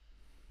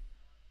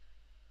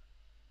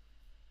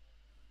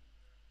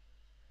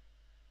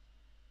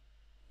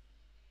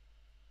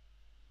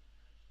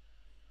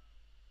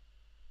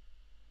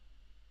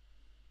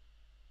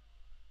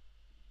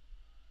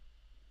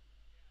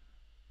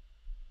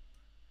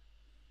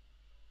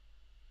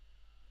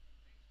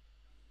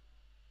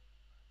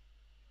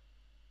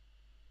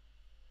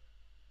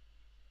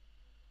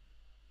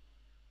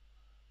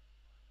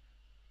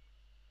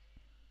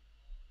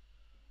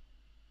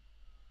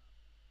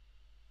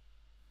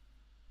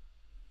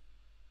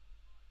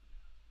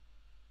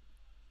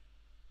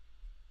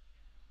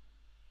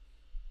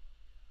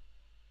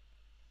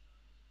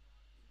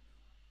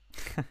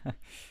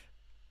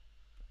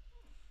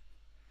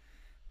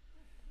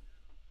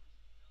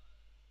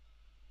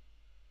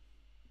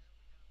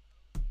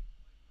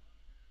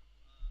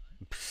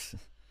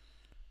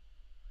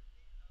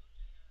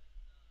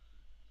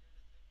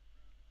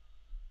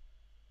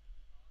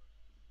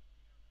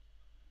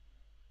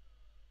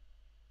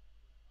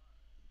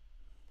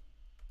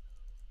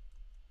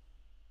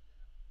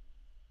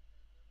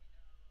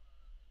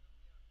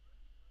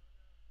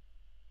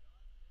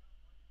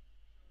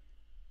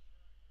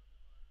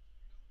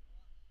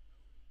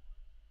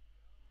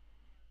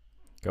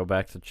Go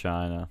back to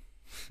China.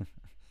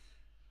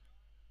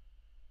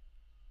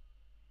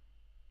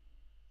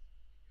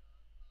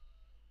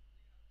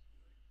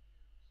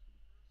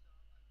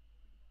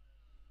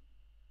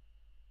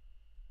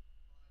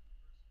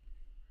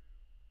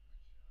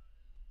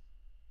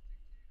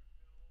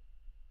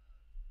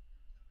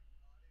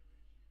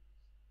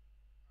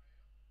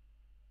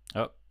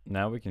 Oh,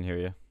 now we can hear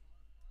you.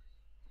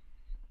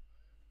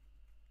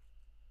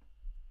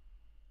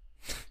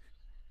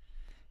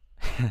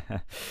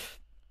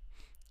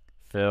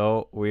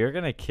 Phil, we are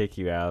gonna kick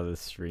you out of the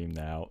stream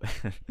now.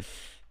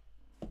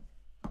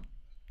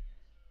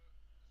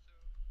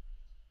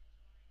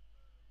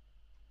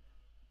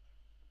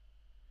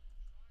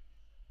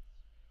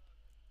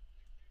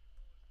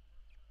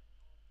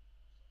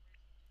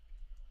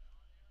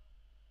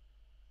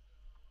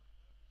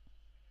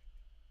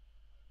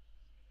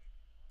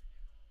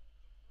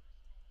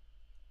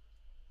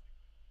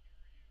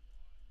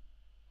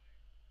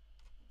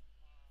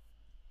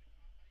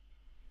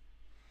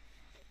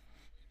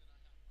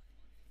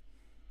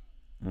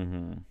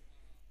 Mm-hmm.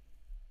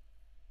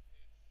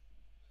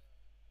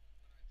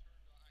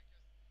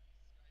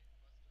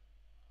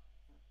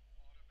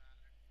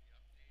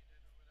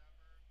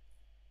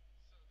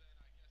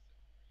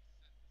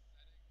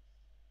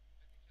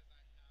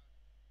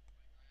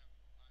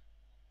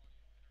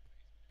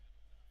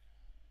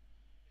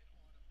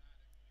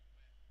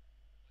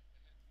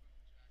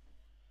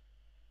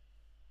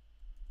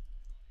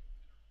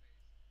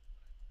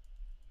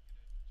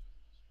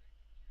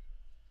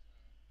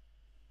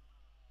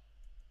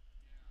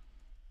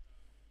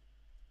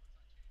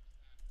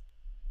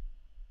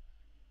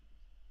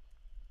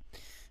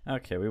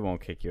 Okay, we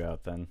won't kick you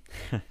out then.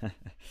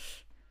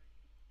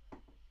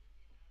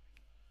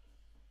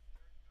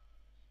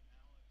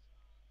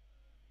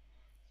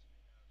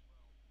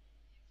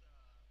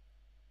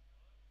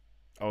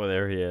 Oh,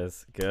 there he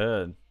is.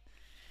 Good.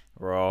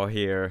 We're all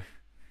here.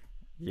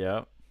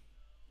 Yep.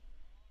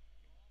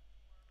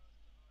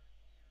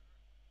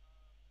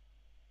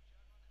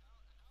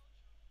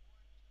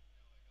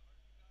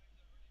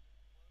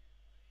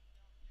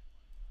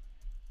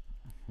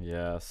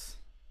 Yes.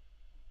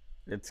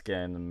 It's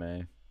getting to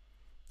me.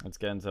 It's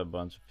getting to a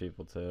bunch of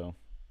people too.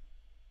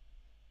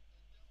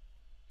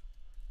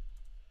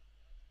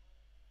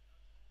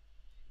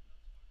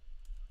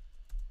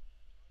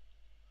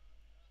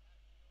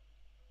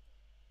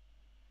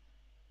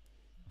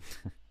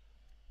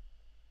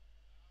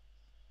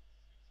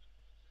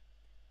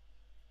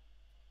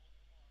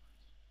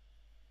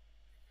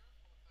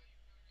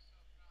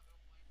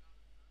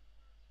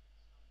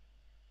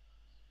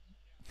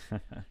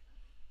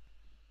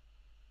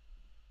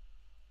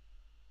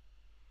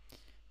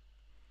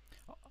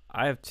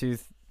 I have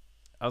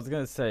I was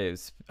gonna say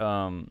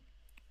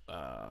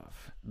uh,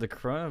 the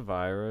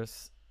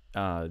coronavirus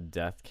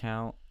death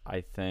count.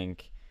 I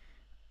think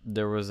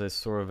there was a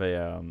sort of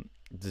a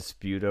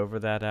dispute over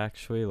that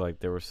actually. Like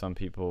there were some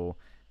people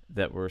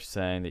that were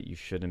saying that you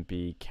shouldn't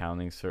be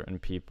counting certain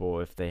people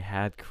if they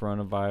had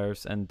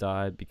coronavirus and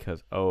died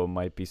because oh it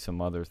might be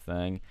some other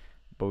thing,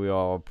 but we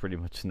all pretty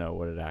much know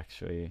what it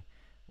actually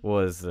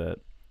was that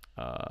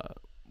uh,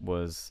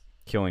 was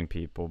killing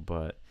people.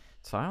 But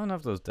so I don't know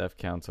if those death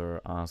counts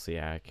are honestly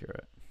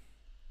accurate.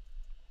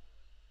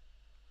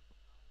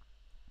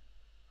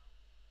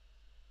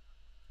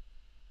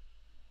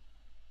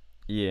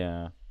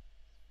 Yeah,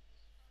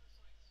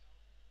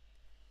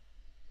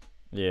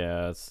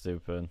 yeah, it's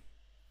stupid.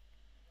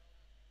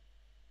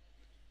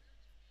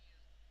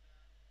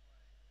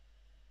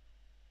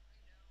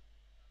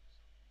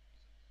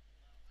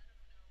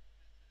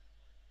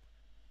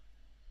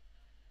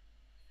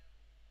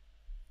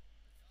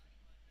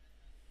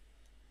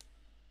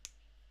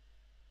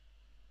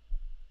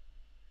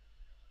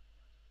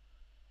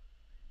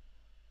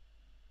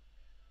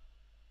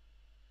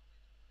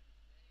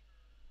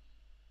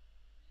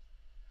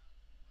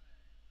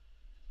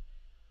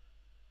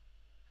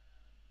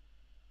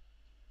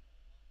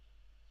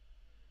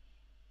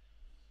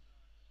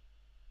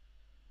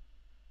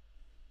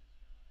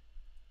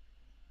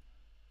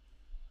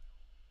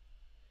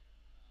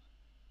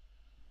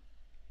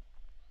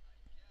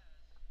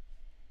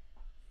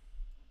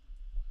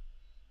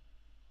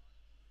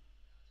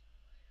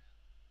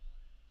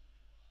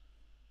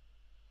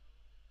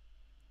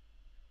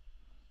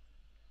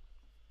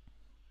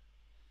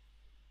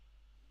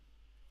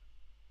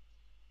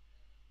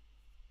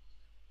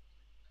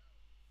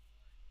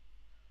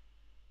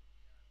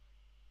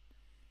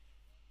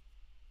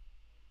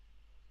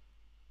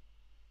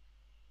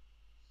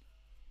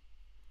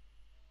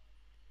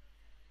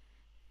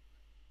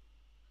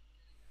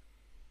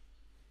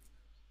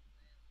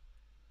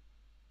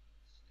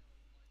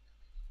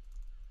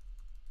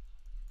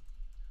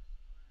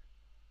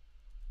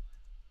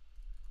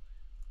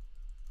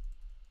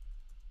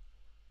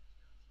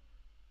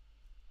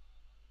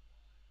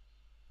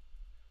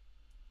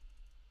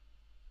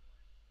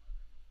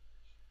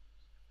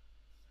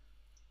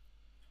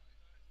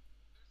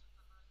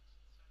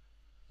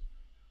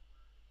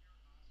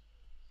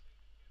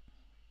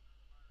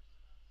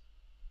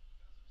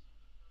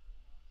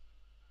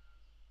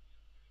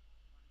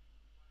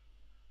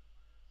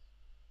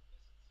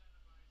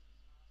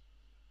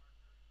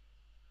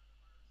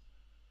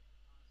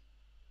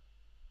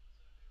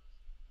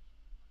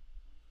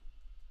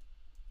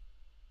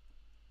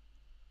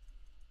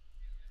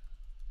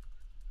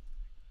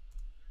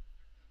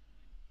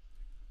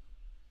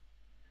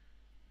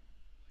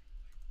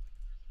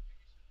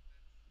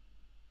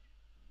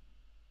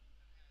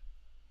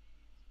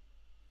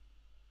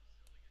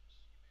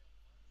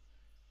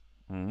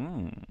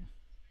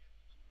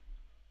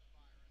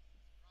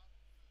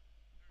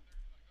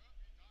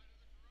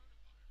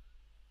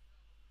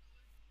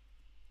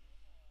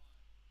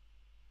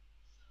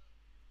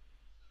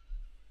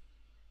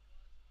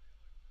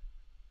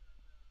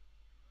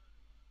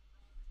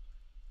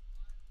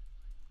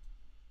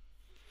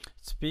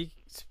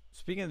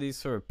 speaking of these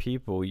sort of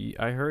people,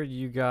 I heard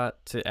you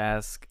got to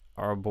ask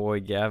our boy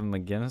Gavin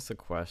McGinnis a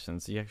question.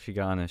 So you actually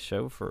got on his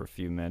show for a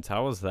few minutes.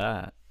 How was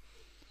that?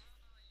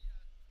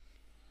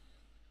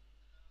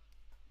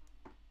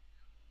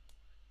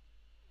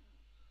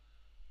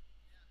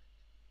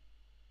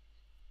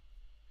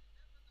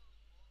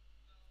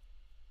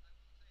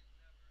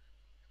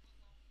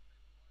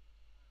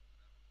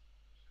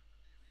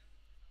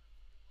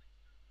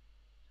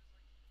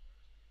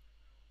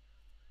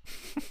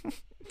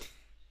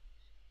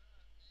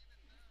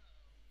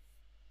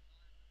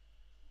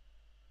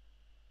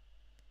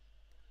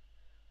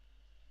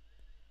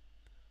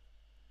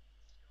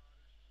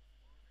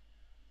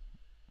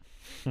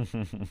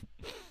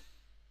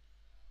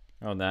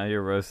 Oh, now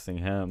you're roasting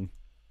him.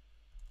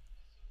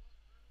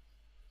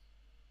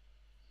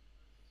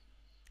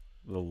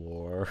 The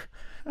lore.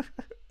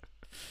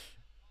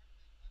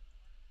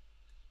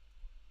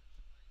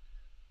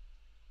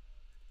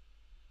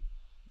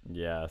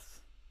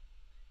 Yes.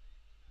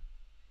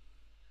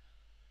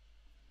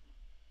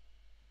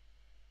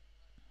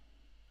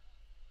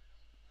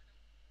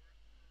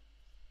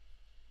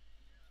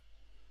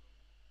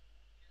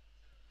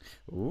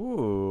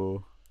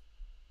 Ooh.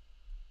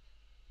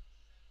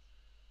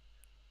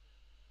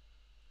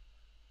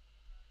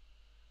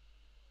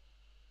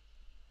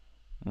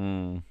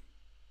 Mm.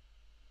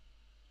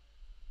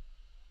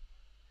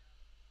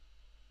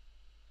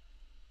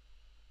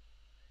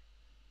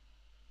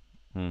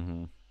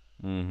 Mhm.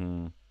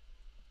 Mhm.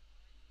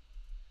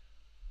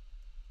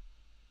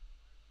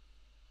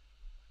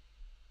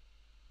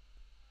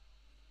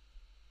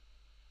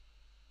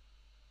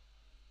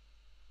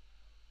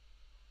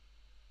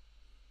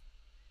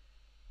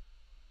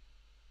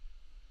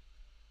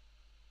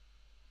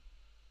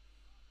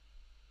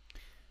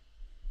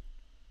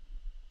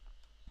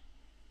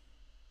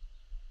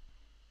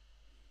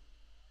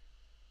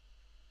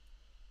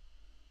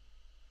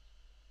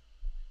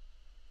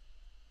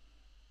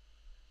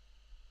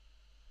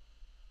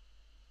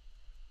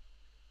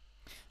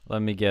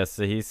 Let me guess.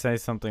 Did he say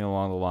something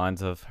along the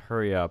lines of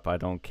 "Hurry up, I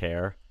don't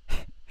care"?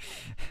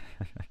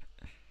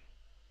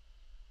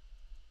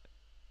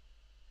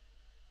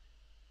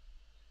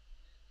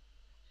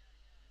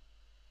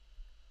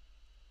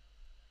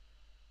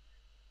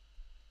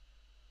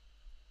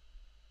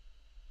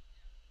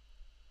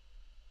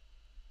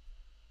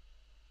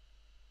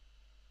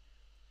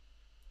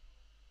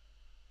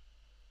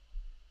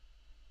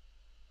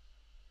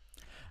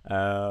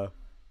 Uh.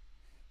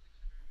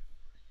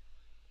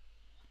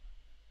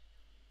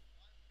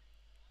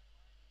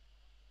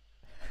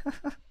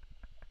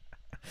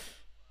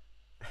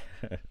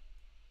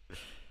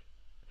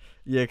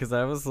 Yeah, because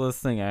I was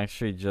listening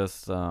actually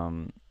just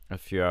a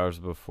few hours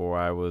before.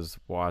 I was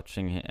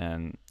watching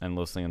and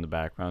listening in the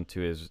background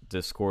to his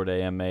Discord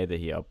AMA that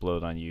he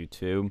uploaded on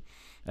YouTube,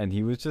 and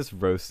he was just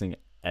roasting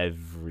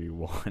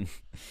everyone.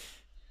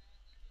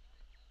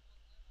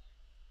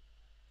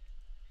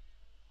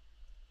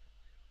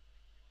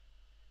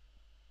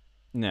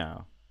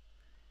 No,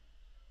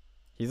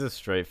 he's a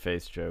straight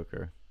faced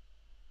joker.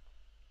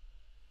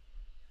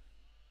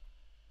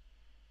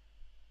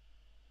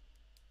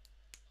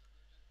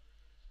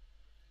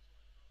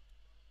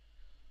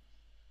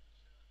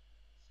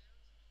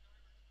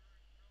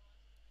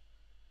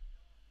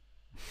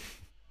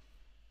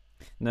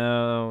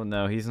 No,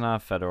 no, he's not a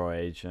federal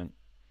agent.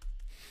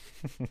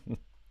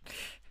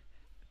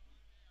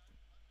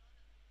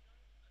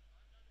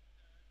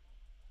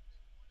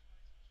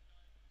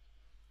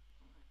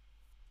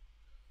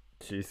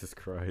 Jesus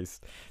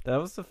Christ. That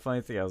was the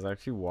funny thing I was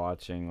actually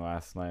watching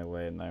last night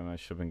late at night when I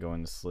should have been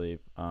going to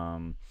sleep.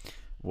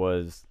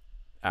 Was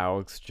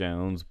Alex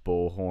Jones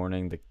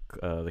bullhorning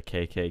the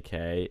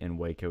KKK in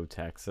Waco,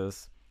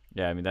 Texas.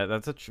 Yeah, I mean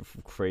that's a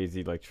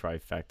crazy like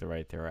trifecta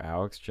right there.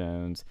 Alex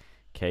Jones,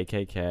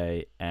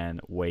 KKK,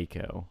 and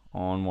Waco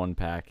all in one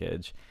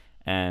package,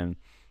 and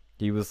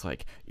he was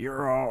like,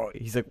 "You're all."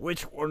 He's like,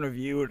 "Which one of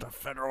you is a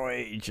federal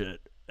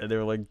agent?" And they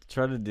were like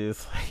trying to do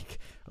this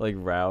like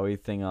rally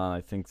thing on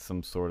I think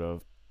some sort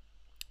of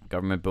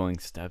government building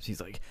steps.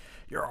 He's like,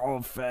 "You're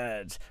all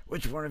feds.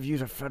 Which one of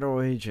you's a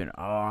federal agent?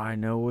 Oh, I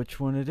know which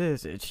one it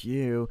is. It's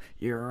you.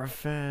 You're a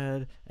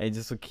fed." And he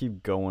just would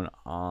keep going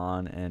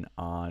on and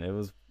on. It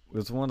was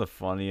one of the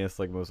funniest,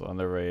 like most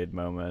underrated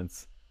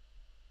moments.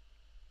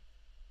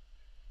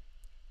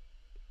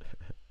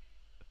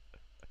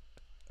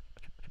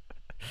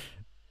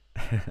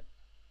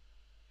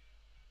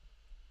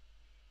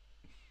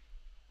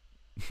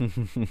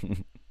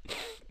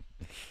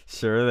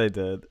 Sure, they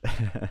did.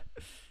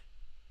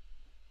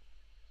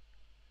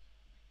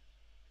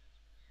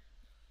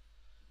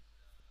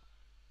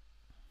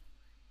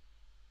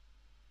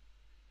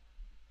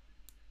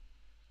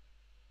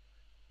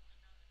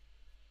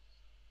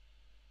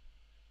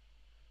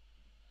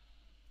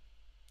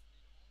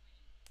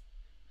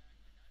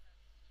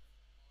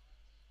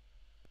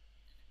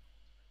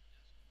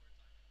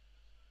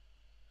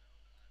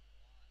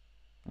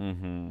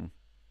 Mm-hmm.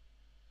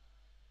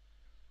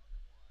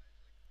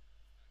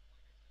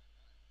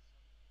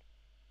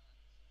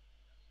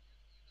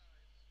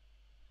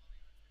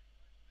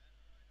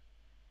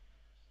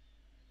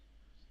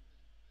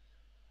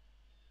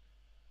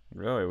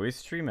 Really, we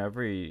stream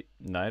every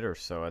night or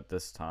so at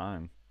this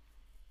time.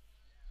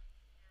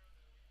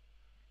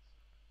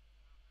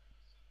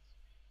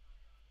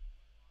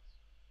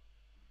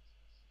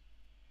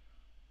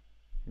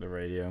 The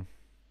radio.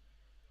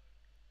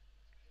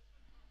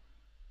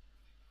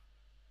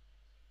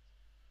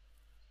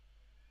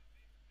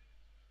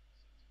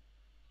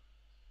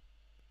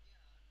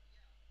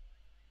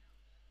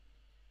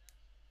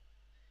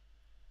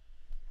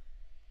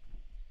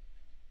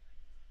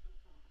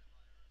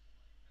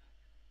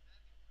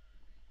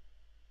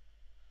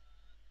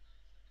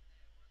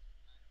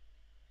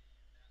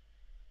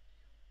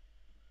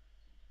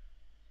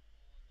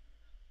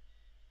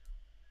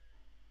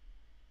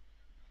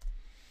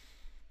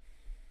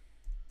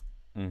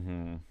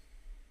 Mm-hmm.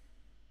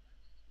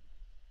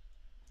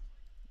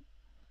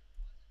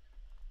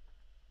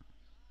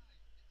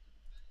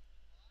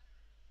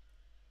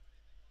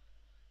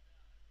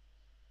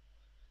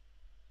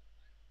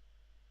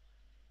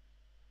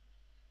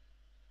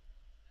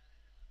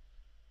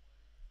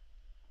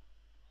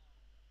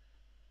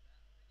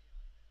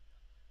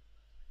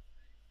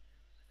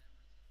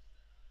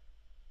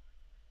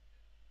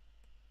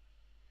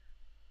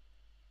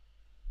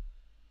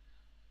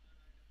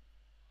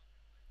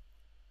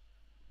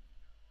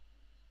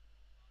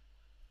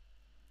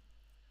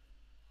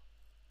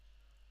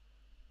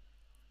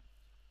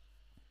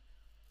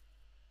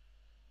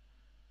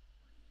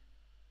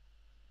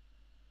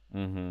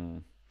 Mm-hmm.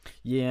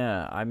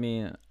 Yeah, I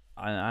mean,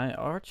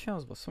 our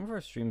channels, but some of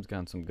our streams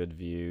gotten some good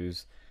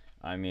views.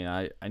 I mean,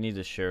 I need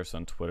to share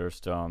some Twitter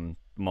still. I'm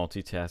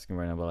multitasking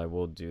right now, but I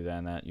will do that,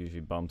 and that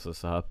usually bumps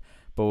us up.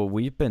 But what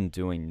we've been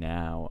doing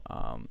now,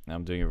 and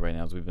I'm doing it right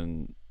now, is we've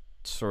been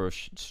sort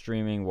of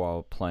streaming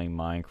while playing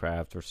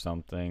Minecraft or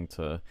something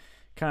to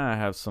kind of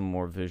have some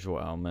more visual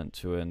element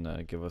to it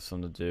and give us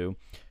something to do.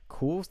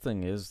 Cool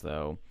thing is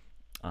though,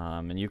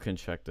 and you can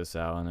check this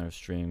out on our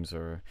streams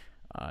or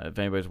if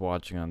anybody's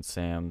watching on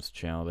Sam's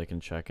channel, they can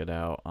check it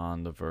out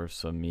on the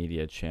Versa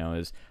Media channel.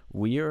 Is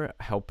we are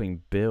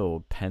helping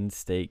build Penn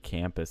State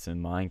campus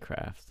in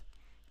Minecraft.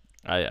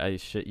 I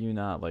shit you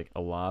not, like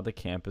a lot of the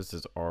campus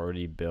is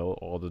already built.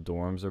 All the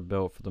dorms are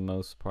built for the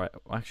most part.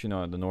 Actually,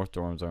 no, the North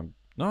dorms aren't.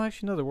 No,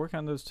 actually, no, they're working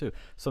on those too.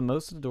 So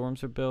most of the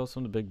dorms are built.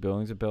 Some of the big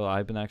buildings are built.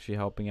 I've been actually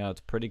helping out. It's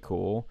pretty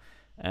cool,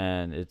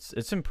 and it's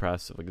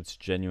impressive. Like it's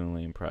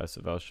genuinely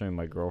impressive. I was showing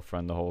my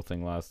girlfriend the whole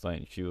thing last night,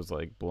 and she was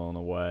like blown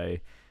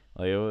away.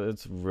 Like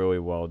it's really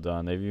well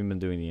done. They've even been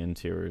doing the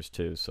interiors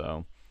too.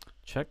 So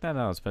check that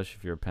out, especially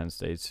if you're at Penn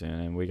State soon.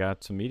 And we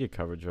got some media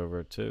coverage over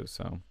it too.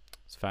 So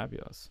it's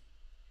fabulous.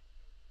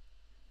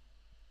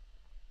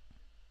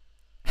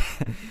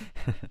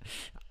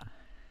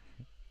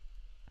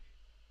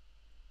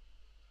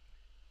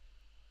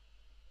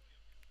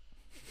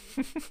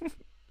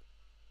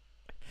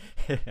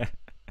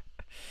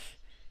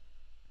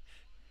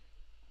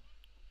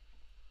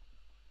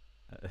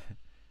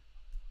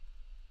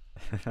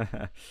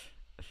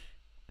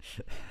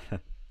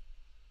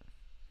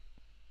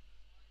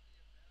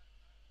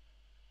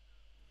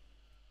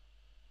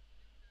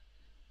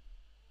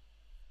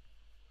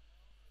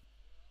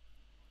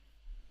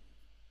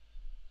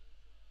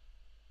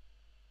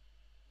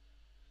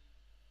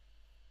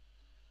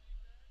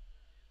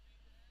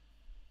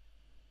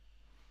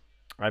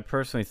 I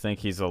personally think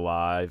he's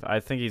alive. I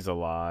think he's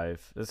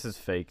alive. This is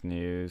fake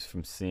news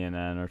from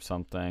CNN or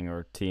something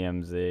or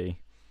TMZ.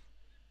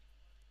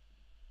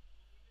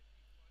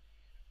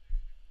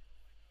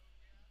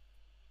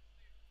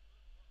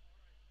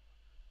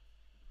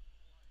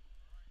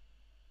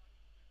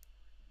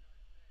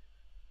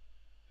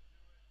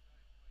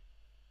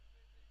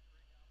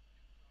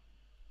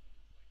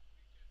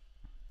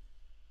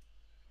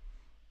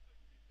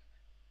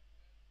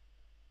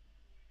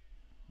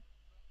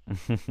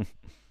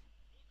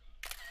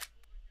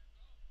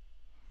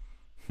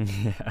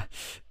 Yeah.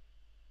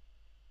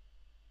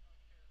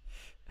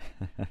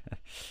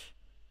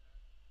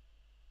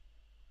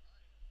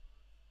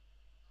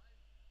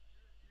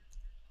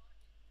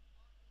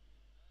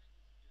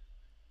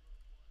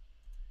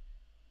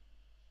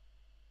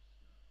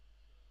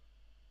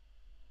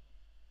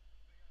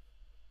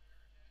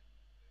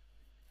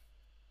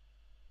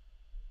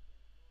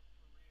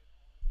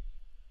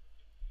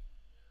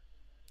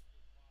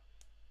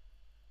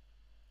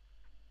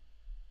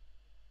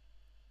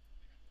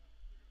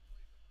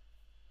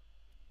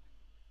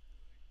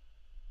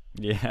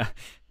 Yeah.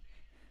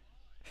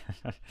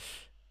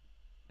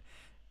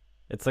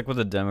 It's like what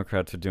the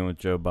Democrats are doing with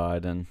Joe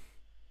Biden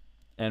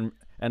and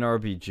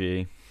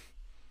RBG.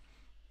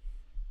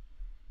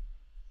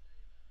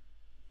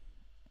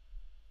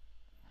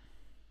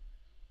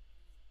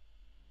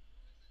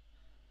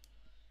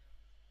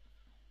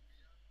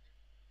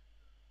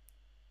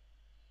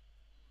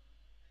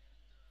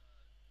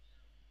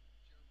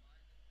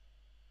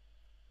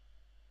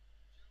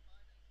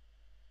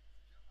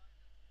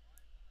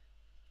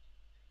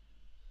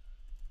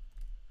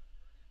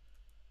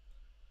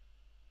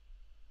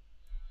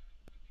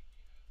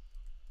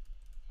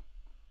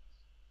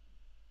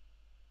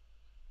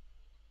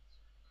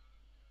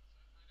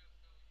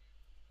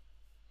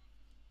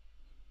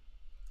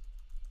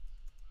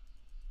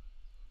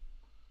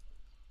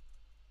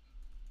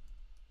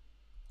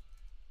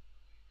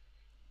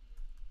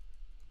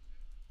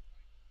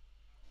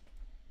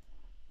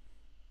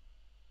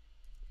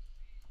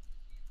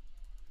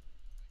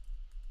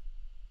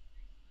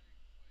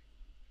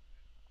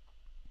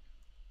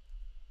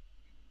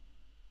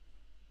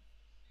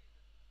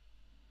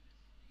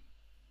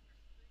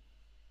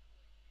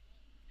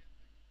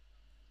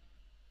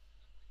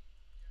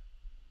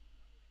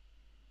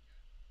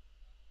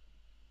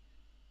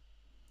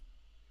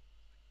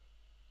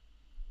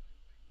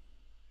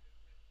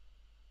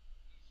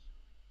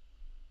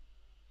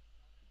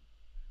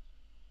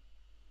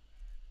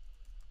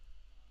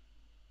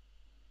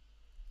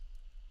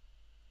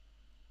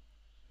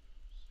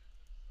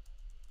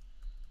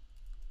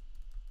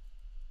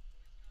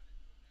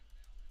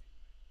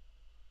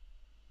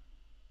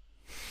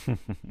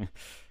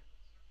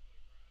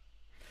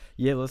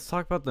 Yeah, let's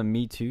talk about the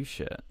Me Too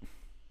shit.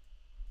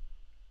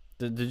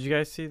 Did you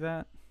guys see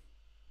that?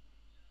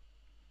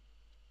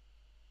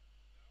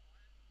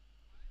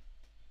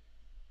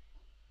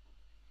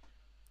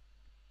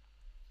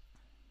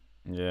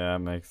 Yeah,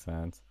 makes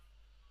sense.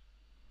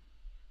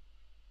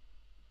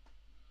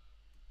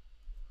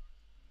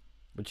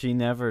 But she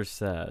never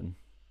said.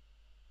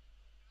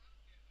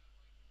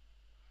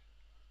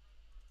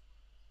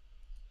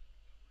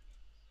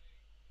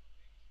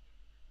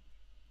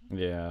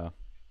 Yeah,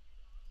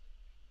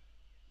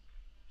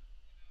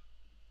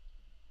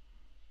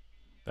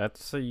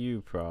 that's a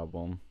you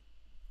problem.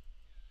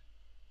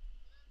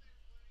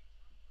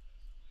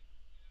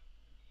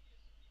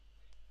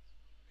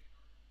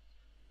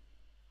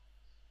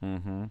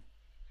 Mm-hmm.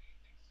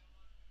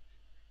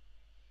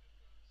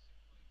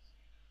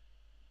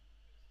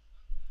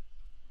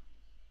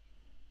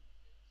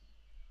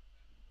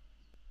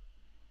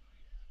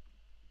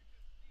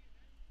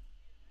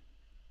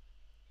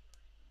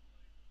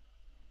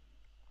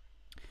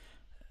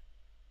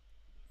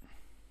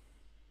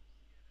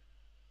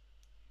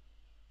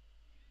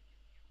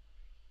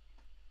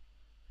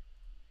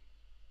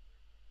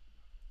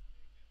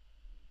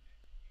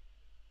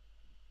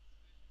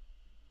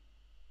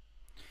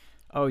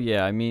 Oh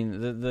yeah, I mean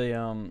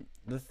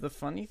the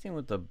funny thing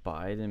with the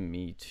Biden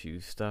Me Too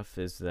stuff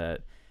is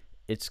that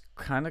it's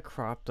kind of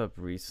cropped up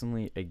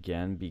recently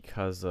again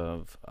because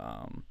of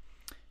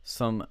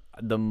some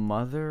the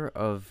mother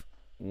of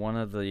one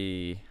of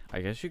the,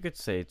 I guess you could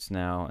say it's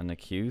now an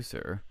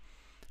accuser.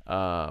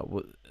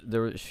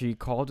 She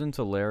called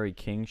into Larry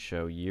King's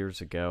show years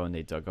ago, and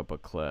they dug up a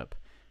clip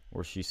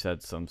where she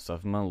said some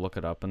stuff. I'm gonna look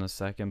it up in a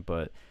second,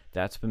 but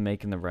that's been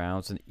making the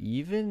rounds, and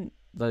even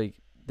like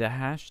the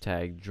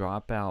hashtag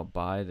dropout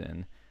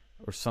Biden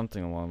or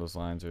something along those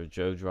lines, or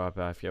Joe dropout,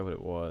 I forget what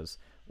it was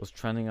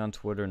trending on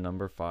Twitter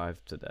 #5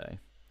 today.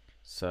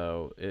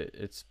 So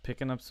it's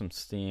picking up some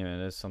steam,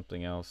 and it is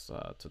something else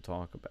to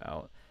talk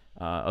about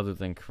other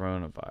than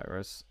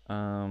coronavirus.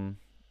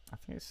 I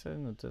think I said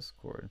in the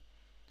Discord.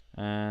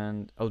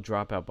 And oh,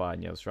 Dropout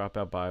Biden. Yes,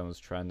 Dropout Biden was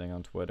trending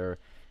on Twitter,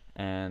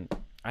 and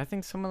I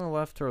think some on the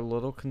left are a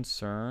little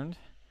concerned,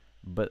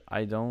 but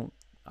I don't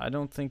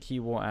think he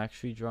will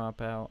actually drop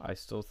out. I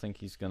still think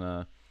he's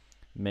gonna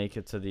make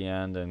it to the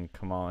end, and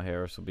Kamala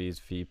Harris will be his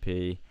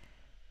VP.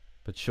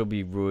 But she'll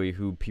be really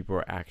who people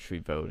are actually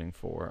voting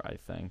for, I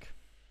think.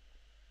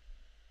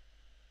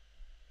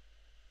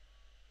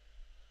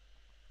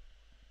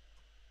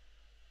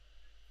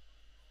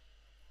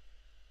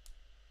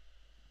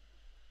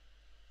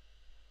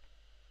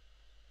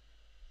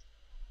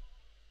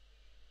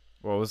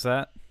 What was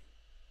that?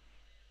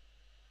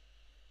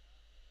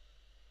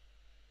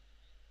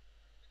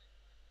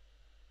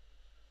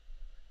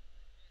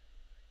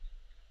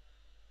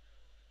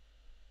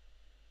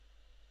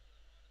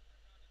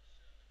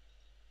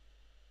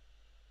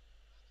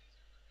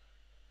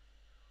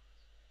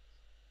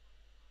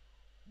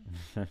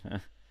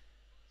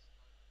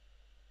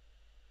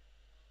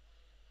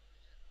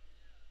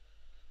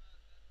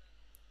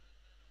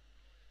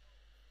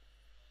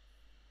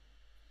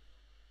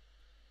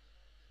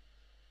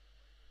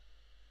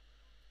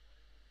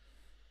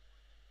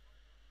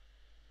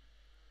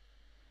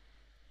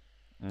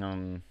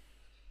 um,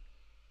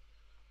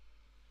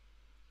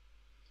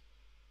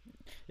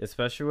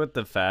 Especially with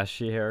the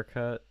fashy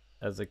haircut,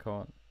 as they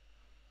call it.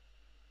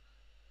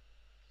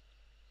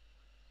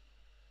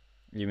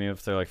 You mean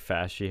if they're like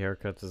fashy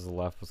haircuts, as the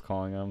left was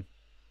calling them?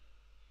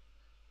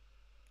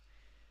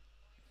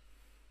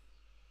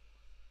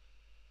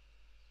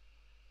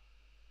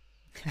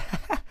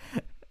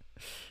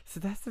 So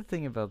that's the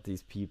thing about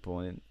these people,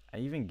 and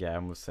even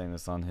Gavin was saying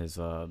this on his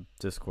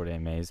Discord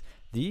AMAs.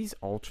 These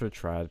ultra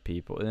trad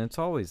people, and it's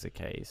always the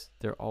case.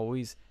 They're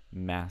always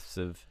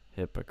massive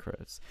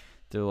hypocrites.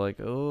 They're like,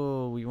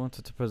 oh, we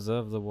wanted to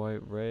preserve the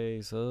white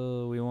race.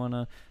 Oh, we want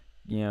to,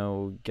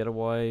 get a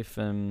wife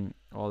and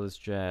all this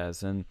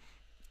jazz. And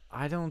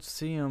I don't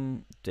see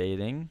them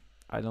dating.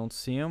 I don't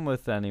see them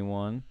with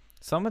anyone.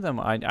 Some of them,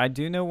 I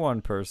do know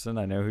one person.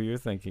 I know who you're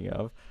thinking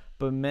of,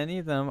 but many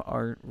of them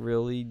aren't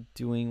really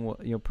doing what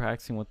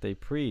practicing what they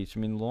preach.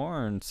 I mean,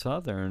 Lauren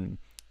Southern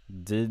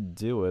did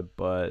do it,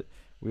 but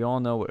we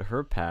all know what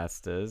her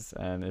past is,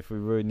 and if we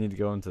really need to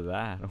go into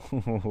that,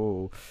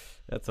 oh,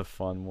 that's a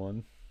fun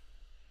one.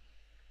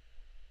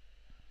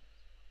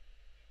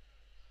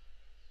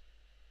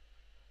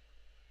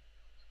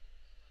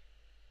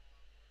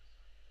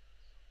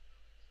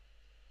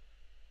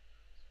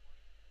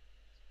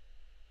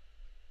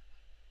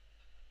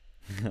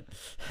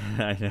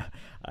 I know,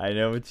 I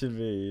know what you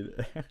mean.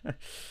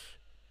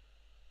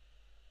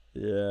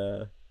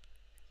 Yeah.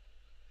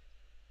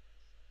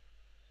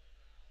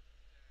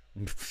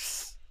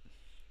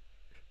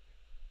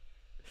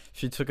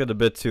 She took it a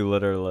bit too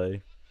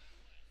literally.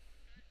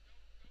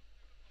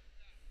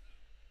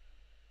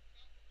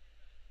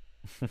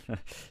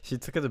 She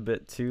took it a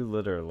bit too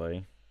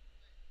literally.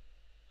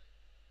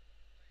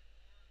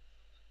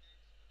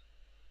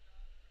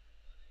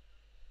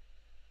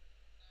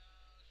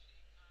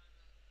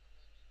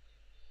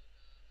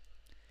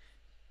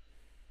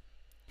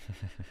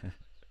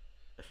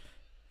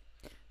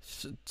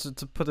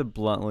 To put it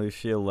bluntly,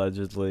 she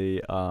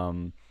allegedly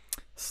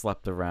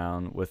slept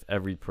around with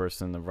every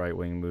person in the right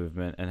wing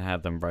movement and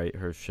had them write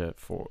her shit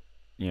for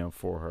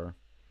for her.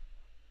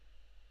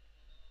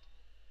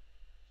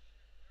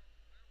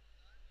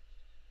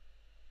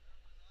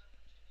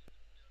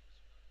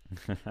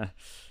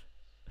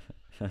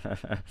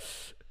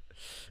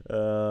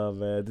 Oh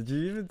man, did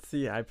you even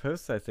see? I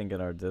posted, I think,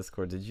 in our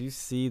Discord. Did you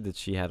see that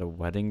she had a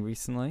wedding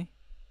recently?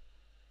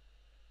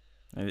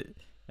 And,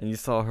 and you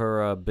saw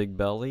her big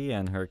belly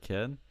and her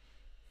kid.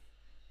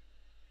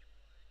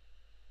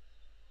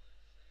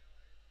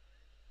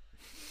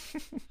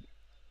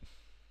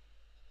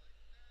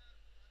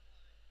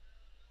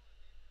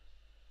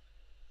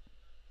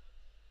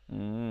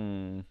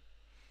 Mm.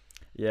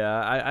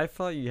 Yeah, I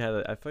thought you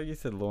had. I thought you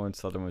said Lauren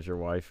Southern was your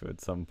wife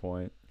at some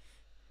point.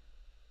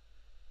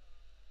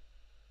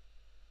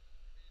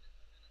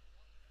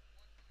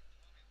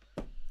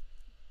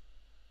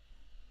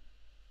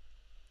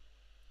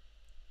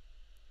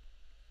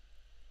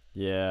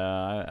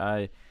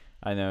 Yeah,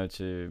 I know what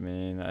you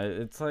mean.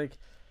 It's like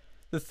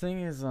the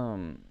thing is,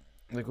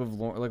 like with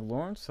like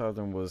Lauren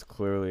Southern was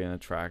clearly an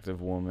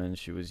attractive woman.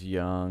 She was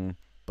young,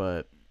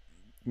 but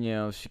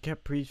she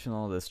kept preaching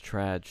all this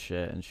trad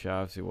shit, and she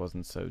obviously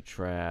wasn't so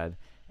trad.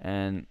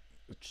 And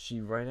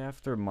she right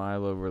after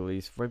Milo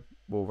released,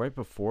 right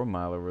before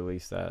Milo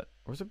released that,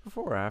 or was it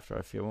before or after?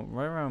 I feel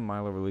right around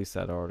Milo released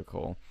that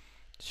article.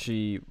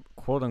 She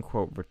quote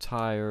unquote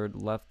retired,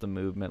 left the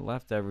movement,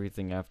 left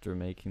everything after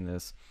making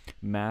this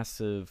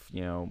massive,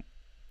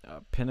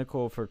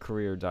 pinnacle of her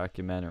career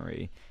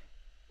documentary.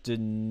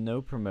 Did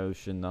no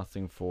promotion,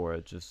 nothing for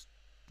it, just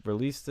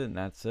released it and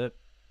that's it.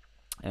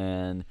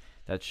 And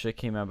that shit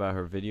came out about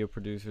her video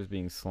producers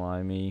being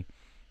slimy,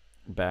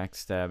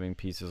 backstabbing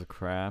pieces of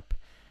crap.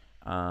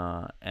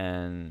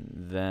 And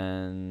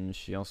then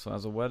she also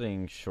has a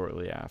wedding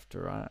shortly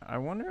after. I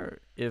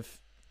wonder if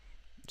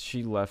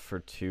she left for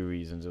two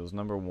reasons. It was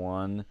number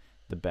one,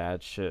 the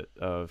bad shit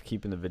of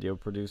keeping the video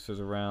producers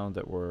around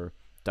that were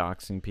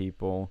doxing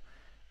people.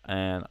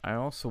 And I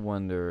also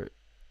wonder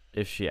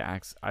if she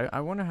acts. I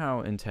wonder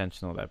how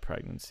intentional that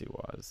pregnancy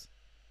was.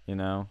 You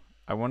know?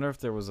 I wonder if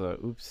there was a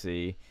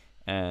oopsie,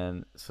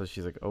 and so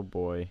she's like, oh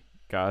boy,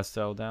 gotta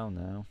settle down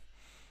now.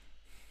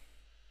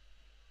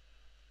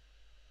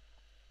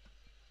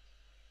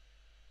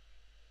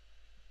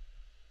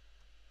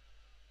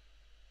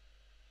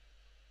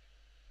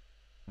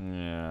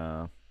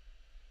 Yeah,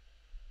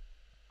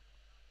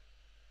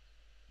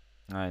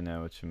 I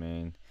know what you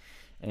mean.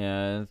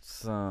 And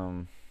it's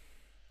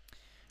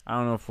I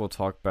don't know if we'll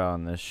talk about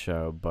on this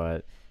show,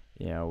 but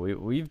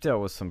we've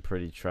dealt with some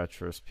pretty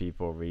treacherous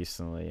people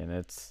recently, and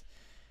it's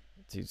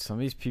dude, some of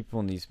these people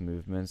in these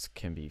movements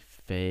can be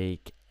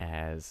fake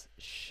as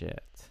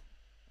shit,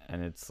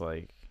 and it's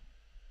like,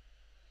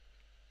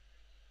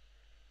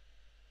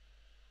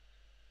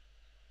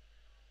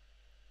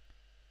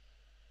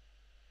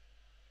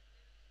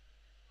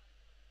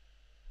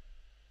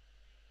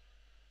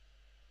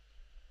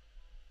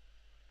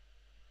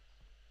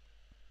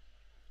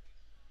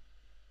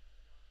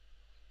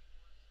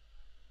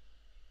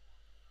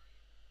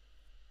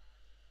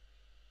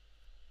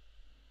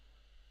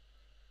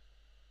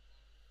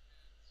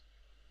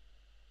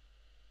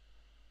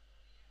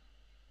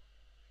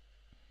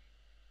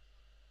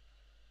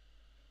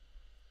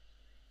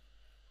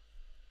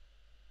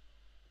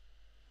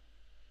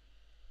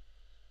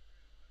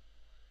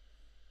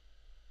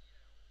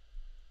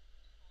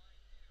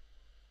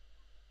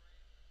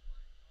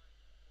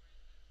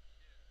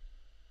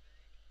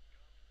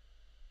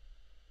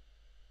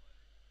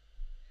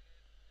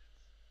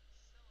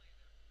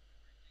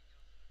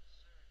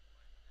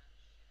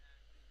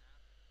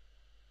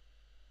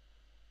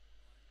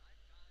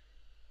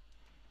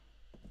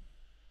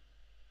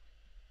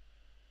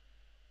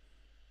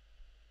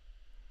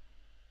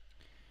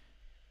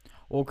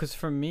 well, because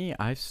for me,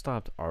 I've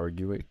stopped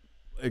arguing,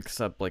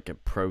 except like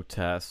at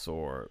protests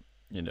or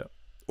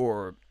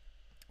or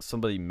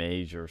somebody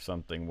major or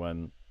something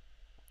when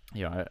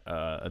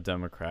a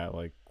Democrat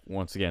like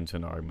wants to get into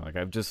an argument. Like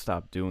I've just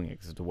stopped doing it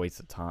because it's a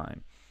waste of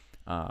time.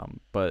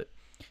 But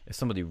if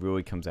somebody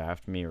really comes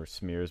after me or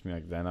smears me,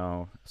 like then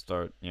I'll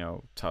start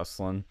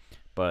tussling.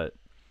 But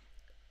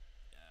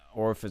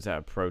or if it's at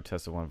a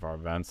protest at one of our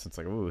events, it's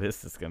like, ooh,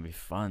 this is gonna be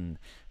fun.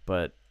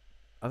 But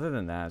other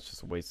than that, it's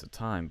just a waste of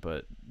time.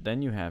 But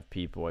then you have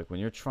people like when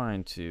you're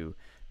trying to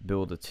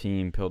build a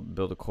team,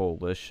 build a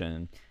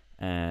coalition,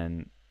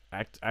 and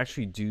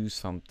actually do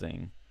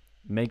something,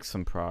 make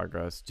some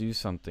progress, do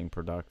something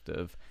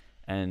productive,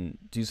 and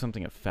do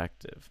something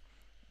effective.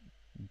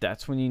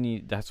 That's when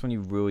you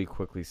really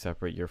quickly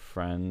separate your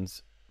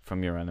friends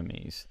from your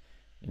enemies,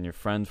 and your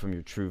friends from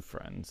your true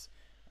friends.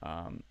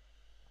 Um,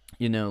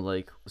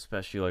 like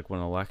especially like when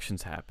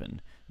elections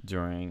happen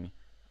during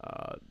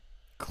uh,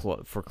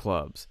 for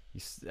clubs.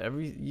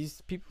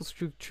 These people's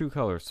true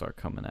colors start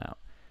coming out.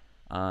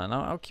 And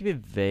I'll keep it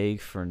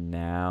vague for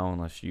now,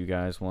 unless you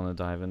guys want to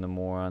dive into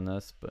more on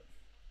this. But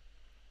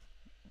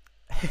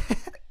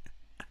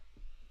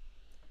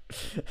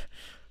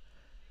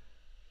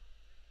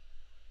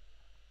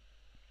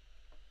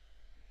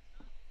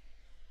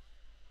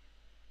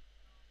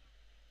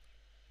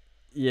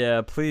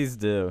Yeah, please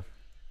do.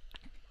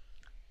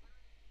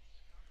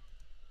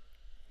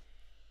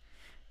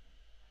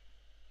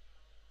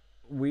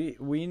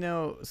 We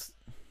know.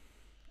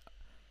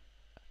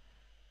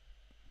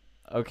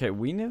 Okay,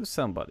 we know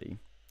somebody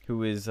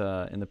who is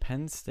in the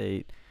Penn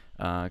State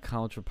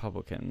college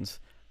Republicans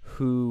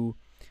who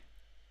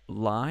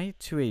lied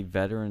to a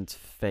veteran's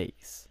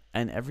face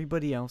and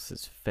everybody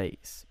else's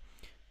face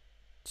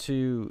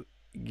to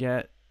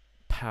get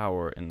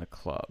power in the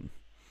club.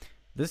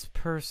 This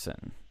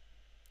person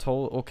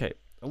told, okay,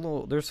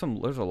 there's a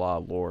lot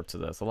of lore to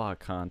this, a lot of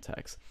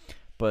context,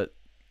 but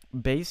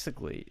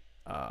basically,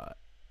 a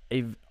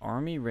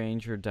Army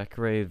Ranger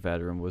decorated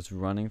veteran was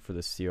running for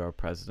the CR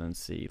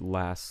presidency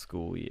last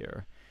school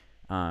year.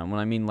 When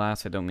I mean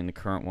last, I don't mean the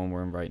current one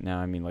we're in right now.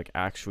 I mean like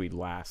actually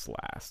last.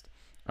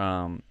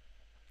 Um,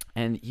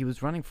 and he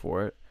was running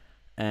for it,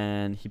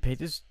 and he paid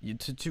his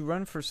to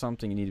run for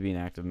something. You need to be an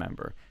active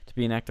member. To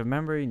be an active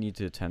member, you need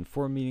to attend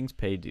 4 meetings,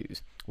 pay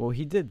dues. Well,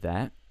 he did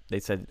that. They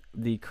said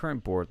the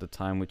current board at the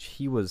time, which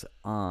he was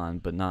on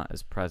but not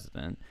as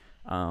president,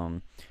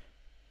 um,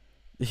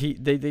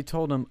 they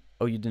told him,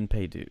 oh, you didn't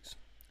pay dues.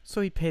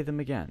 So he paid them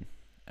again.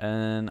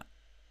 And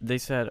they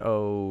said,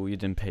 oh, you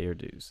didn't pay your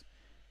dues.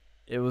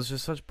 It was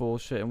just such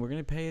bullshit. And we're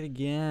going to pay it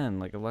again.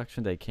 Like,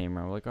 election day came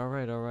around. We're like, all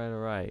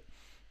right.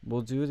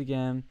 We'll do it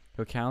again.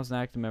 He'll count as an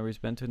active member. He's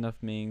been to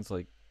enough meetings.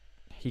 Like,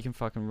 he can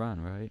fucking run,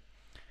 right?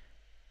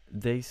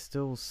 They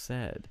still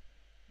said,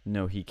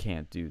 no, he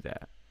can't do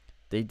that.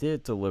 They did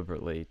it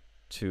deliberately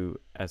to,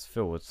 as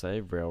Phil would say,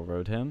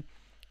 railroad him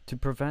to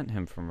prevent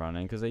him from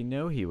running because they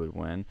know he would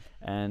win.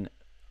 And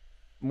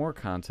more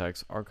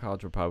context, our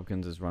college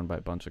Republicans is run by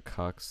a bunch of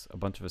cucks, a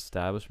bunch of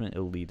establishment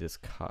elitist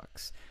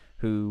cucks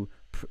who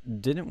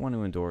didn't want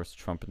to endorse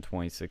Trump in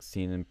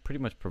 2016 and pretty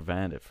much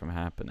prevent it from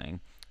happening.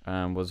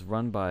 Was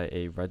run by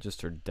a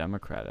registered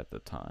Democrat at the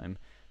time.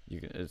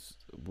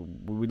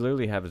 We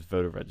literally have his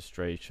voter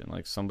registration.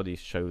 Like, somebody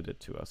showed it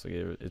to us. Like,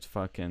 it's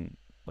fucking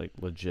like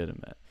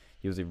legitimate.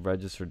 He was a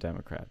registered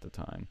Democrat at the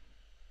time.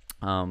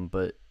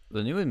 But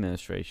the new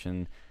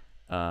administration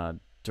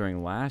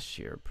during last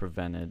year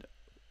prevented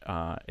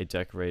a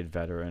decorated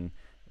veteran,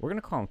 we're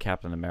going to call him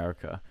Captain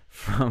America,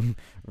 from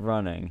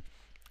running.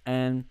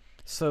 And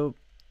so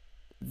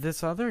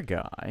this other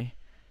guy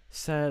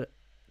said,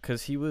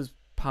 because he was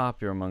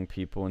popular among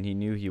people and he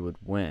knew he would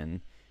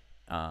win,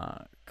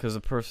 because the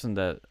person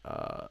that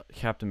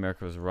Captain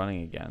America was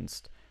running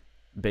against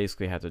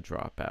basically had to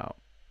drop out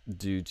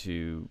due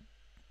to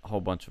a whole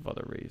bunch of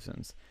other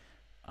reasons.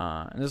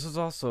 And this was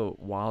also,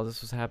 while this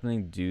was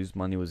happening, dues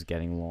money was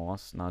getting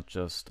lost. Not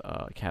just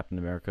Captain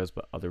America's,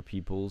 but other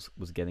people's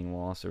was getting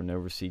lost. There were no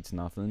receipts,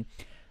 nothing.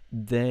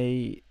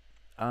 They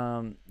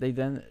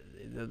then,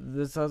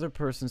 this other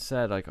person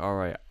said, like, all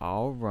right,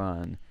 I'll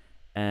run,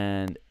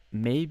 and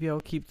maybe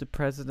I'll keep the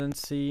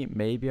presidency.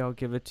 Maybe I'll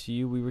give it to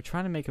you. We were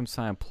trying to make him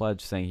sign a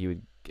pledge saying he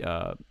would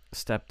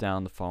step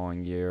down the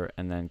following year,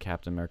 and then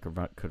Captain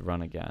America could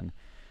run again.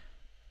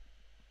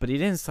 But he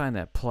didn't sign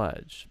that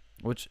pledge,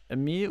 which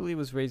immediately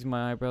was raising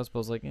my eyebrows. But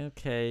I was like,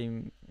 okay,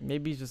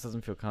 maybe he just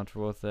doesn't feel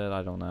comfortable with it.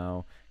 I don't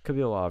know. Could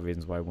be a lot of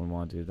reasons why I wouldn't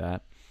want to do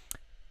that.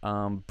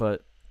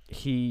 But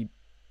he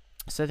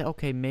said,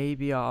 okay,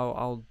 maybe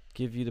I'll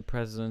give you the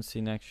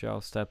presidency next year. I'll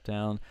step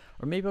down,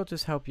 or maybe I'll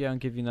just help you out and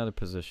give you another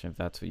position if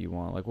that's what you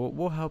want. Like,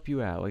 we'll help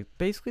you out. Like,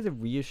 basically, the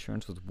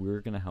reassurance was,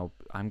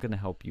 I'm gonna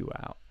help you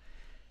out.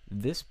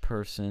 This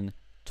person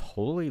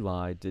totally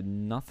lied. Did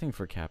nothing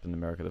for Captain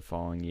America the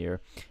following year.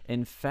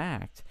 In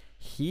fact,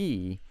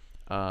 he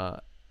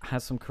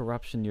has some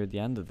corruption near the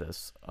end of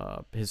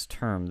his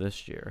term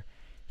this year.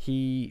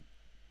 He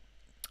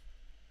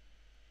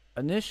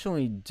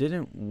initially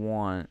didn't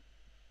want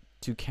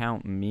to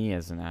count me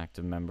as an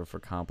active member for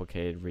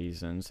complicated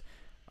reasons.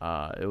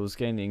 That was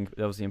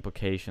the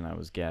implication I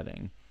was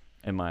getting,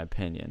 in my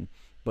opinion.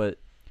 But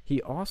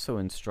he also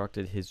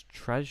instructed his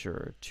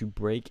treasurer to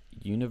break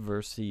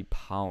university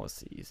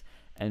policies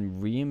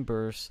and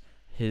reimburse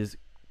his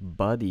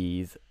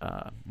buddies,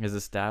 his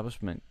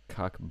establishment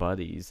cuck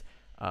buddies,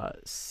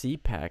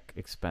 CPAC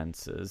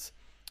expenses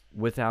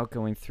without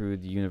going through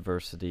the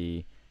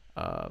university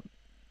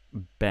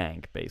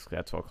bank. Basically,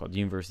 that's what it's called,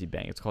 university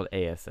bank. It's called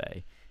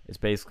ASA. It's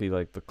basically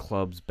like the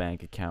club's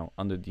bank account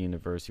under the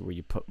university where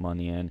you put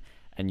money in,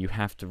 and you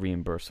have to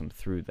reimburse them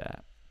through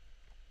that.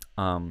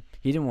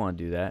 He didn't want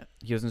to do that.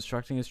 He was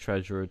instructing his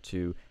treasurer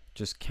to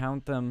just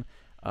count them,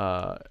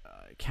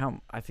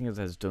 I think it was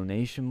as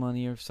donation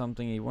money or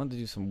something. He wanted to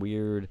do some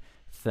weird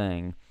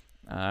thing.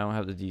 I don't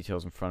have the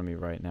details in front of me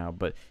right now,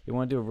 but he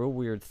wanted to do a real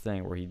weird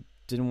thing where he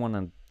didn't want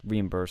to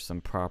reimburse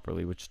them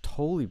properly, which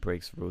totally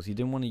breaks the rules. He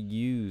didn't want to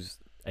use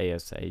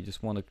ASA. He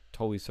just wanted to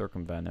totally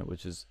circumvent it,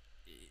 which is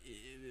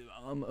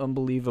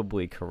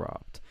unbelievably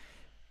corrupt.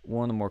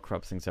 One of the more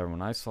corrupt things ever.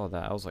 When I saw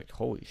that, I was like,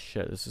 holy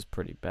shit, this is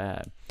pretty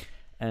bad.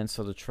 And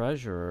so the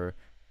treasurer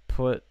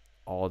put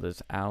all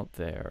this out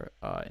there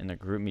in a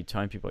group me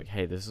telling people, like,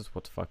 hey, this is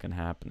what's fucking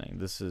happening.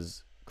 This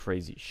is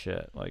crazy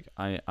shit. Like,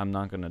 I'm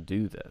not going to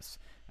do this.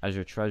 As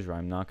your treasurer,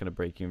 I'm not going to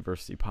break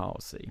university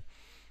policy.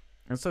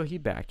 And so he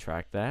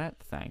backtracked that,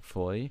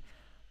 thankfully.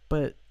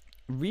 But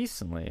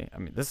recently, I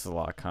mean, this is a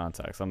lot of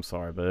context. I'm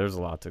sorry, but there's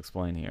a lot to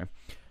explain here.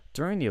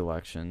 During the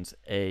elections,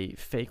 a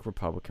fake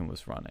Republican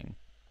was running.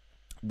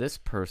 This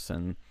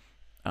person,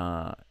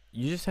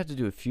 you just had to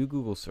do a few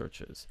Google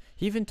searches.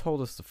 He even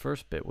told us the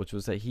first bit, which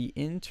was that he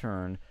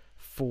interned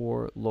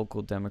for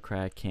local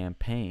Democratic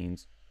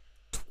campaigns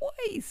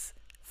twice.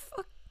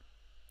 Fuck.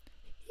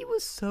 He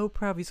was so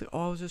proud. He's like,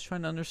 oh, I was just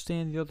trying to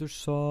understand the other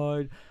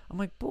side. I'm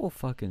like, bull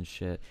fucking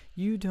shit.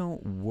 You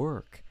don't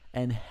work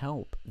and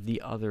help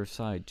the other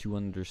side to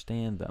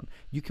understand them.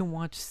 You can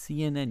watch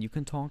CNN, you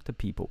can talk to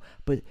people,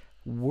 but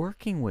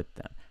working with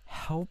them,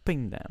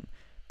 helping them,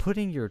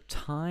 putting your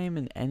time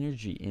and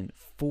energy in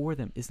for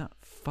them is not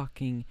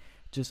fucking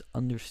just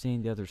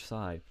understanding the other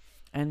side.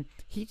 And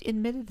he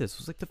admitted this. It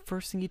was like the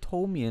first thing he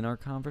told me in our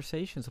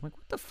conversations. I'm like,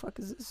 what the fuck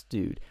is this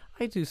dude?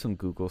 I do some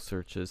Google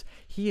searches.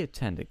 He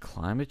attended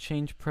climate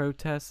change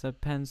protests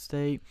at Penn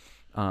State,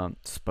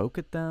 spoke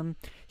at them.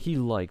 He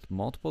liked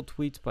multiple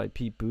tweets by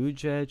Pete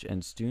Buttigieg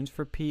and Students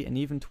for Pete, and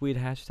even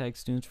tweeted hashtag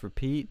Students for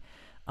Pete.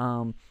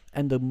 And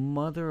the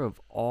mother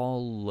of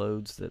all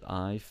loads that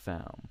I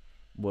found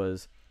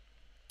was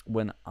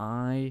when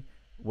I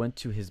went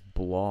to his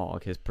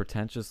blog, his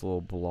pretentious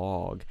little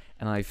blog,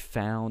 and I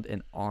found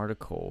an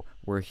article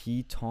where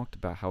he talked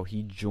about how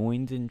he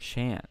joined in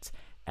chants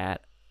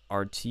at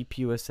our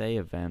TPUSA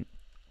event,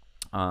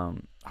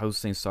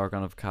 hosting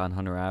Sargon of Akkad and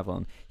Hunter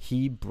Avalon.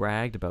 He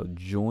bragged about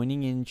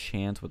joining in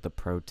chants with the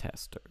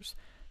protesters.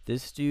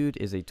 This dude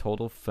is a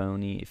total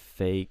phony,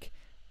 fake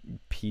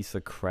piece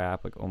of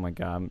crap. Like, oh my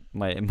god,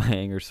 my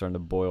anger's starting to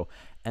boil.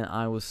 And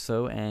I was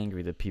so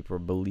angry that people were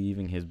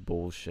believing his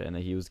bullshit and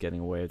that he was getting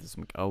away with this.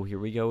 I'm like, oh, here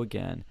we go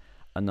again.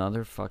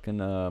 Another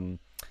fucking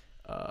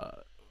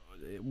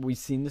we've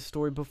seen this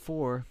story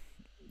before.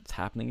 It's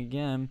happening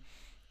again.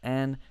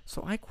 And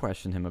so I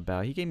questioned him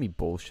about it. He gave me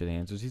bullshit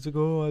answers. He's like,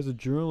 oh, as a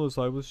journalist,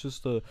 I was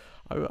just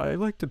I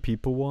like to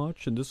people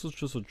watch, and this was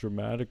just a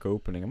dramatic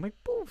opening. I'm like,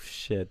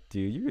 bullshit,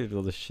 dude. You're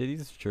the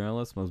shittiest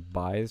journalist, most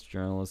biased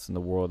journalist in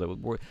the world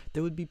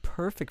that would be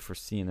perfect for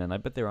CNN. I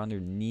bet they're on their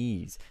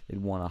knees.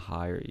 They'd want to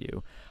hire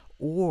you.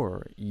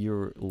 Or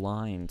you're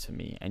lying to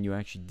me, and you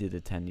actually did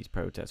attend these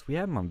protests. We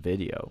have them on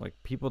video. Like,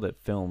 people that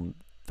filmed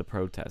the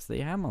protests, they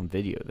have them on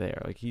video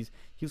there. Like, he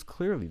was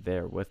clearly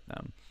there with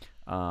them.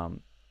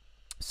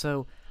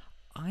 So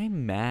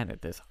I'm mad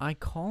at this. I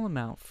call him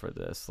out for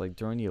this, like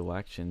during the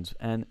elections,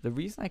 and the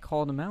reason I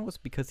called him out was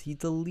because he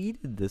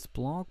deleted this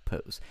blog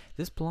post.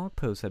 This blog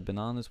post had been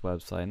on his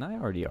website, and I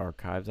already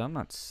archived it. I'm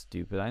not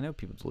stupid. I know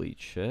people delete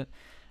shit.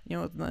 You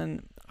know,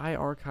 then I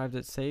archived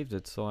it, saved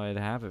it, so I'd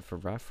have it for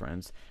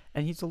reference,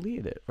 and he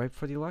deleted it right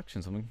before the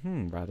elections. I'm like,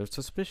 rather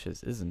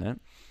suspicious, isn't it?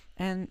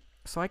 And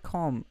so I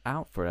call him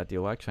out for it at the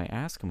election. I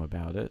ask him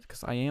about it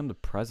because I am the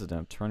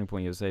president of Turning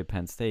Point USA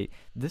Penn State.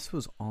 This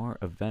was our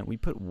event. We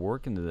put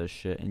work into this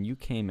shit, and you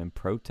came and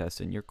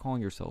protested, and you're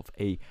calling yourself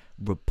a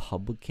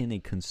Republican, a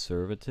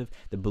conservative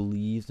that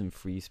believes in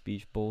free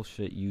speech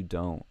bullshit. You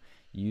don't.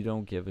 You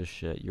don't give a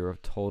shit. You're a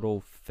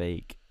total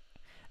fake.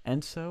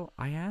 And so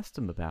I asked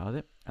him about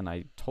it, and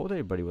I told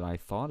everybody what I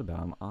thought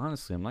about him.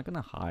 Honestly, I'm not going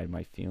to hide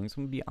my feelings.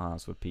 I'm going to be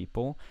honest with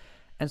people.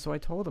 And so I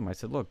told him, I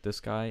said, look, this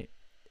guy,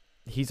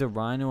 he's a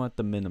rhino at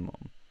the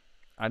minimum.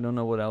 I don't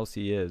know what else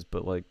he is,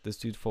 but like, this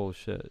dude's full of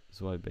shit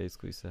is what I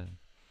basically said.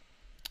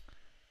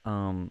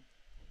 And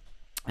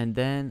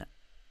then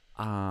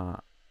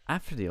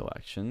after the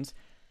elections,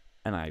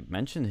 and I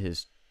mentioned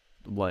his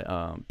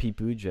Pete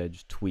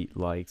Buttigieg tweet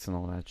likes and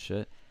all that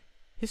shit.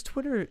 His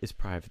Twitter is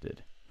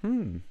privated.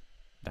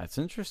 That's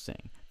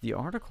interesting. The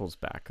article's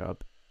back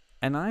up,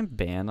 and I'm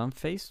banned on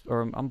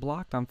I'm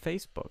blocked on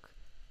Facebook.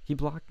 He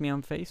blocked me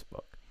on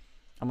Facebook.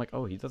 I'm like,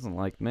 oh, he doesn't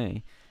like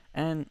me.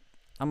 And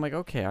I'm like,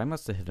 okay, I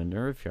must have hit a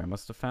nerve here. I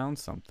must have found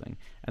something.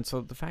 And so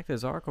the fact that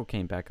his article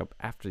came back up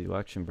after the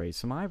election raised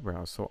some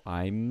eyebrows. So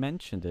I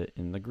mentioned it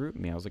in the group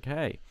me. I was like,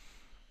 hey,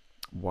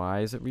 why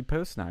is it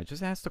reposted now? I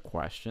just asked a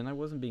question. I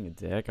wasn't being a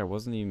dick. I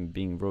wasn't even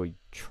being really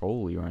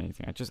trolly or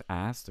anything. I just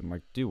asked him,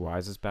 like, dude, why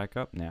is this back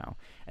up now?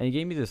 And he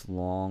gave me this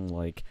long,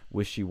 like,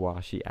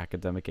 wishy-washy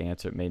academic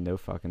answer. It made no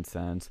fucking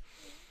sense.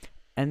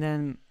 And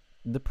then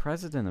the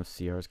president of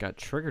CRs got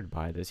triggered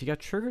by this. He got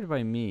triggered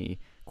by me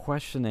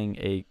questioning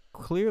a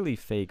clearly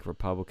fake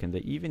Republican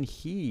that even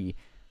he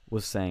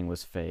was saying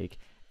was fake,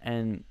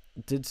 and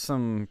did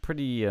some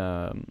pretty,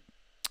 I'll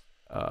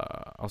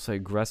say,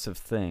 aggressive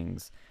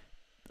things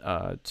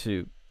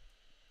to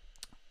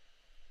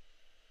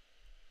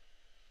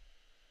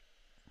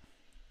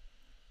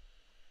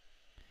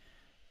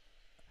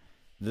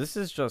this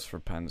is just for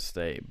Penn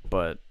State,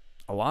 but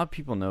a lot of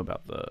people know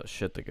about the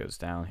shit that goes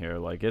down here.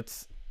 Like,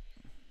 it's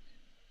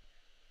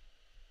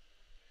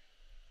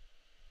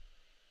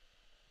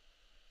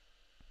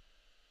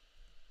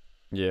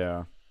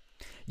yeah.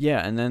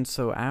 Yeah, and then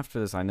so after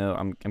this, I know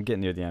I'm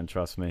getting near the end,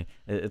 trust me.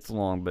 It's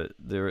long, but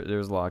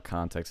there's a lot of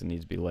context that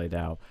needs to be laid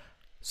out.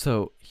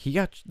 So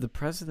the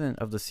president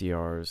of the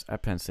CRs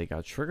at Penn State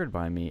got triggered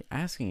by me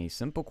asking a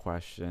simple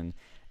question,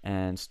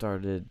 and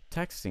started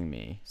texting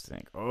me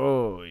saying,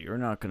 "Oh, you're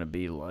not gonna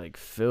be like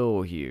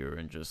Phil here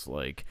and just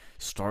like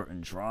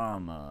starting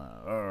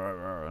drama."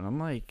 And I'm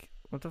like,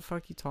 "What the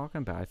fuck are you talking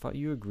about? I thought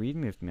you agreed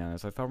with me on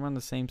this. I thought we're on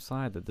the same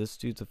side that this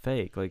dude's a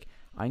fake. Like,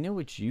 I know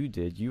what you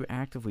did. You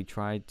actively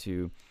tried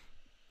to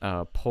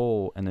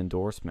pull an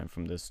endorsement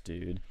from this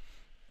dude.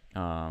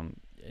 Um,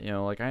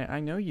 like I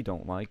know you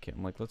don't like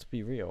him. Like, let's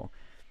be real."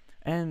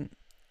 And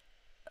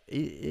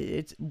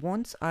it's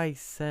once I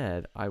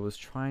said I was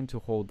trying to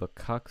hold the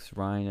cucks,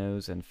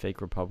 rhinos, and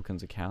fake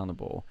Republicans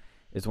accountable,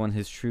 is when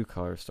his true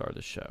colors started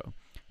to show.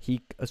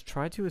 He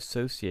tried to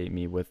associate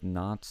me with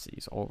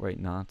Nazis, alt-right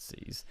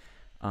Nazis,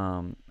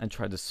 and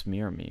tried to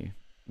smear me,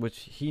 which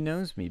he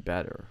knows me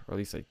better, or at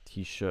least like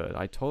he should.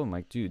 I told him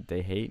like, dude,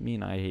 they hate me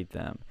and I hate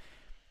them.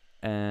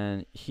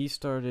 And he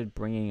started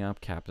bringing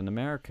up Captain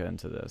America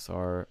into this.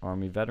 Our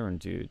Army veteran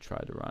dude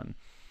tried to run,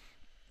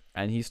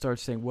 and he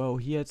started saying, "Well,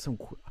 he had some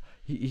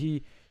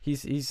he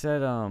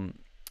said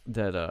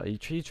that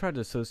he tried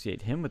to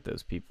associate him with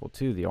those people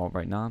too, the alt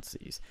right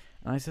Nazis."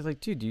 And I said,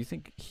 like, dude, do you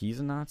think he's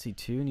a Nazi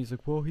too? And he's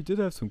like, "Well, he did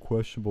have some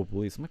questionable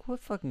beliefs." I'm like,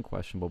 "What fucking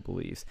questionable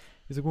beliefs?"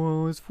 He's like,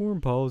 "Well, his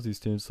foreign policy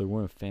stance, like,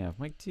 weren't a fan." I'm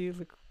like, "Dude,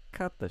 like,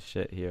 cut the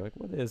shit here. Like,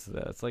 what is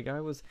this?" Like, I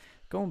was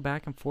going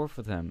back and forth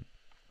with him,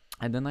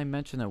 and then I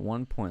mentioned at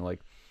one point,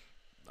 like,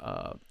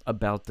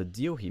 about the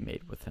deal he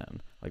made with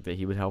him, like that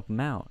he would help him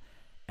out,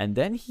 and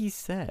then he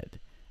said,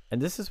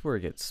 and this is where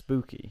it gets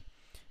spooky,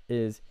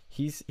 is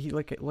he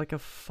like a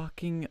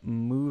fucking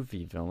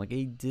movie villain, like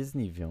a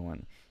Disney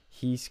villain.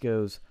 He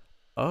goes,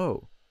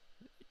 "Oh,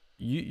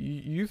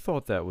 you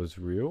thought that was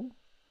real?"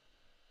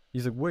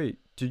 He's like, "Wait,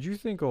 did you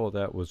think all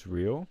that was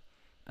real?"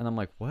 And I'm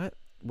like, "What?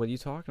 What are you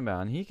talking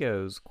about?" And he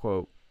goes,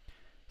 quote,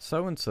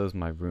 "So and so's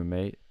my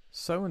roommate.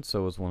 So and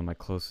so is one of my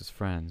closest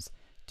friends.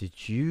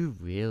 Did you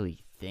really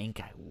think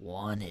I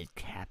wanted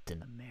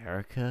Captain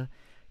America?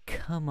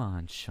 Come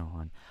on,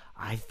 Sean.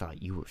 I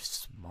thought you were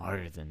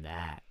smarter than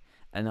that."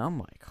 And I'm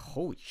like,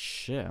 holy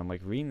shit. I'm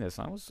like reading this.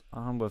 I was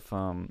on with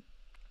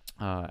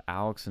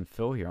Alex and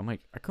Phil here. I'm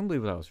like, I couldn't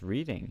believe what I was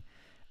reading.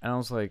 And I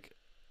was like,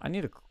 I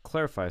need to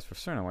clarify this for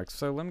certain. I'm like,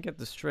 so let me get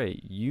this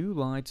straight. You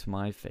lied to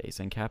my face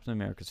and Captain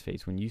America's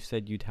face when you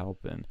said you'd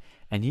help him.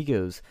 And he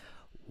goes,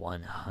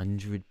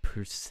 100%.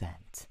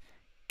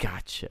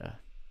 Gotcha.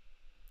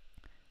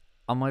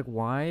 I'm like,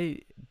 why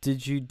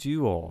did you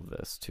do all of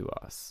this to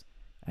us?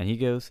 And he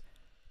goes,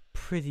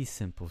 pretty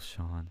simple,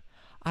 Sean.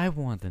 I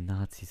wanted the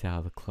Nazis out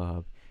of the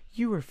club.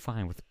 You were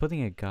fine with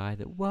putting a guy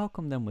that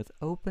welcomed them with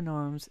open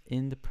arms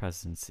in the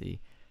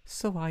presidency.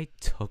 So I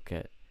took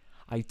it.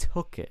 I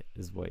took it,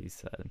 is what he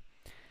said.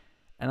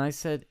 And I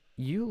said,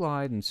 you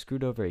lied and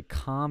screwed over a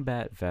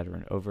combat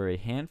veteran, over a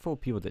handful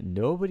of people that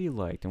nobody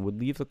liked and would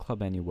leave the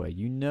club anyway.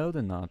 You know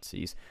the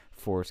Nazis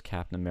forced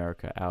Captain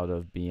America out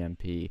of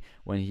BMP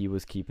when he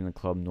was keeping the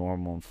club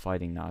normal and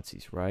fighting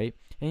Nazis, right?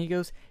 And he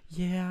goes,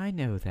 yeah, I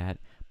know that,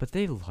 but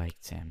they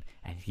liked him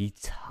and he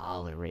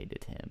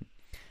tolerated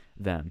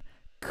them.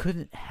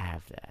 Couldn't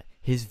have that.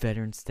 His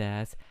veteran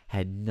stats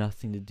had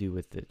nothing to do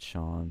with it,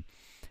 Sean.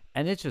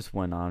 And it just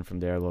went on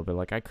from there a little bit.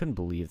 Like, I couldn't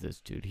believe this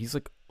dude. He's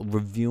like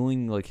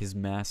revealing like his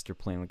master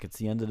plan. Like, it's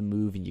the end of the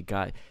movie and you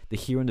got the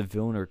hero and the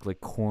villain are like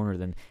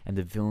cornered, and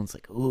the villain's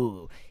like,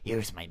 ooh,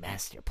 here's my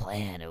master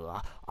plan. Ooh,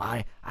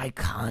 I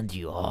conned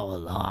you all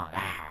along.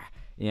 Ah.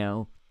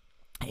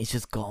 He's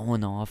just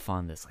going off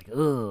on this, like,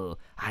 ooh,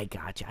 I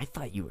got you. I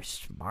thought you were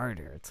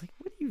smarter. It's like,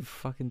 what do you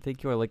fucking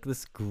think you are? Like,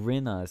 this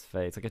grin on his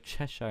face, like a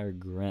Cheshire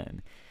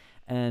grin.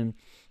 And,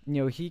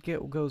 he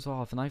goes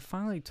off. And I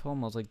finally told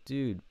him, I was like,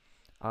 dude,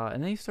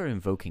 and then he started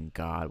invoking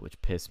God,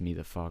 which pissed me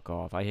the fuck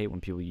off. I hate when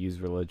people use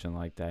religion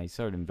like that. He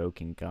started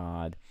invoking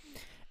God.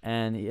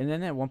 And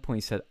then at one point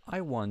he said,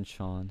 I won,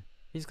 Sean.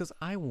 He just goes,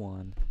 I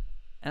won.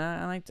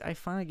 And I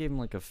finally gave him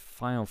like a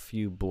final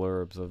few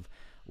blurbs of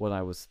what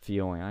I was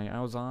feeling. I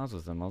was honest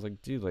with him. I was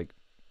like, dude, like,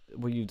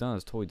 what you've done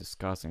is totally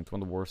disgusting. It's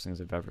one of the worst things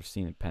I've ever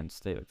seen at Penn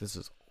State. Like, this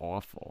is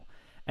awful.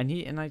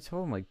 And I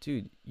told him, like,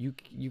 dude, you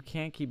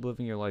can't keep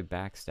living your life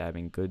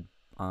backstabbing good,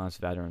 honest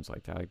veterans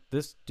like that. Like,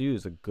 this dude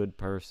is a good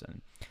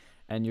person,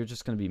 and you're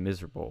just gonna be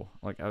miserable.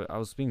 Like, I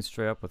was being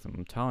straight up with him.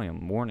 I'm telling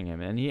him, warning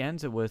him, and he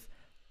ends it with,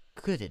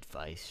 "Good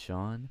advice,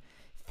 Sean.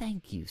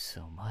 Thank you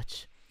so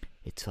much.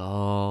 It's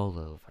all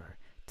over.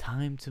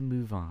 Time to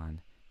move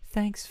on.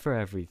 Thanks for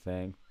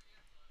everything."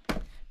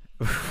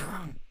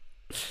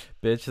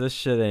 Bitch, this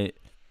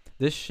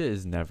shit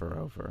is never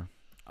over.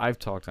 I've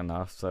talked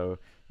enough, so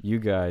you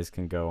guys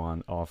can go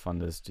on off on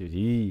this dude.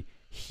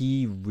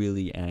 He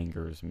really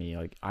angers me.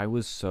 Like, I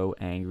was so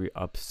angry,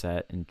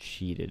 upset, and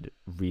cheated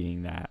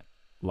reading that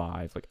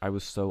live. Like, I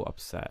was so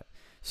upset,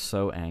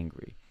 so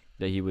angry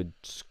that he would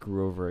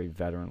screw over a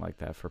veteran like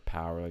that for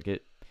power. Like,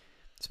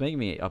 it's making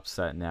me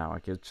upset now.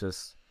 Like, it's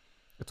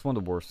one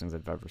of the worst things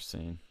I've ever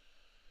seen.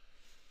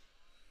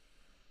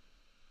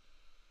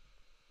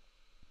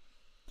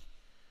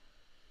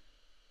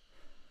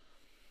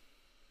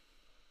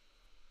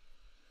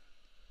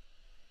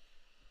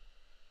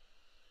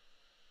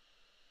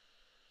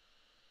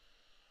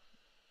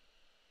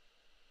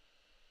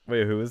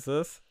 Wait, who is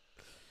this?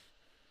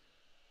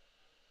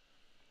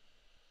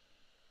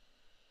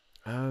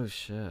 Oh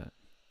shit.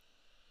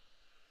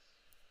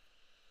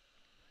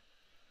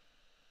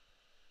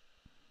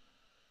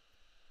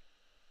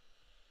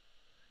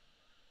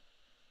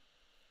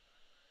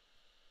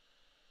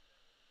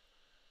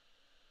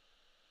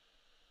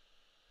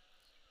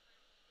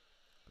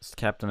 It's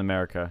Captain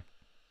America.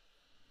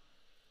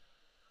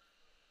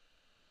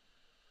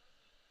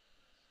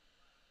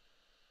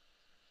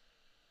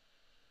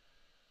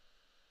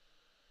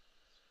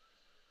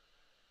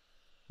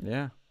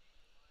 Yeah.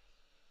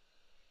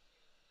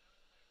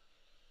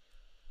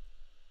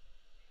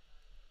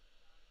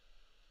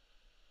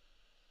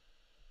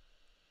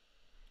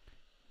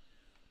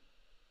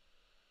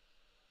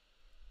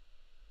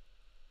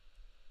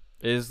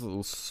 It is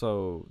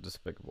so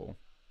despicable.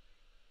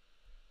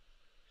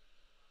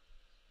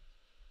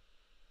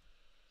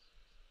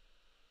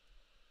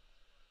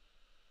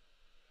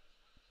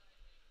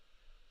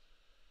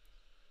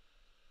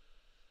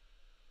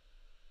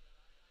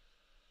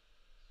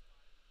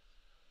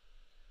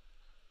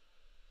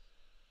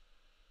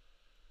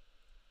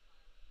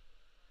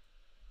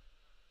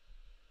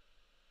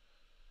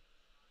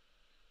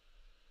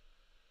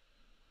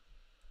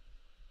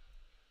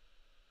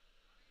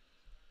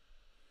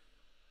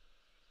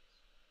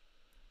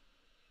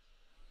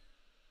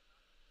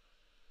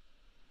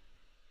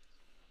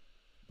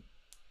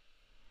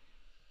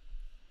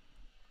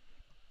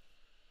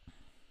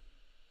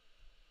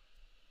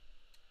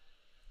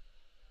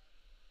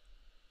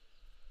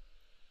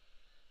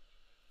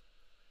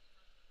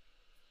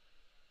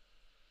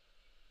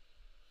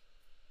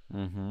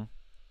 Mm-hmm.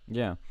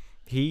 Yeah.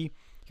 He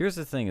Here's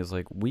the thing is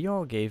like we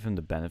all gave him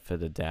the benefit of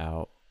the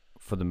doubt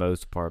for the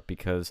most part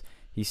because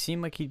he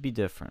seemed like he'd be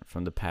different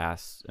from the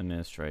past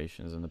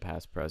administrations and the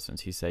past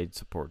presidents. He said he'd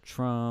support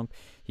Trump.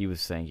 He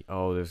was saying,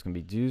 "Oh, there's gonna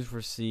be dues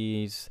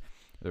receipts.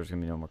 There's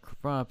gonna be no more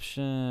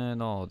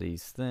corruption. All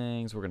these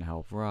things. We're gonna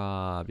help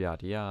Rob.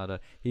 Yada yada."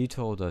 He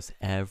told us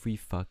every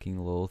fucking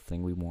little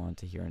thing we wanted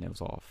to hear, and it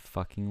was all a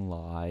fucking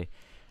lie.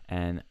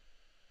 And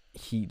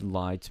he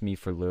lied to me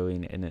for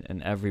literally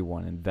and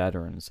everyone and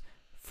veterans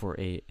for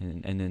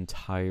an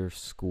entire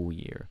school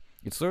year.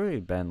 It's literally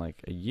been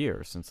like a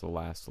year since the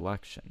last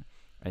election,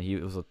 and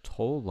it was a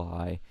total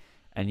lie.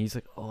 And he's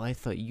like, "Oh, I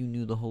thought you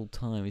knew the whole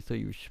time. I thought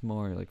you were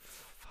smart." You're like,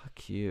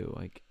 fuck you.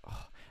 Like,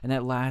 oh. And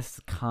that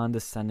last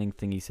condescending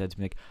thing he said to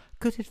me, like,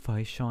 "Good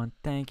advice, Sean.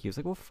 Thank you." It's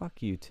like, well,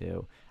 fuck you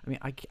too. I mean,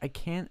 I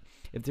can't.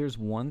 If there's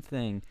one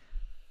thing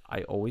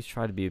I always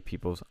try to be with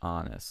people's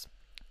honest.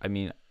 I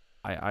mean,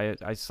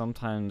 I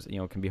sometimes,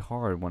 it can be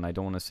hard when I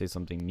don't want to say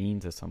something mean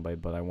to somebody,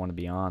 but I want to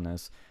be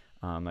honest.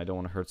 I don't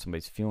want to hurt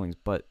somebody's feelings.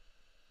 But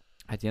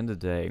at the end of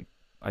the day,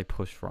 I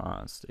push for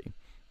honesty,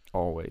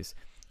 always.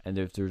 And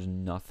if there's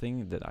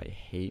nothing that I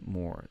hate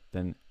more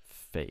than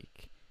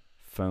fake,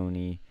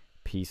 phony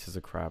pieces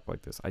of crap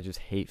like this, I just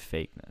hate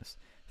fakeness.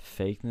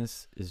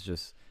 Fakeness is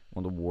just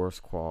one of the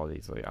worst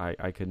qualities. Like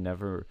I could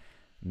never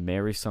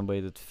marry somebody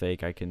that's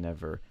fake. I can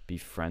never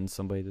befriend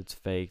somebody that's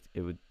fake.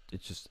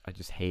 I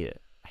just hate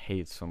it. I hate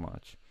it so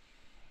much.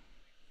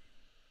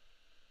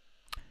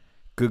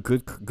 Good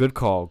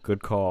call.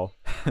 Good call.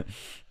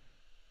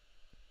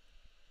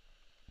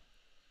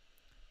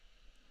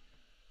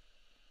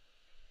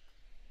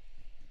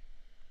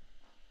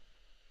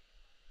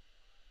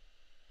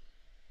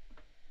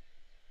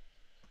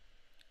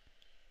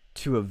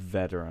 To a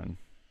veteran.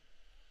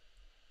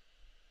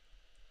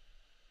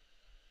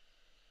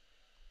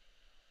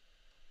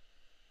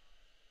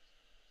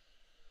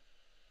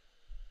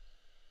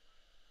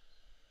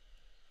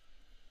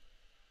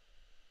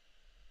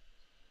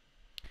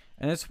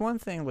 And it's one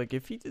thing, like,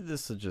 if he did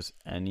this to just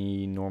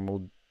any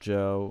normal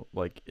Joe,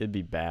 like, it'd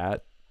be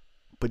bad.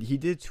 But he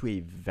did it to a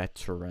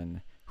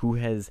veteran who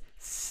has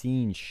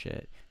seen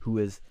shit, who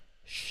has,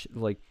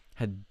 like,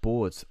 had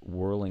bullets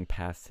whirling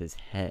past his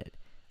head.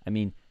 I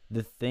mean,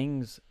 the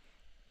things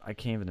I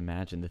can't even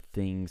imagine the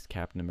things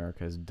Captain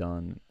America has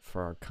done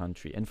for our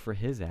country and for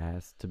his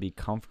ass to be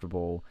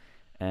comfortable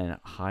and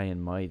high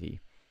and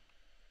mighty.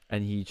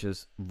 And he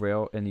just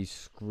he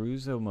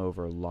screws him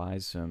over,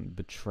 lies to him,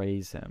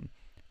 betrays him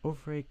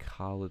over a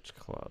college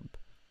club.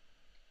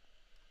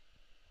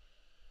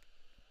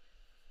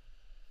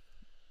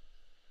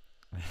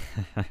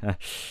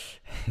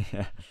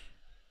 Yeah.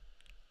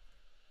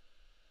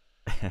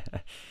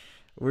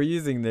 We're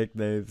using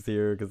nicknames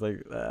here because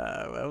like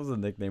that was a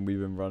nickname we've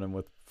been running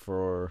with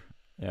for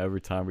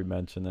every time we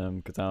mention him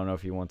because I don't know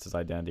if he wants his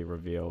identity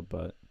revealed,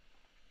 but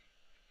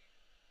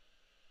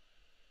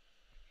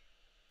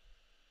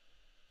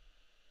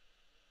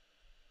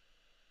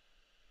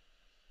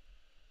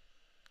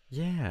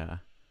yeah,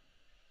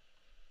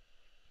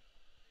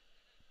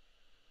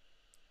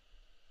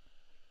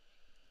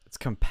 it's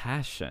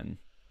compassion.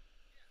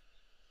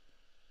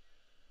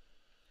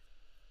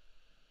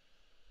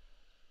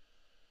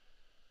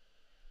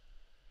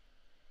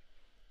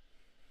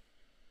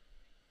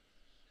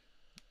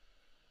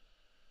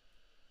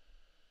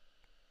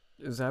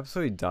 It was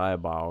absolutely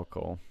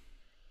diabolical.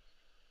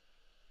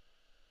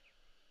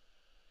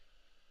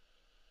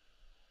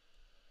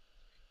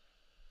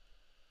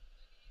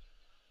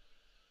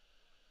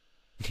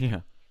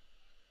 Yeah.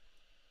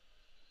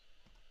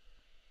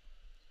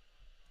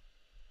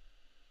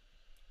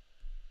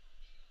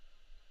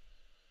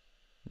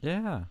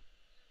 Yeah.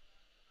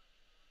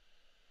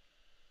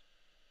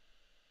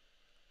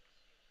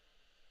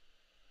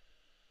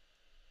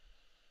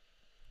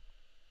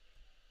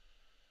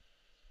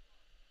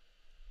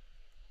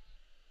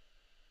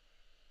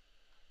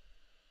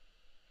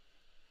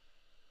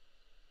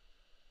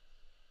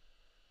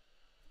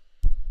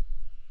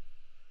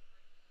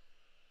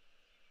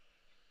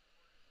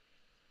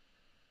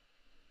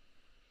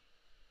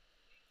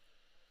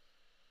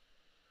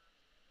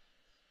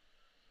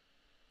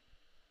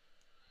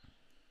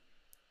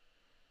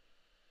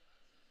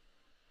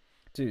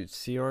 Dude,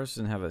 CRs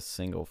didn't have a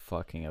single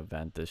fucking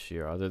event this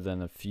year, other than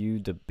a few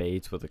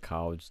debates with the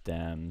college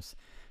Dems,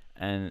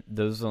 and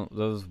those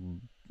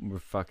were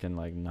fucking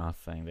like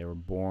nothing. They were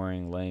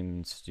boring, lame,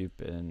 and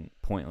stupid, and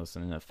pointless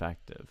and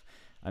ineffective.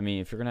 I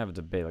mean, if you're gonna have a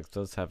debate, like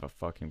let's have a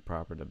fucking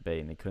proper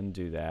debate, and they couldn't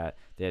do that.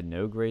 They had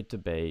no great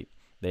debate.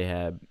 They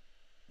had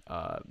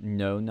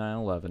no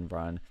 9/11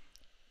 run.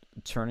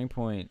 Turning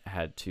Point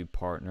had to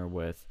partner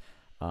with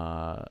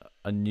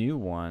a new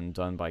one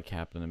done by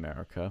Captain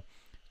America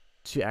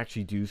to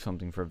actually do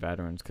something for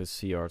veterans because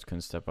CRs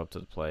couldn't step up to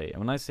the plate. And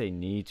when I say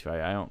need to,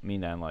 I don't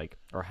mean that in like,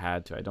 or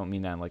had to. I don't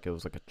mean that in like it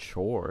was like a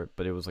chore,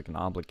 but it was like an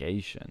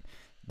obligation.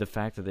 The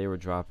fact that they were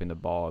dropping the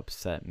ball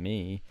upset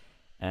me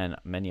and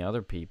many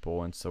other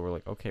people, and so we're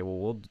like, okay,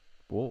 well,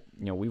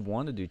 we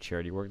want to do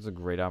charity work. It's a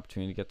great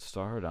opportunity to get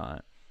started on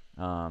it.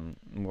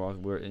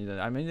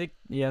 I mean,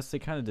 yes, they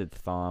kind of did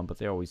thon, but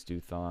they always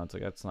do thons.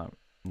 Like that's not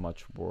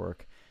much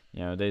work.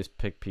 They just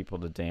pick people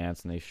to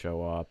dance and they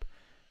show up,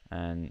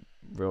 and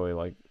really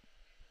like,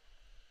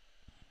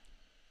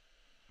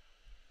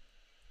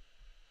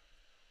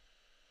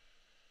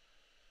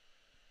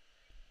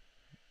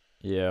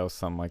 yeah,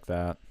 something like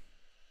that.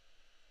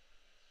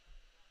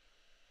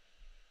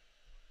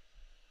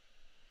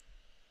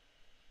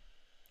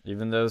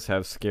 Even those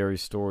have scary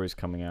stories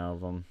coming out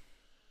of them.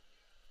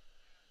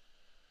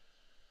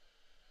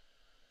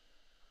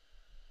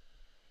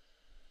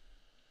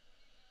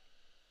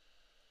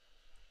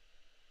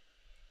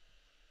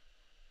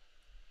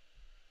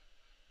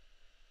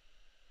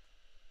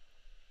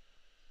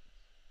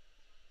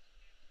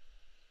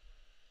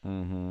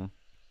 Mm-hmm.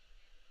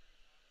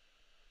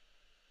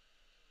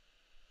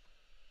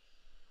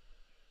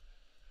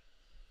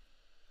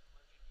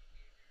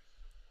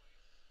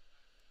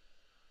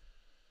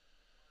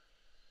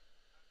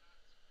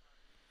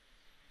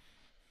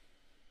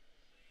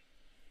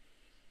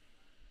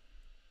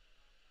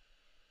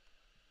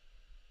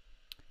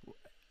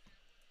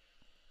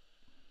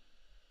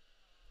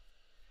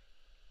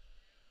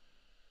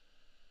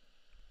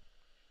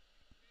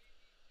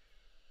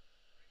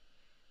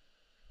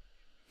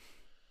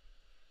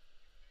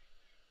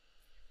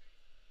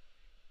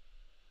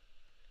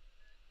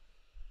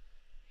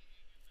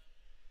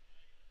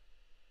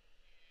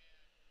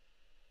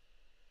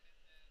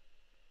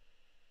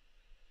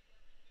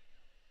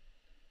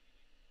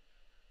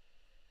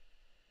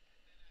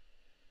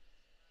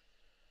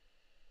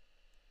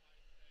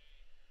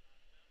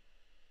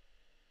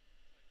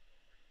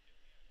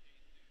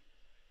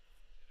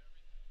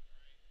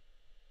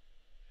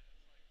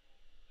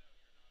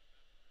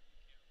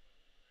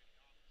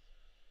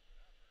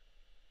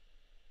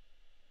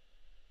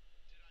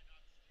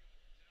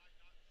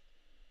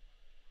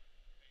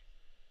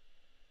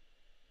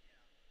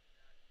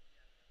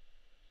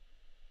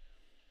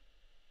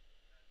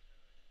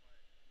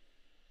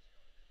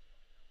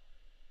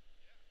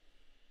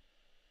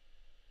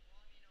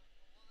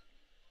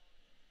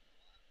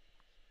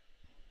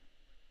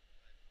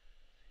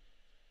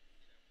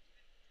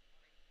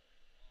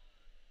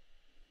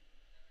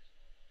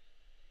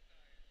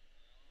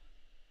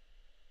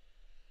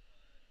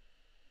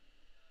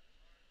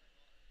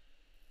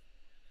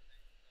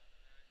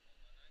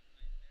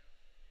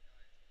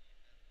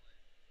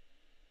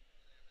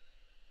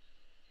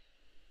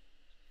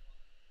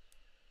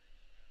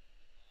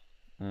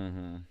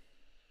 Mm-hmm.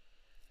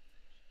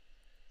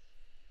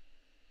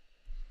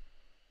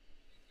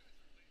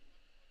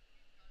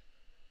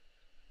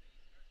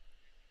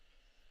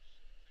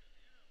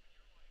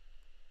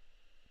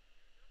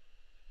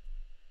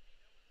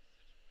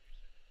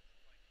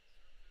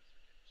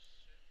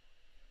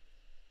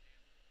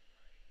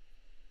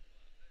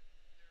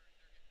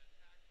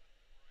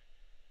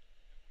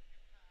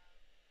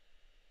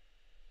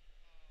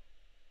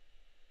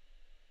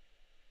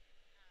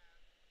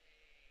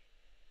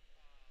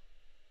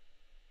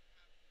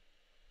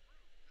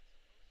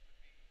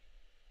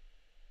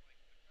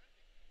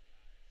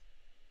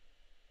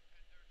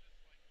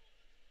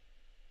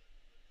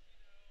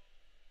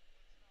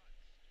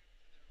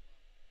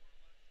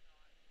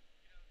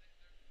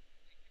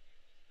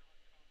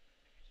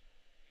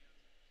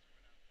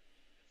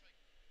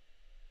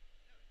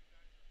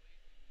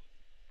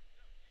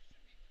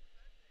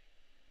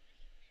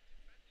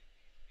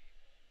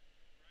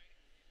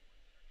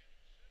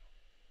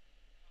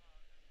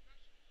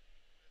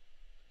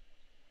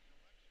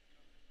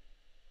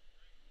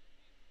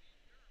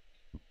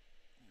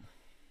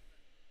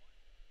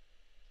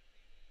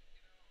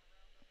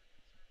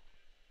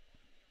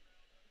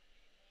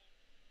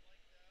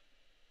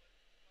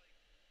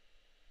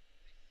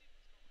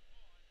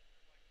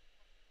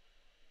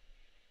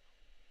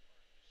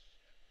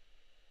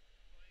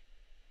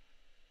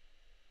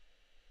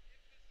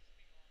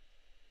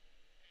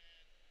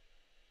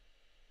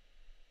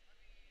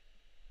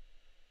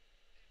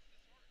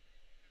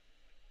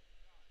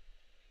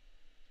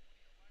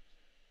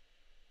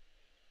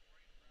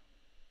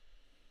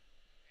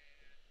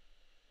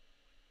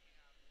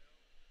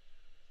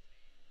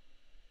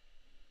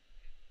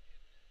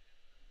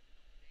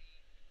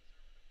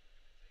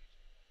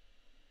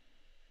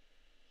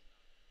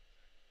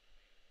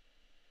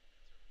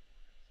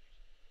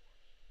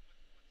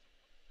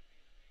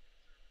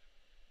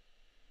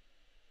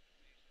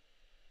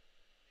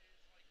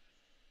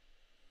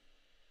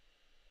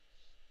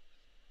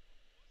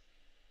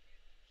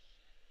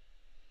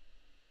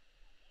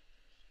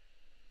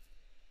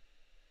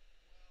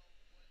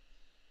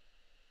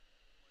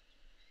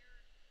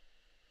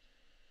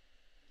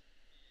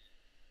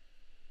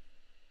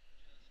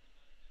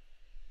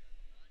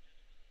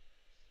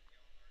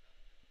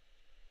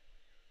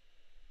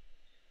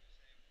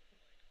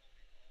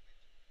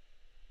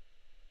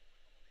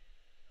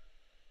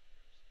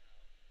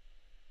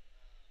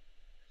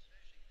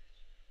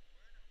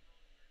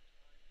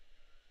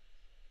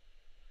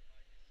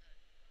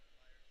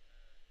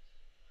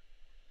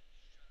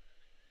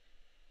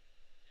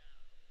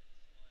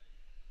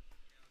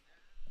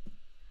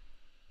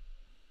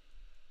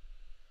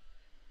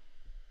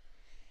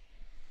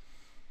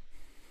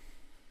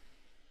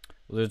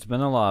 There's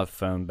been a lot of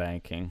phone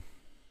banking.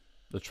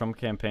 The Trump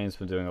campaign's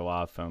been doing a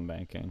lot of phone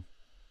banking.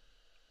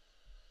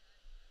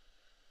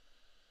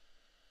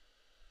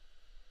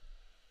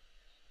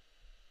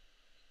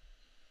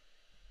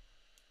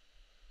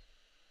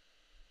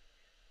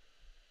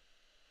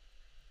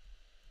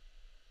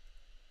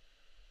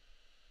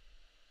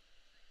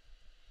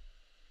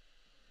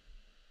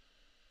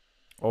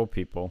 Old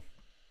people.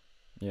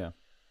 Yeah.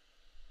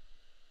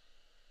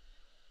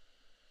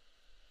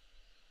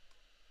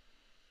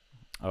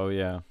 Oh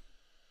yeah.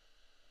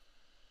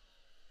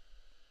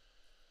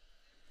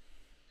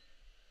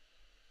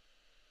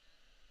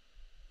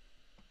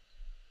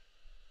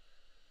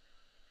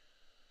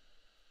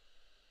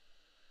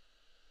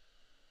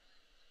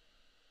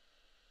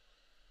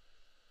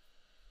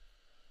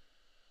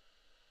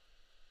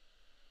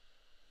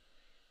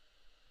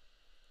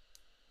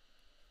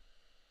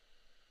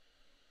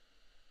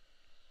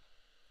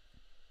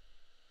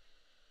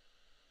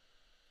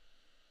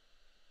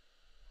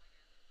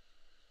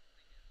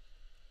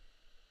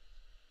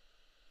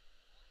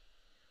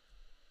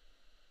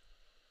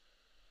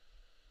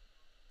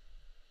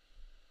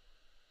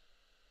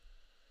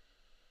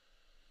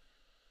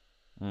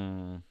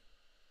 Mm.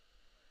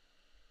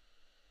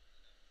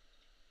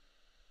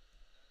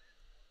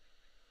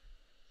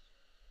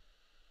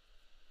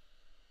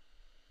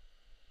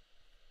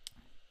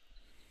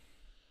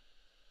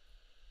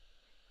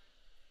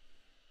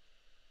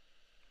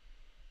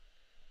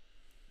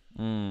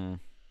 Mm.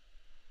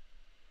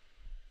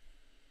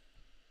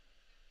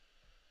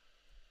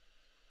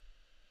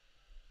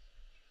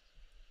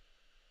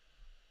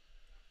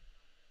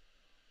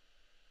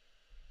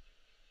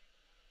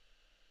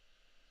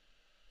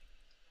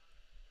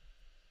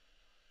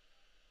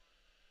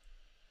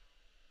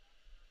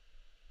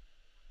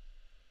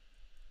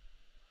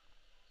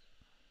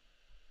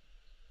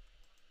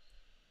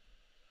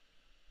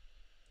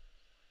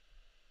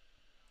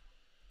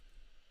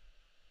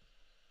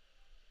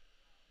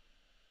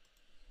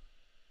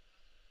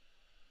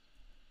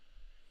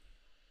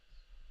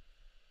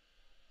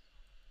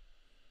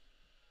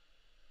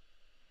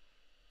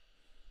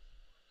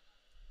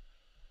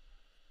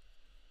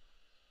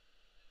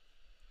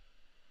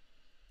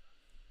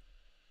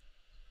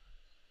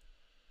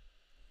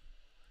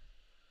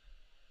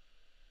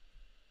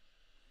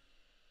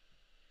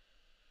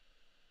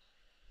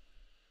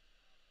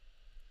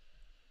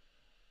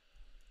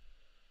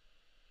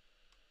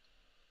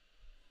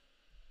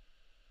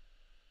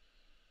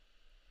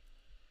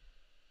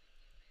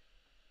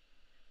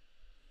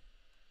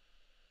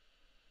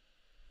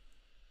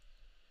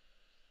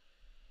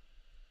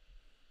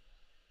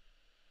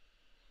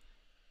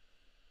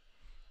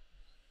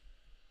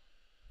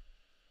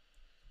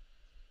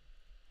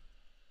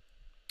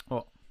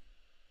 Well,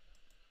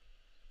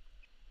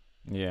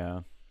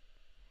 yeah.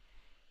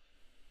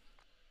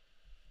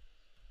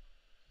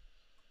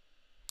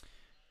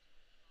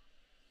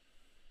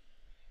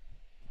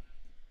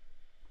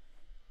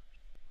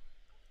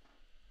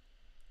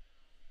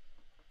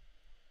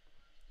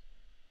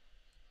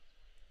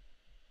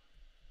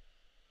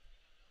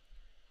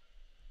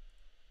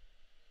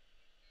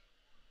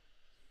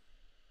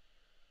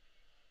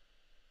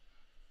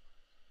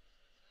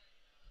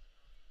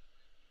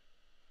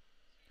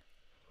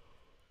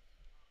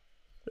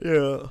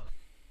 Yeah.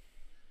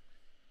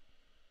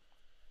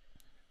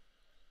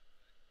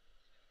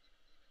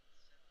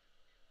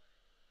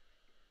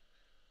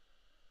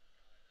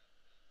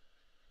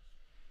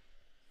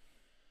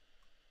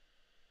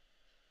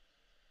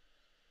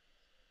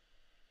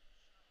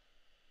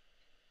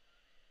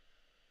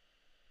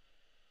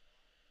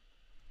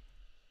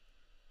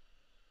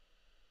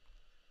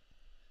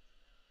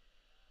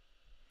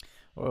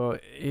 Well,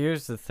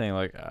 here's the thing.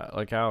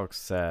 Like Alex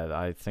said,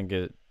 I think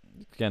it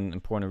again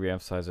important to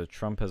reemphasize that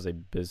Trump has a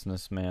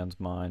businessman's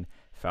mind.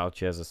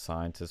 Fauci has a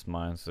scientist's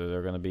mind, so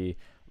they're going to be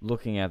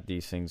looking at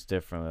these things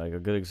differently. Like a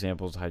good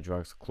example is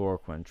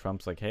hydroxychloroquine.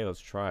 Trump's like, hey, let's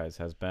try it. It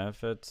has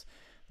benefits.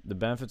 The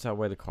benefits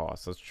outweigh the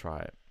costs. Let's try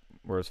it.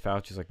 Whereas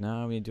Fauci's like,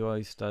 no, we do all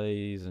these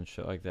studies and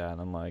shit like that.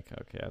 And I'm like,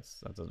 okay,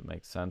 that doesn't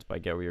make sense. But I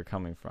get where you're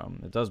coming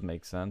from. It does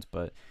make sense,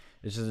 but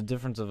it's just a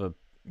difference of a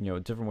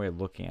different way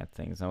of looking at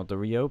things. Now with the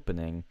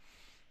reopening,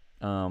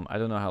 I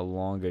don't know how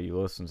long ago you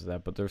listened to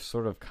that, but they're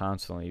sort of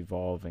constantly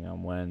evolving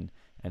on when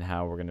and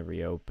how we're going to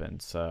reopen.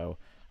 So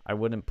I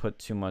wouldn't put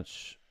too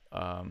much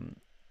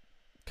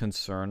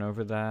concern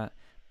over that,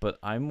 but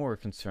I'm more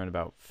concerned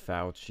about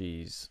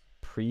Fauci's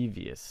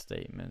previous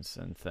statements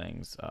and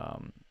things.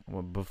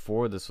 Well,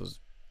 before this was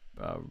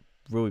uh,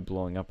 really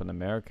blowing up in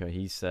America,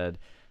 he said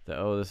that,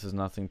 oh, this is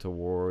nothing to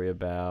worry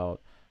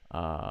about,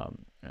 and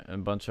a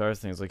bunch of other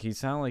things. Like he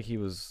sounded like he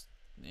was,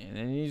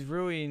 and he's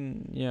really,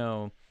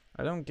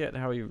 I don't get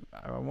how he.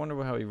 I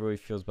wonder how he really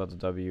feels about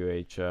the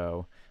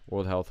WHO,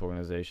 World Health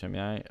Organization.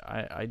 I mean,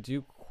 I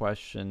do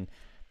question.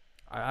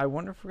 I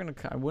wonder if we're gonna.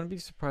 I wouldn't be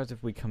surprised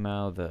if we come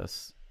out of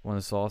this when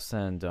it's all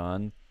said and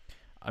done.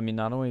 I mean,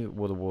 not only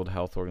will the World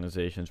Health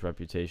Organization's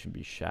reputation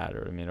be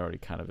shattered. I mean, it already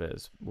kind of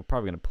is. We're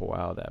probably gonna pull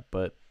out of that,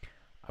 but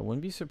I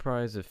wouldn't be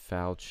surprised if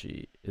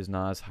Fauci is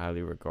not as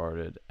highly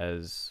regarded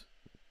as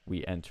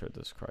we enter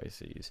this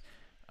crisis.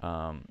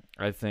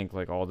 I think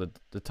like all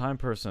the time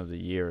person of the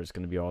year is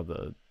going to be all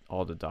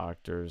the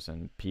doctors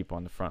and people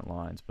on the front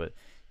lines, but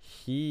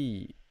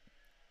he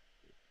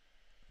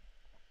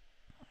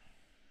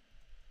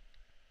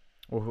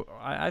well,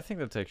 I think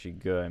that's actually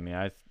good. I mean,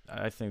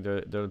 I think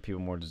there are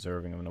people more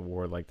deserving of an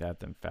award like that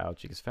than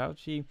Fauci. Because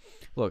Fauci,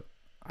 look,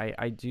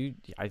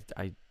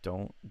 I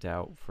don't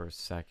doubt for a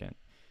second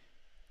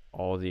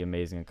all the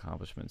amazing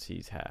accomplishments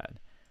he's had,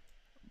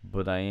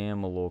 but I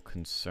am a little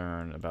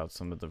concerned about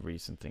some of the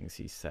recent things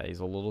he said. He's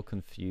a little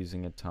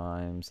confusing at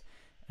times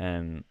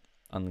and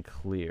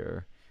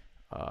unclear.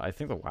 I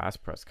think the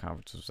last press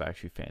conference was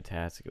actually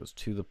fantastic. It was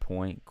to the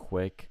point,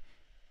 quick,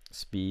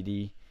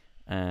 speedy,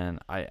 and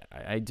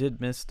I did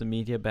miss the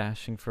media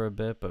bashing for a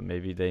bit, but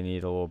maybe they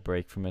need a little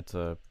break from it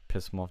to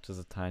piss them off just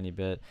a tiny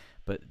bit.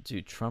 But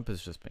dude, Trump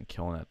has just been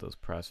killing at those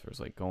pressers,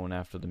 like going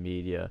after the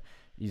media.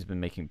 He's been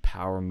making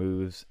power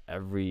moves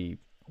every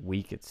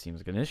week. It seems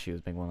like an issue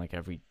has been going like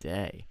every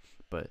day,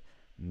 but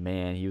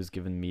man, he was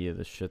giving media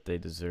the shit they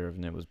deserve,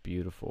 and it was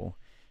beautiful.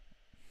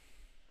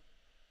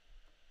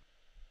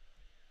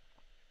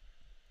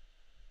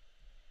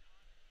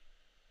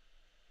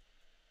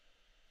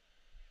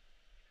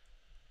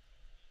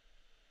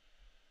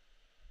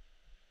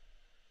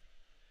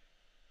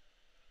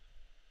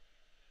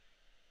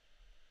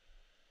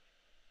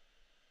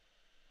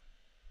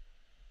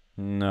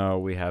 No,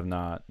 we have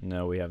not.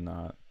 No, we have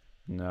not.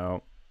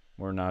 No,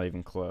 we're not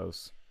even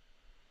close.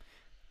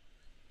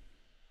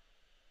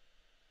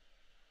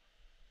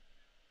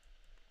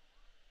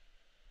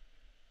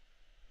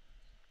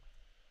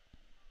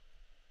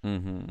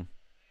 Mm-hmm.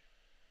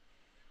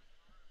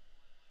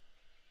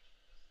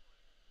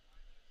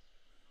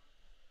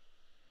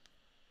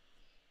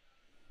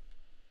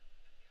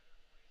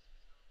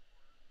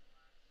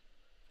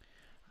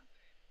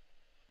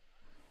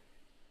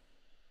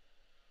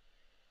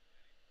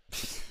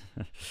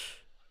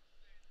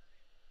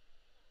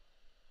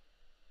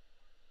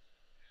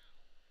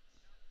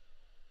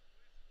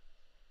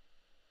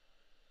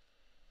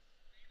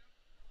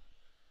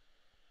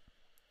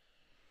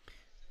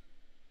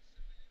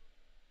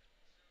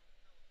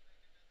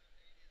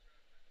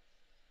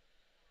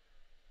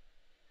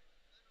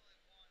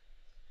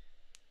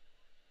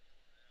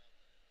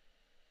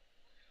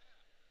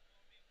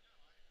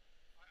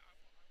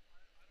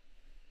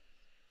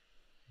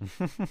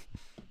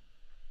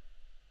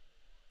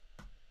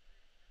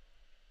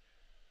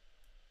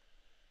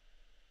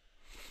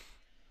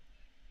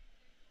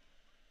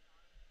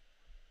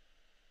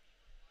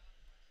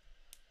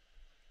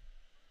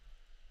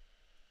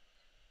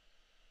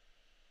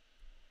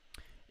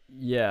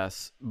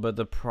 Yes, but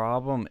the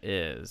problem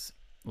is,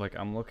 like,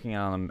 I'm looking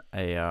on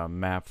a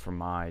map for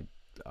my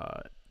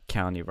uh,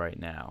 county right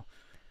now.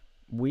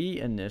 We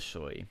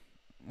initially,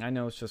 I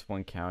know it's just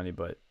one county,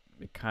 but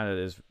it kind of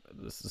is.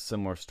 This is a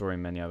similar story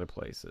in many other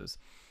places.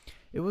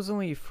 It was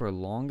only for the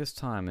longest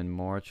time in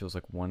March. It was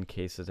like one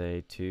case a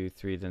day, two,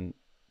 three. Then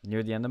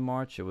near the end of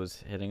March, it was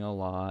hitting a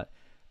lot.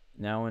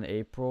 Now in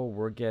April,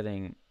 we're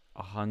getting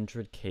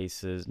 100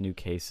 cases, new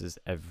cases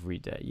every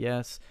day.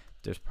 Yes,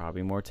 there's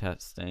probably more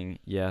testing.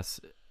 Yes,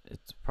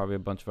 it's probably a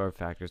bunch of other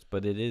factors,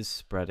 but it is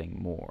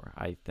spreading more,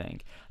 I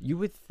think. You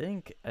would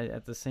think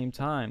at the same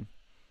time.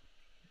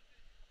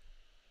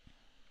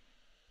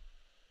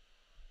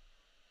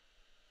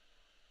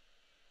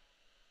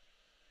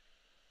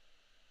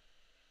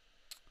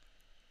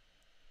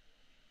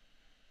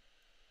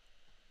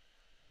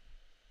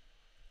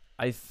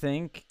 I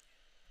think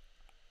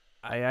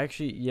I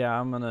actually, yeah,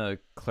 I'm gonna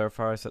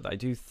clarify what I said. I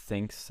do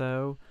think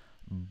so,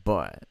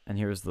 but, and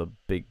here's the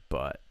big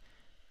but,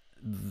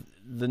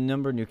 the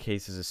number of new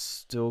cases is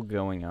still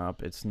going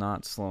up. It's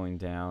not slowing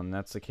down.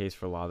 That's the case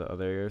for a lot of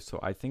other areas. So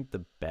I think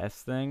the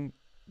best thing,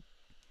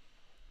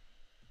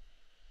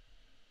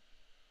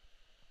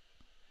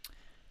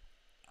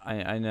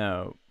 I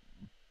know,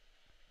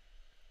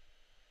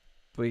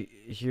 but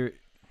here,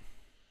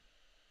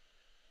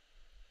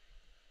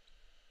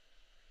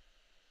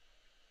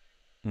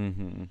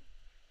 mm-hmm,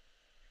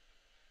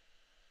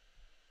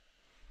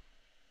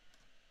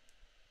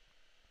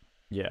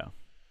 yeah.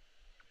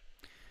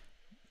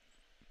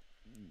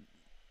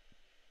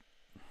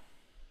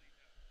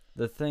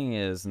 The thing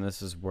is, and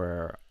this is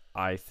where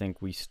I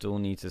think we still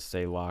need to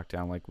stay locked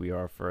down like we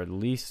are for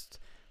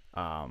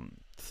um,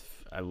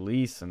 at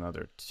least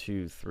another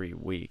 2 3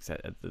 weeks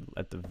at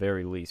the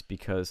very least,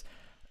 because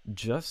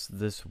just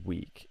this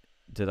week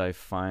did I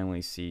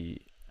finally see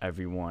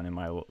everyone in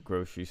my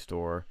grocery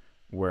store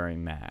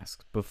wearing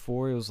masks.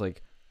 Before it was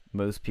like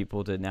most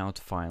people did. Now it's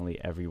finally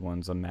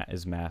everyone's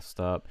is masked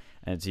up,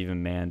 and it's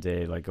even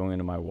mandated. Like going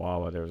into my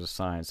Wawa, there was a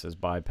sign that says,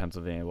 "By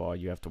Pennsylvania law,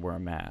 you have to wear a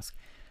mask."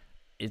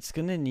 It's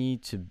gonna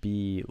need to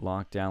be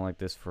locked down like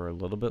this for a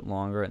little bit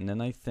longer, and then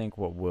I think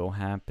what will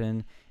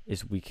happen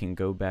is we can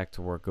go back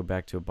to work, go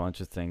back to a bunch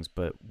of things,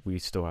 but we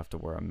still have to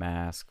wear a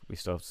mask. We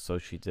still have to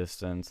socially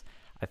distance.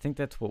 I think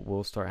that's what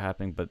will start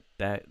happening, but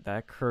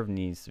that curve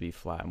needs to be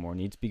flat more,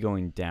 needs to be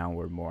going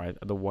downward more.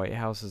 The White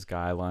House's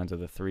guidelines of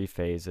the three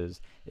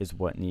phases is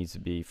what needs to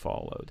be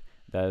followed.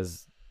 That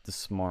is the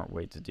smart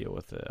way to deal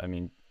with it. I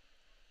mean,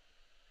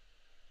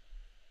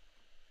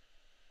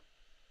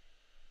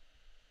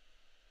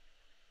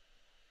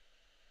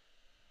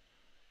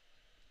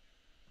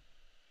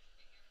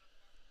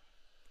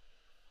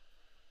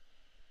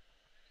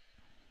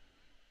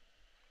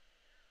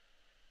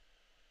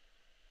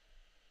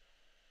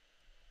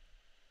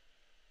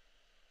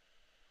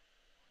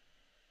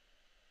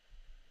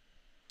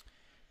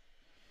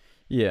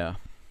 yeah,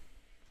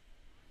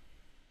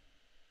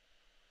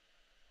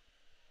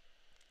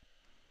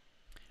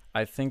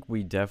 I think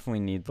we definitely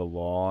need the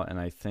law, and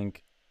I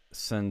think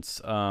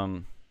since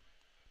well,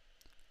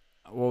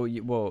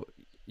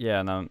 yeah,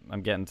 and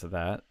I'm getting to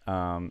that.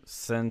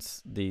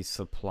 Since the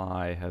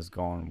supply has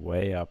gone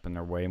way up and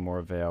they're way more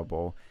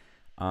available,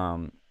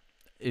 um,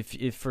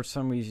 if for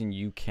some reason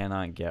you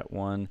cannot get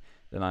one,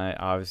 then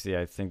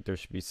I think there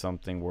should be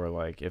something where,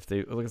 like, if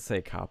they, let's say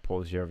a cop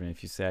pulls you over and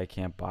if you say I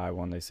can't buy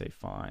one, they say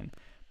fine.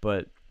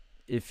 But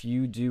if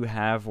you do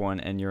have one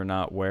and you're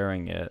not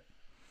wearing it,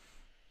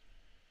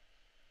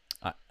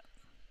 I,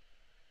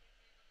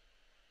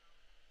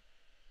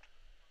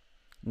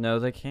 no,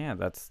 they can't.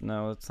 That's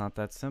no, it's not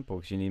that simple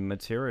because you need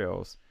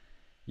materials.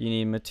 You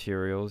need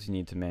materials. You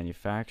need to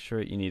manufacture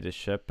it. You need to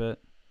ship it.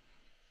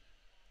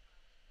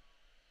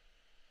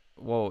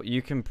 Well,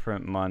 you can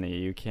print money.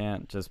 You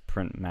can't just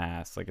print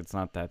mass. Like, it's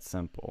not that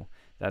simple.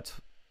 That's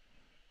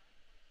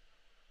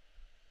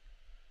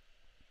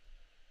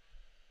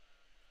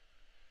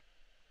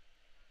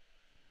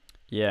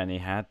yeah, and he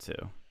had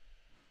to.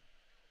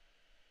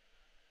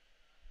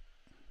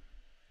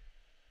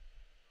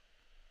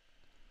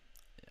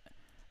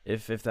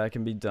 If that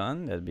can be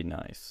done, that'd be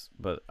nice.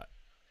 But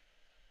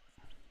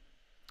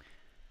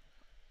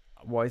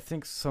well, I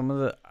think some of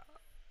the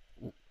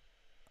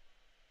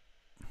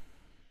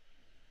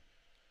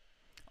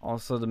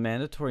also the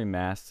mandatory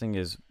masking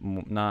is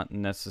not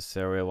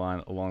necessarily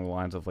along the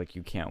lines of like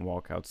you can't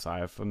walk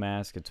outside with a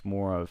mask. It's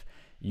more of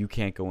you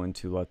can't go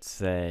into, let's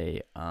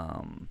say,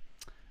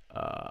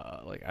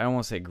 like, I don't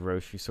want to say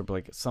grocery store, but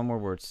like somewhere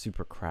where it's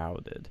super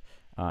crowded,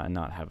 and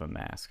not have a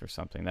mask or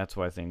something. That's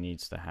what I think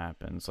needs to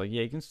happen. It's like,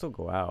 yeah, you can still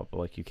go out, but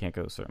like you can't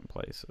go to certain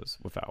places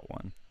without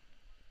one.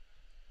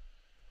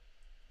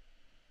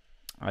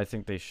 I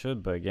think they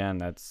should, but again,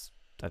 that's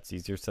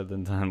easier said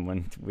than done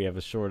when we have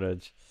a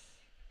shortage.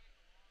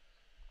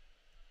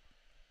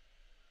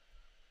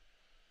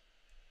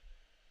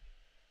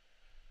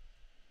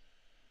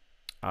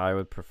 I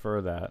would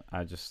prefer that.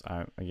 I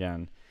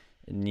again,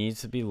 it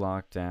needs to be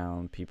locked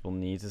down. People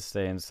need to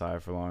stay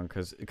inside for long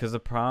because the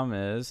problem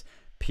is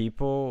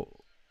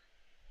people.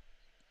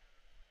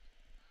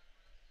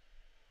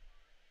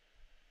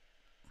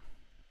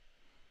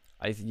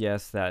 I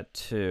Yes, that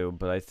too,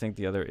 but I think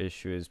the other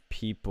issue is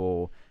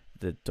people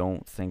that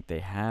don't think they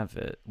have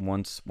it.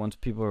 Once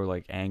people are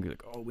like angry,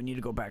 like, oh, we need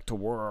to go back to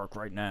work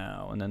right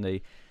now, and then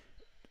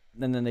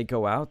they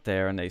go out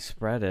there and they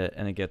spread it,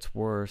 and it gets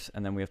worse,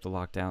 and then we have to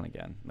lock down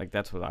again. Like,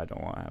 that's what I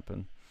don't want to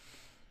happen.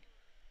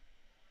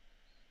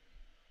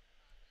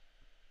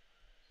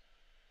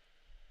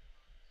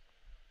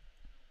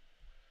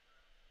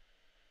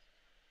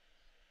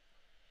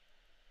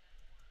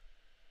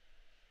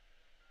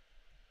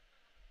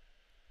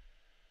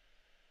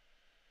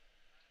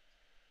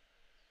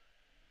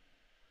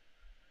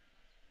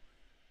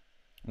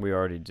 We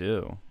already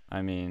do.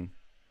 I mean,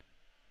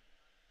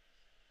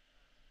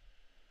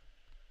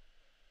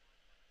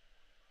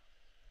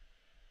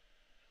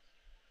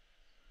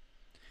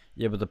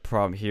 yeah, but the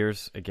problem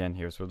here's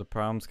where the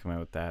problems come out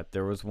with that.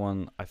 There was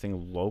one, I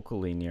think,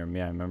 locally near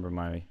me. I remember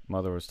my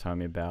mother was telling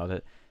me about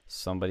it.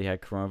 Somebody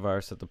had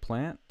coronavirus at the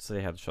plant, so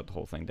they had to shut the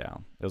whole thing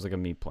down. It was like a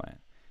meat plant.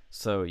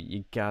 So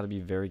you got to be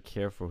very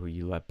careful who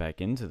you let back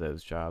into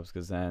those jobs,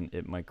 because then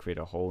it might create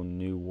a whole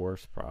new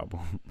worse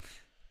problem.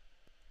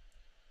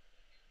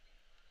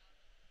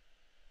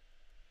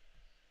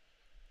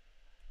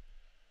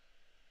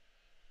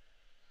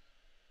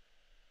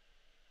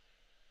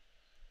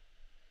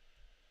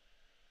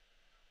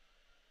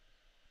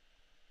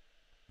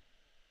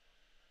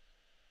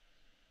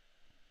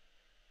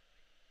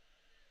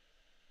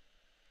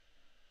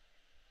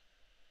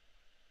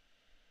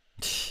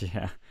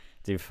 Yeah,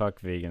 dude,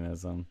 fuck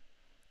veganism.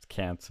 It's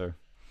cancer.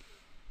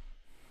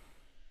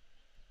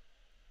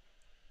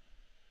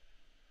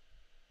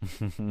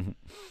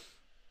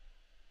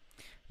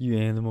 You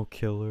animal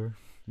killer.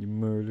 You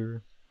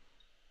murderer.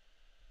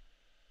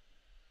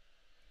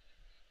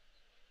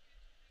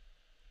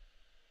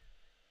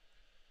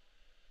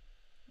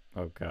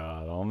 Oh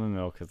god, almond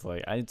milk is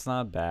like, it's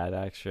not bad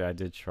actually. I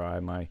did try.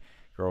 My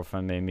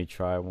girlfriend made me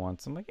try it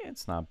once. I'm like, yeah,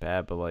 it's not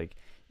bad, but like,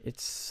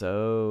 it's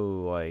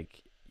so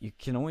like you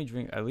can only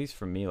drink, at least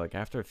for me. Like,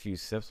 after a few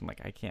sips, I'm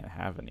like, I can't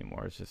have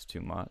anymore. It's just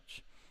too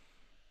much.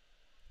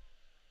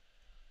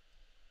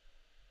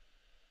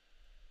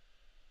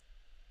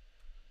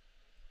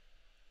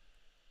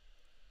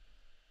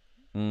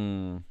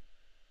 Mm.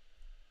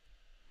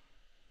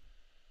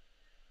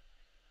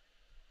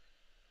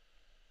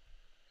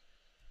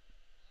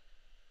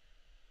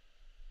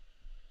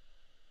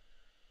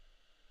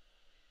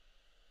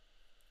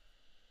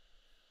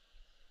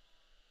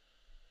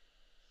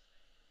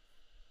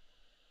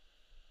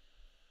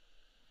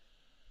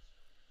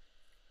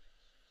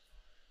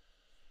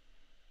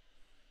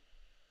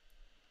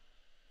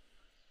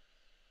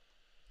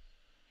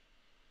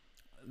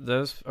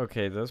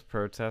 those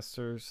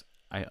protesters,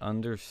 I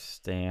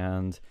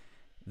understand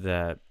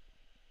that.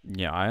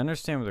 Yeah, I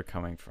understand where they're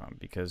coming from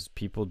because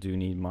people do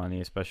need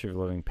money, especially if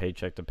you're living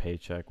paycheck to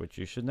paycheck, which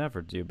you should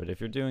never do. But if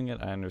you're doing it,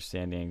 I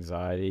understand the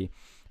anxiety,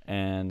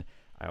 and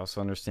I also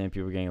understand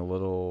people getting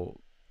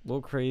little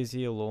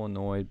crazy, a little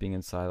annoyed being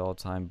inside all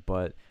the time.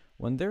 But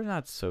when they're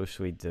not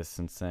socially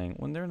distancing,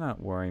 when they're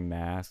not wearing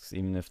masks,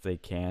 even if they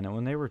can, and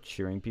when they were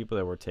cheering people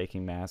that were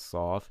taking masks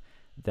off,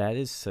 that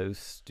is so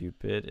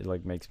stupid. It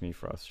like makes me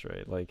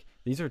frustrated. Like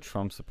these are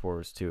Trump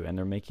supporters too, and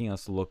they're making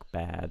us look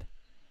bad.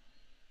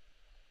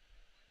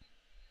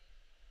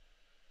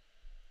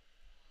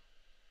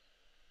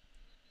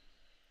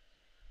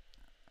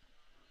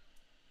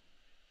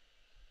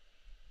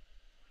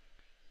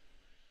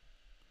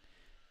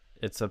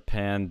 It's a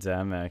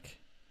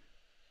pandemic.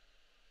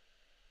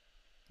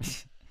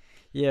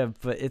 Yeah,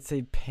 but it's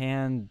a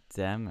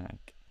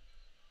pandemic.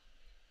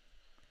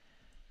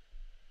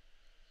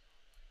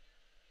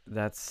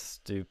 That's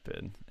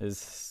stupid. Is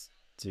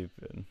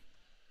stupid.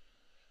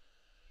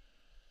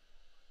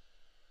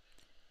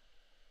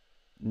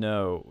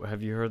 No,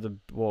 have you heard the?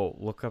 Well,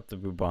 look up the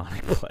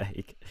bubonic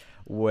plague.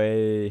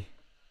 Way,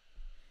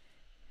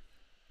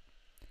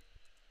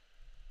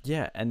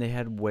 yeah, and they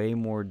had way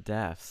more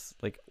deaths.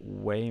 Like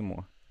way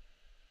more.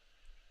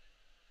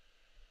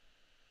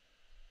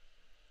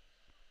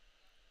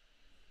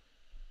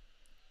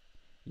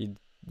 You,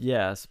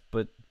 yes,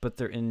 but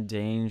they're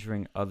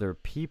endangering other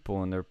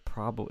people, and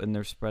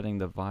they're spreading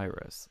the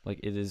virus. Like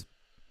it is.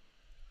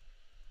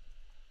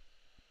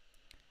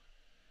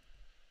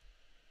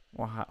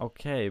 Well,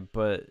 okay,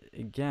 but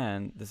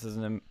again, this is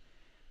an.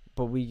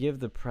 But we give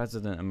the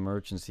president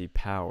emergency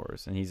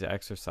powers, and he's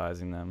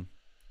exercising them.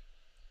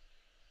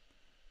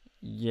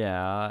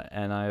 Yeah,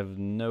 and I have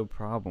no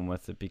problem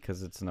with it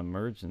because it's an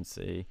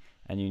emergency,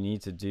 and you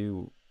need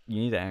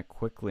to act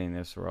quickly in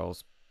this, or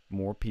else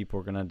more people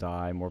are gonna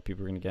die, more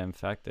people are gonna get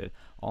infected.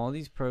 All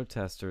these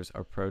protesters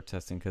are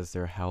protesting because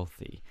they're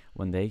healthy.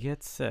 When they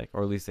get sick,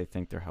 or at least they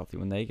think they're healthy,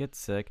 when they get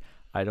sick,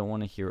 I don't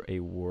want to hear a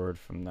word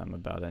from them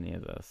about any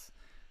of this.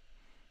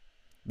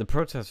 The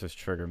protesters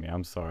trigger me.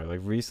 I'm sorry. Like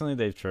recently,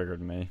 they've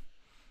triggered me.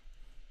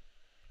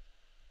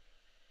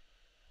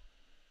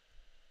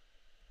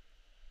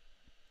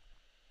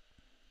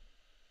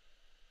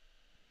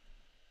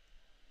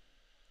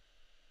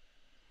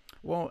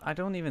 Well, I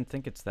don't even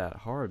think it's that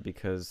hard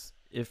because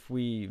if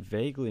we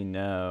vaguely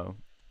know,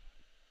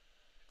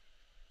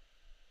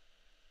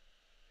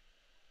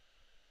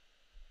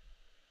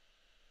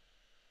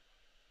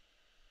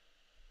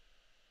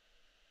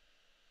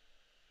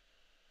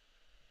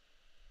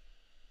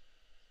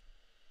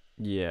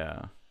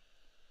 yeah,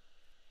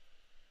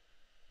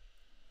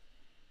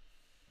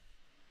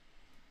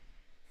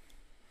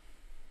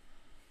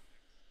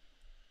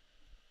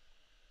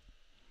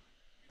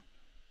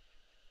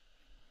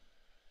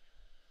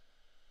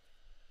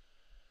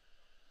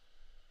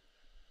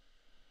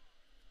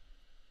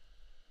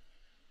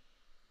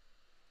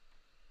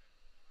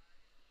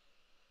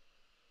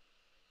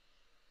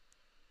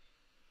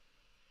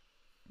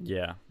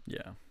 yeah,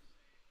 yeah,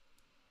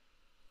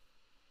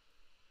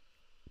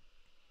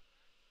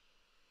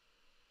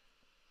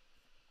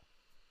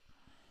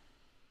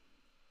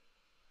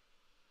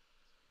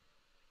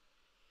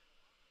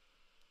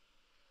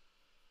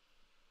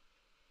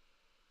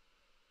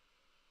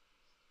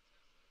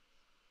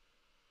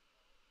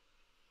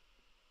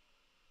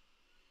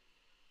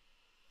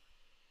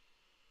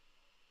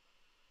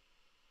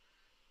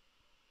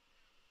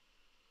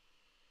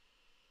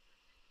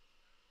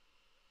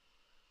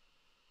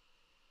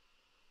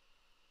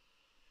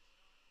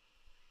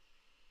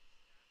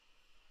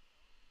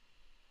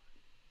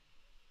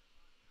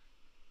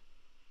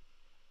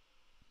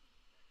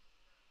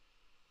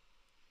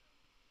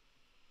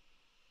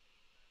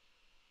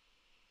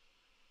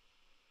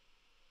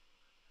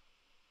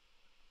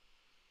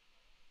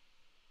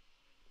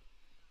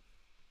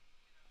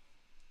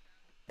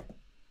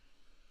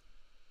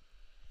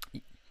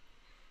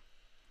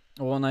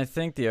 well, and I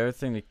think the other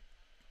thing that,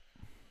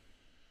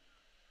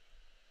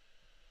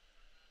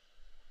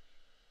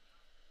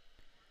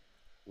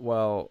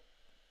 well,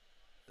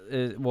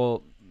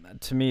 well,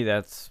 to me,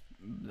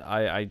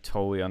 I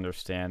totally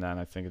understand that. And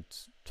I think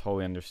it's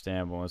totally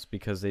understandable. It's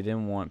because they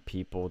didn't want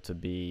people to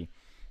be,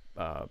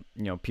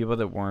 people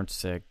that weren't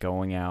sick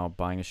going out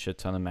buying a shit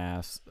ton of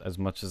masks as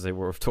much as they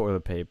were of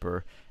toilet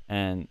paper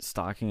and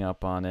stocking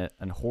up on it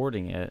and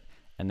hoarding it.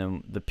 And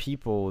then the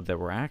people that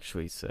were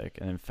actually sick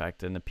and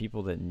infected, and the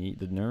people that need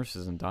the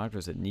nurses and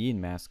doctors that need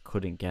masks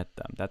couldn't get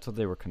them. That's what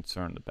they were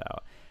concerned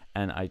about,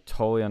 and I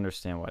totally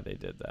understand why they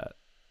did that.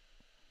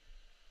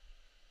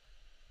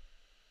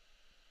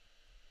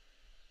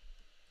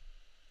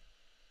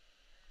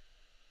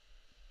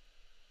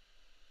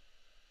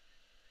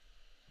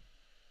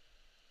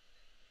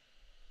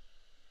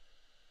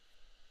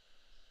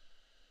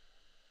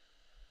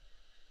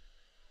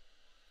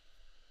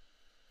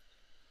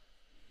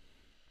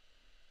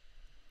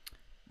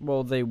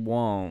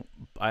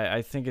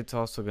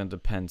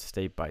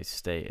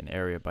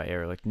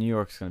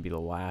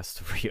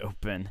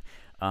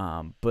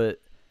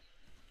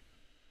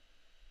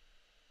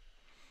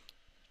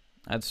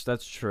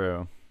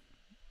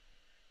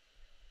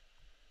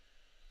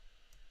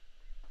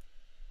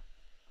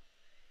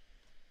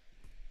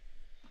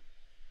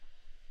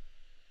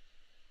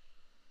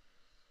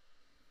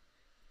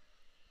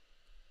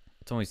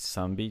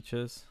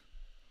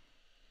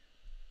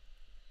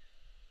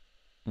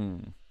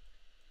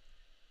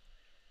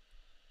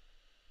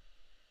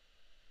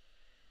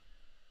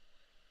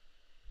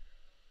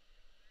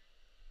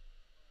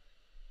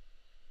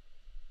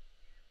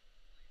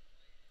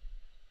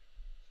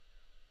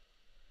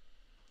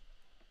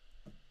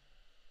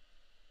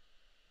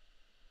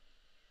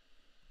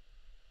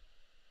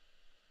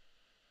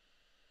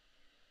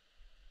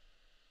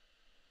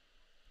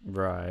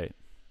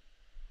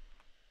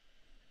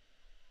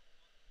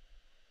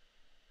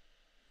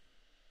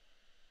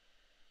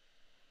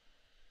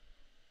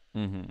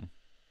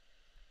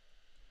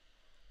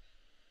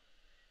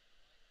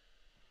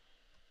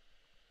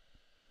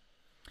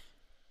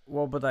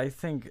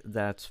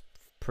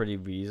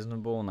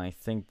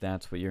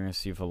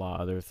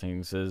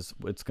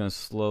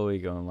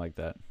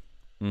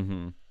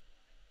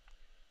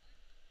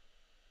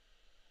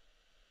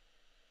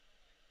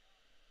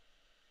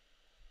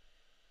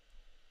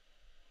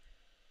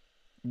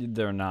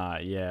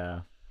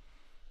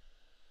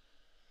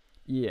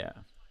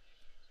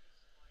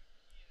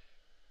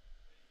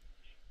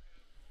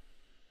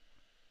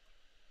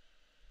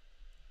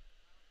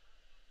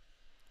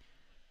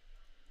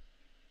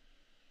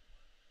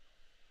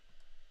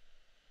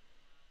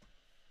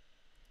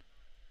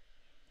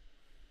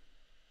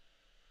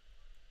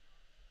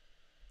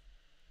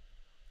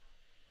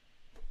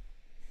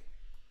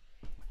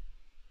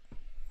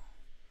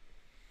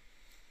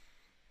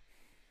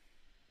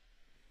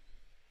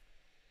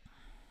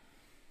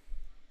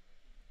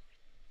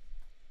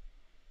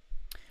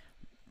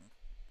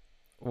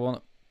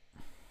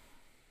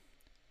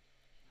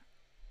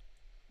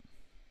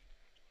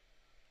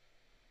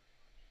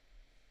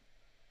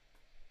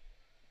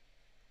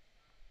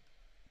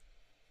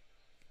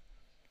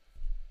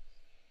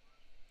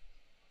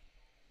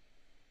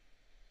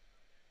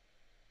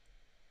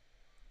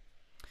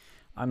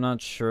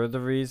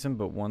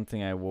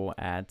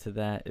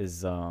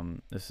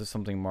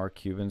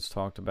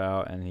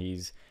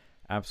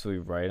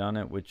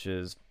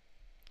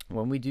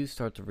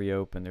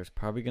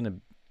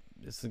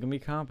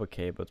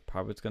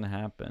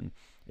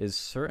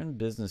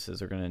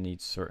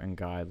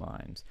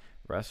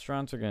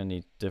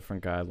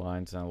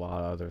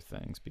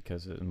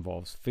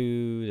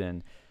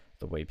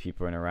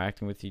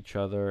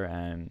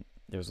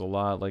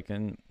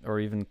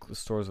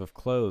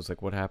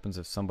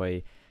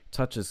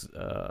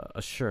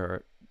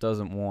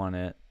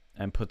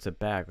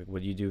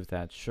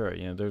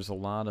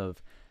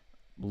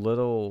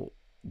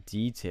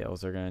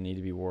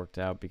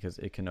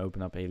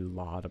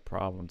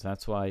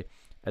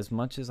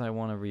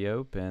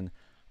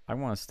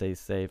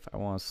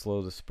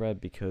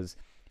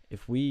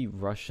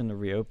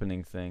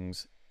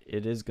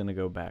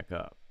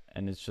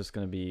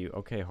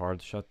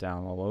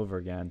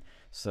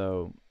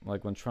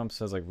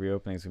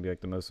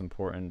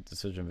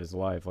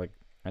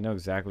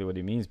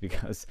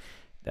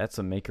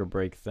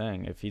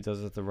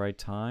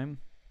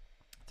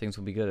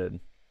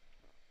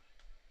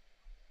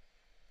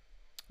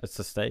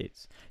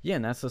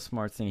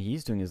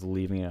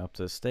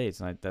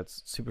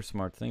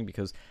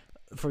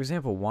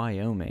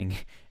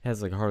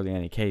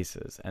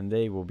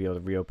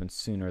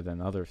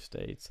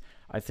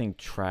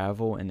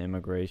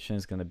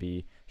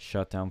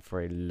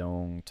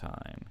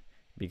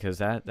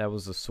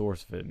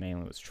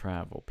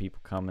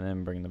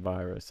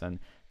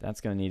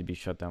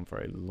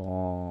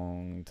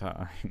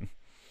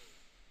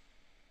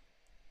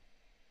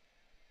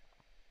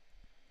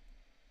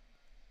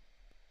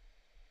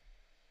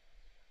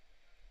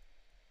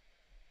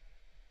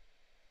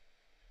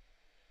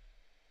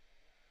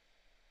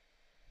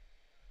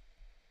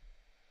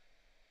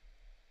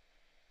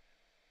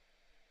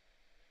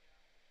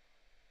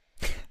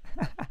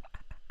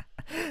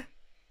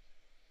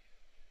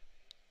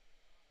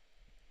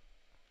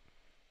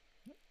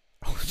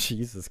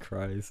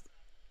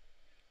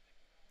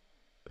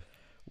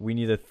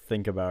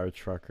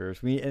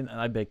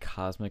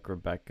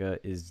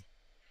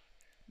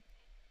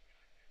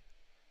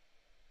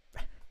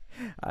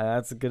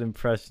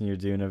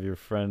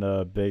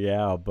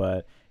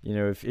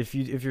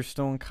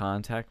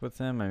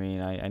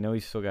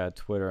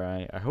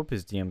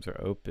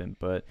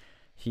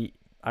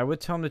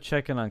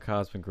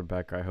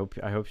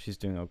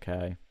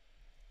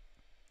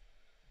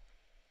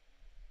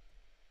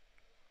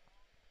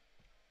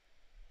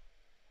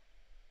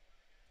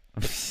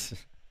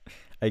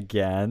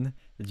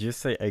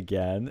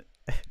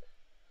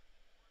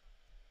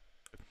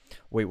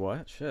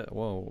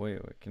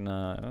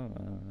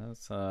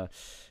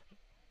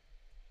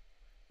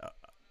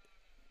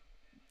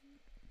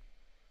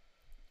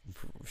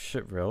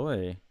 Shit,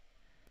 really?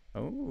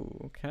 Oh,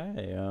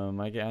 okay.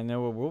 I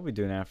know what we'll be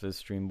doing after the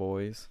stream,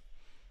 boys.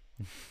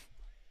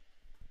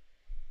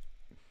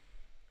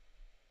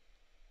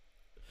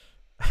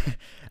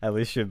 At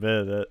least you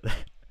admitted it.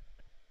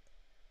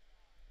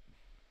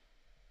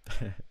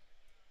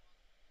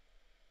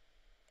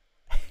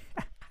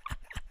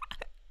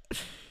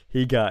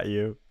 He got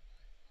you.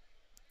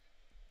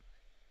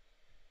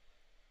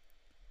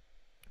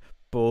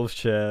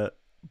 Bullshit.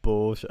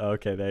 Bullshit.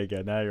 Okay, there you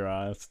go. Now you're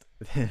honest.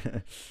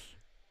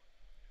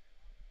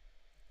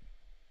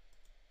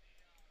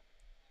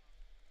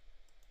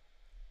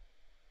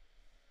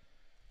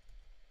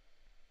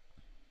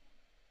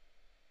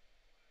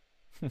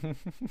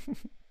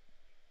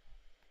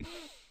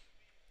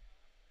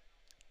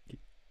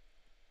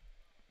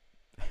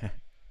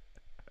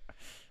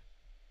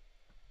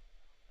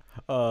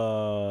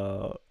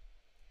 uh,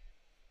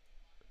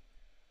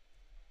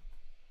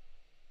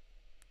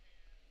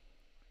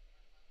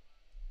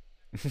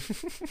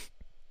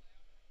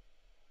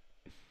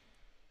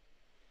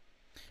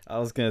 I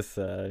was gonna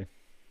say.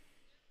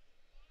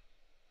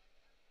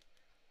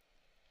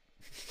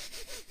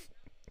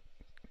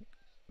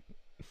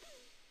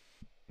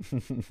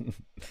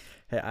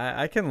 Hey,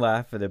 I can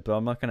laugh at it, but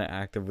I'm not gonna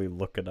actively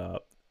look it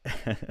up.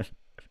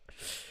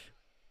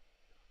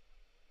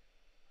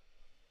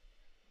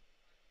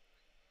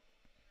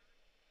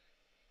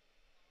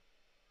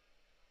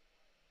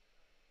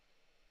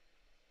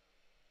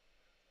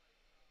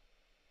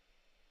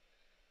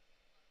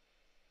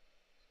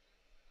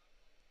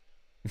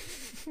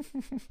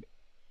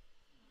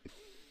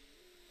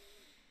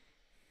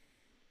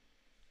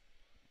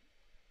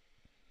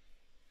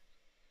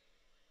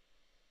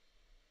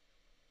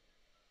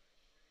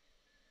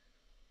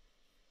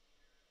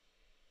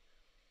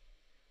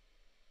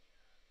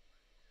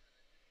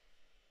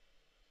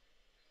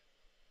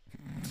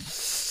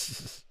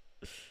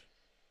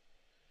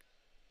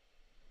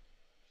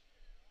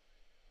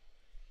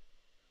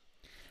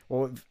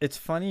 Well, it's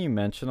funny you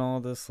mention all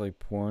this like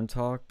porn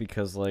talk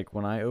because like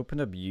when I opened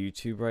up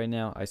YouTube right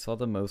now, I saw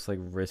the most like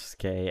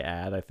risque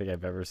ad I think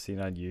I've ever seen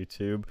on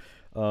YouTube.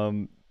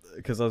 Um,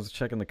 because I was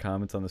checking the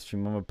comments on the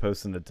stream, I'm gonna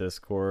post in the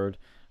Discord,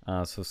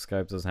 so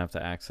Skype doesn't have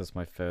to access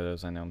my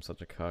photos. I know I'm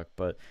such a cuck,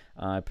 but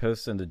I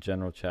posted in the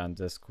general chat on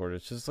Discord.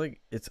 It's just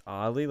like it's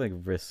oddly like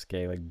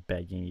risque, like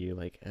begging you,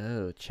 like,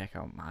 oh, check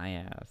out my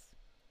ass.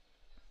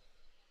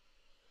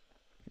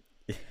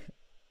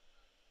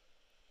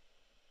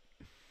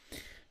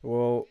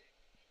 Well,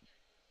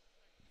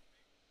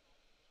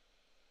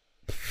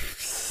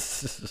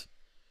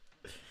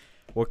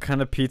 what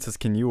kind of pizzas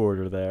can you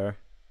order there?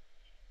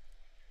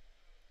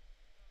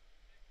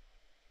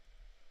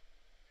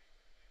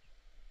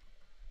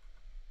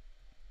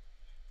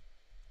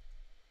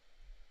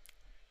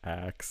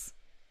 Axe.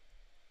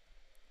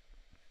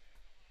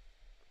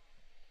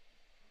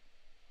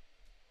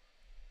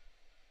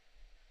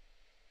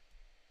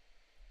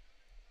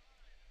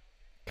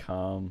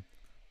 Come.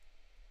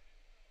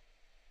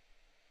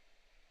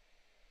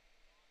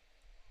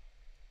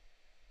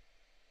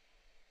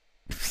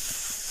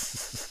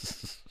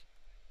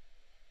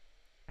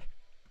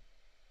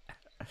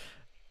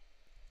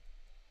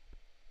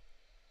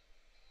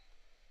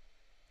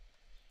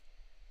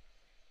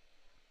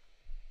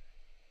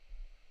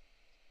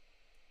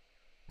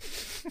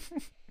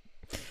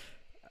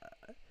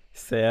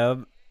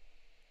 Sam,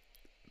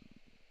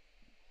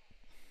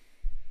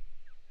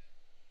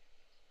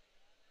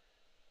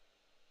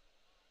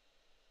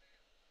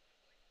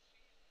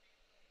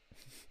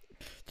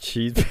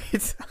 cheese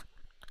pizza.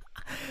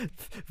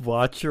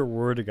 Watch your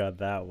wording on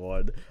that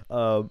one.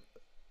 Um,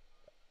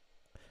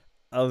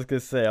 I was gonna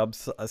say,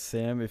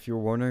 Sam. If you're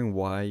wondering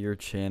why your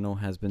channel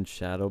has been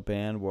shadow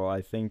banned, well,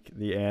 I think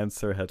the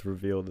answer has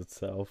revealed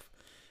itself.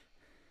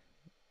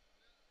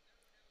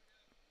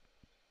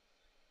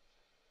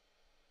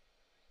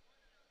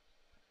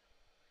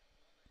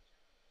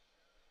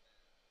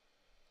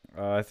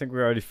 I think we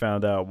already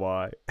found out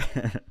why.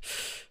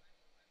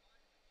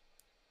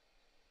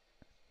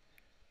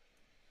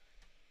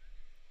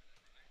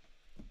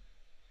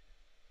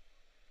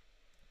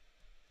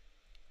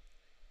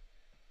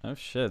 Oh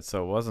shit!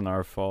 So it wasn't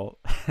our fault.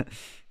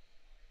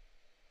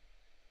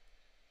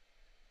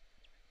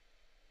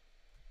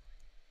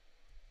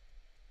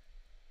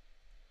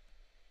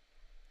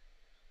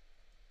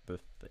 The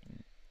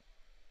thing.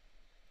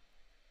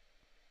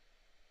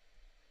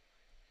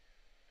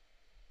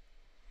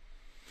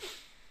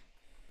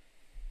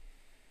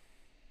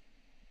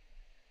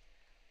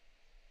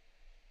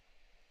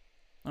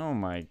 Oh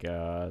my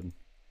god.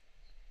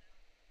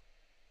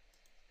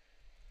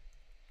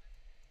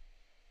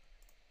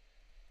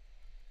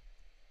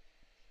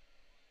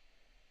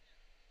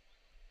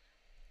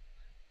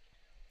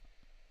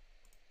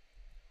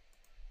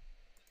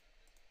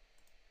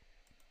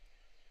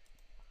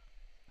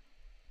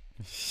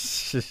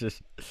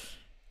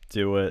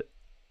 Do it.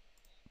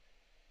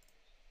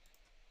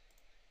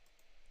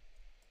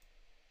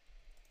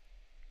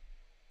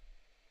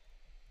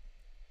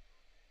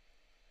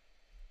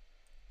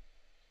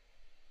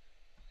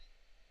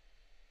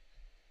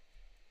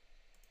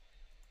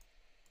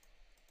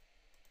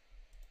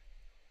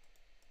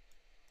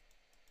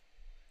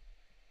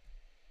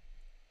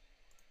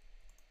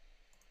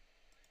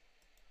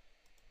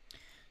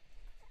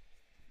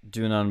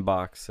 Do an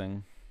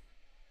unboxing.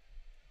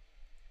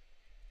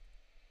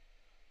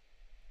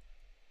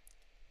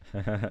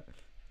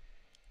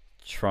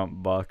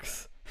 Trump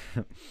bucks.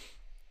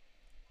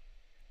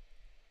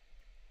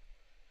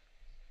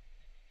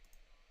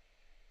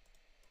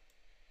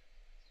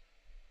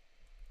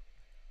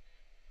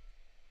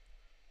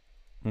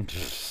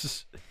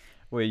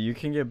 Wait, you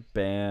can get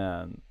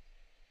banned.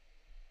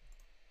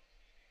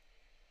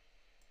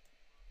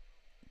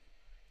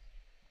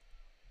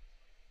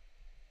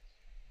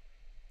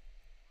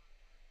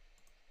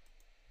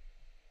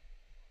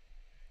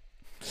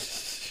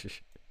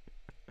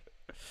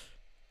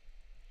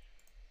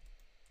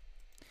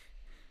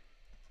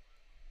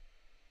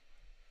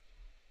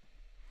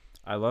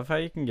 I love how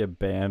you can get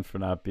banned for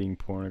not being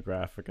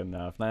pornographic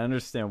enough. And I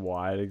understand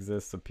why it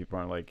exists, so people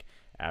aren't like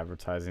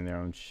advertising their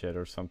own shit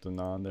or something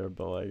on there,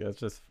 but like that's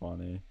just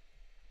funny.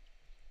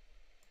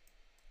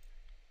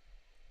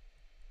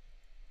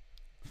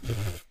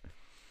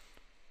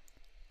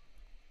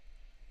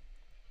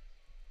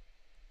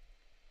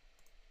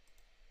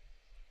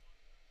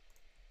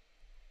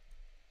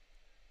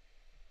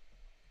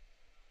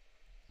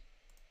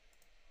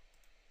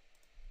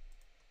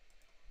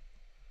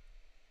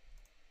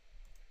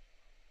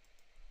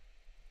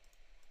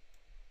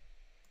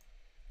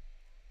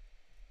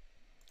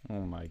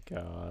 Oh my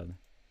god.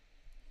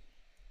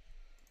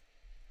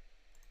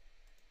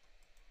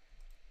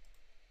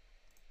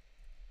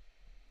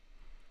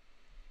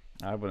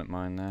 I wouldn't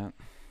mind that.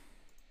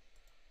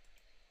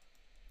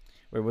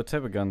 Wait, what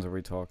type of guns are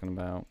we talking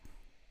about?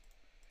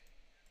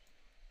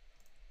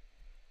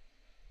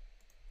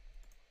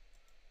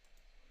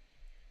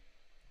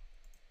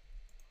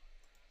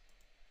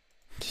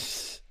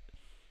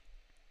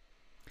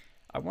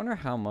 I wonder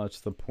how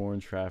much the porn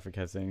traffic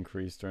has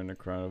increased during the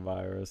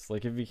coronavirus.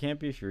 Like, if you can't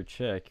be if you're a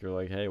chick, you're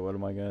like, hey, what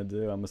am I gonna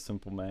do? I'm a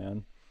simple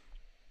man.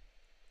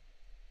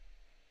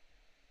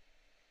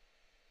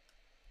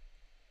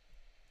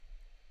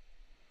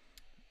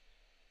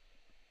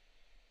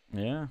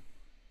 Yeah.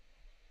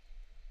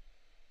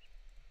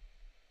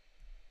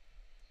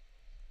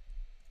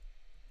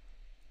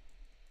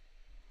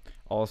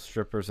 All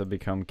strippers have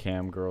become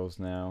cam girls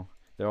now.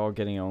 They're all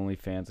getting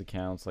OnlyFans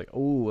accounts. Like,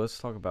 oh, let's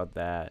talk about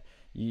that.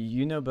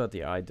 You know about the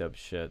iDub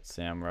shit,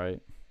 Sam,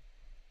 right?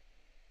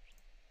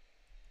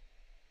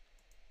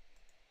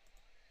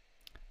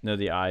 No,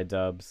 the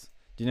iDubbbz.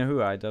 Do you know who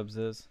iDubbbz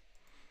is?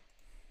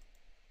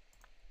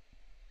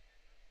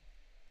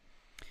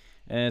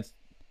 And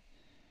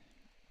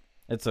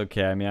it's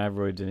okay. I mean, I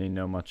really didn't even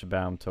know much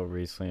about him until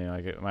recently.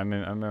 Like, I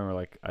mean, I remember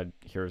like I'd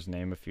hear his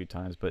name a few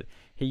times, but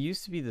he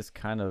used to be this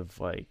kind of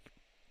like,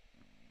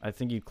 I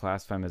think you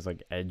classify him as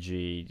like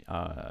edgy.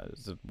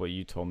 Is what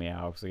you told me,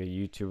 Alex, like a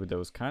YouTuber that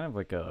was kind of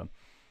like a,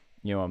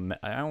 I don't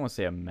want to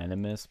say a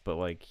menemist, but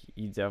like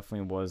he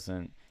definitely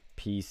wasn't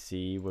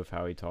PC with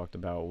how he talked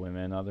about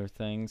women and other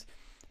things.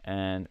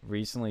 And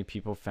recently,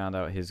 people found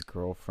out his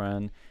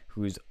girlfriend,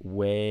 who's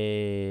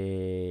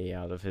way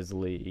out of his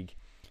league,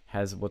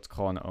 has what's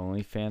called an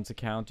OnlyFans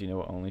account. Do you know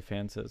what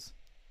OnlyFans is?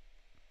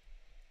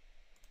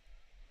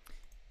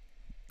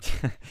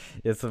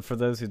 Yeah, so for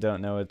those who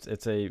don't know,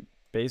 it's a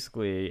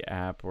basically a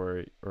app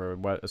or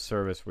what a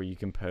service where you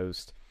can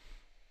post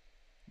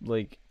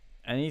like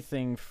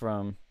anything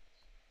from,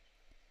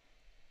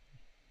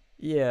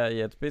 yeah,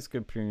 it's basically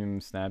a premium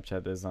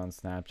Snapchat that is on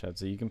Snapchat.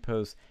 So you can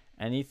post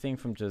anything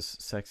from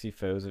just sexy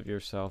photos of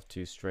yourself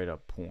to straight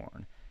up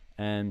porn.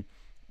 And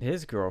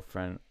his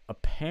girlfriend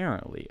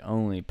apparently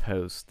only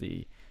posts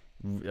the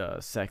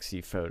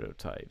sexy photo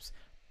types.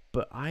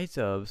 But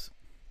iDubbbz,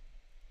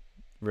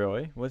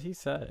 really? What'd he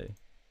say?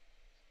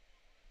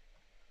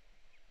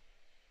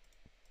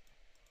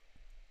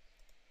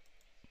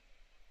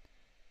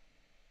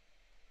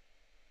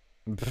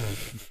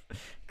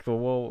 Cool.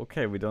 Well,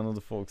 okay, we don't know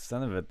the full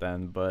extent of it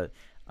then, but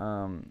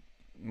um,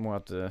 we'll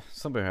have to.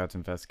 Somebody will have to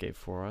investigate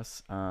for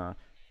us. I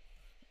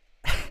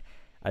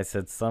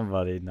said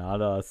somebody,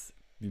 not us,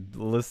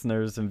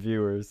 listeners and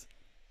viewers.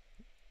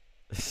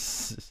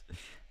 It's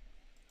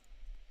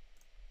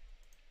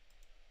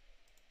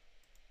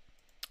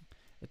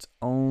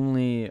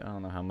only, I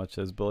don't know how much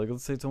it is, but like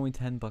let's say it's only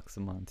 $10 a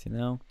month. You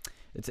know,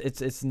 it's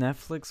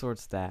Netflix or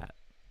it's that.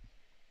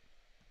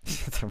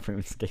 It's a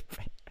RuneScape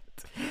fan.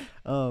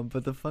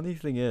 But the funny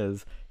thing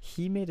is,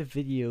 he made a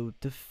video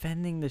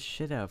defending the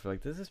shit out of it.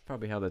 Like, this is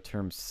probably how the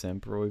term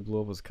simp really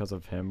blew up, was because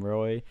of him,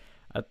 really.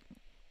 I,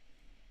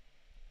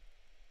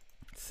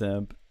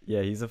 simp.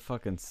 Yeah, he's a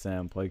fucking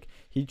simp. Like,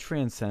 he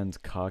transcends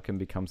cuck and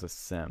becomes a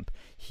simp.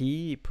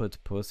 He puts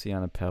pussy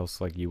on a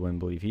pedestal like you wouldn't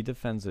believe. He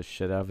defends the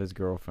shit out of his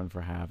girlfriend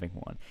for having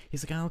one.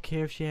 He's like, I don't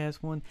care if she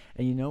has one.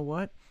 And you know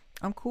what?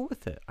 I'm cool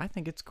with it. I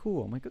think it's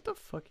cool. I'm like, what the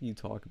fuck are you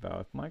talking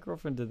about? If my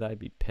girlfriend did that, I'd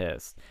be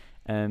pissed.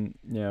 And,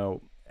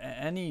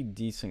 any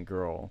decent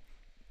girl,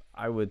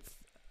 I would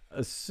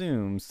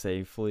assume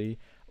safely,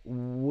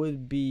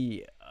 would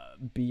be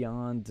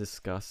beyond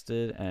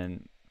disgusted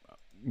and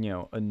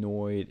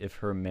annoyed if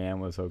her man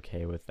was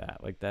okay with that.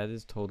 Like, that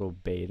is total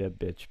beta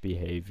bitch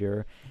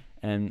behavior.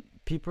 And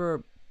people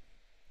are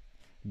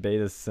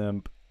beta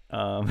simp.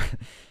 Um,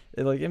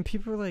 and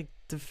people are like,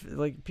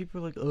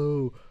 people are like,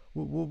 oh,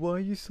 why are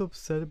you so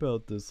upset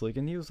about this? Like,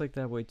 and he was like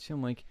that way too.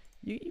 I'm like,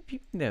 you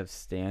people need to have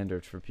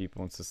standards for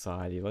people in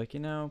society, like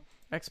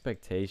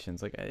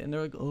expectations. Like, and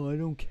they're like, oh, I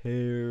don't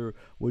care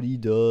what he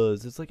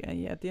does. It's like,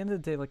 yeah, at the end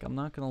of the day, like, I'm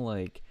not gonna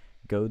like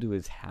go to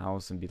his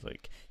house and be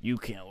like, you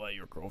can't let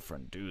your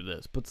girlfriend do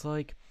this. But it's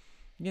like,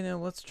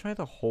 let's try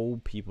to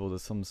hold people to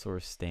some sort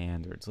of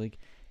standards. Like,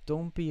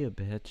 don't be a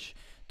bitch,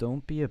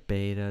 don't be a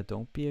beta,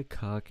 don't be a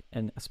cuck,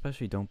 and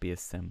especially don't be a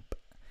simp.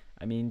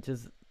 I mean,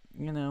 just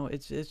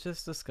it's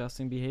just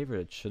disgusting behavior.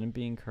 It shouldn't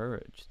be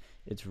encouraged.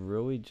 It's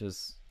really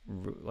just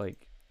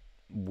like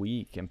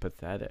weak and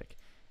pathetic.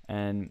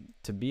 And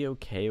to be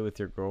okay with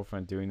your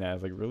girlfriend doing that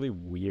is like really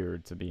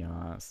weird, to be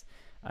honest.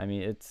 I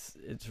mean, it's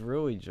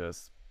really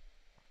just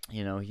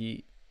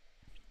he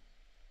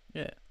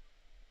yeah.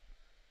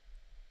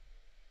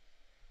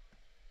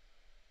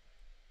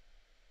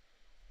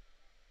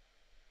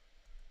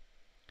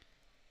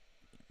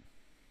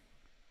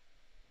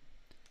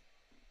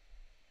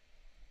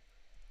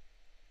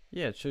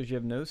 Yeah, it shows you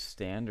have no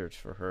standards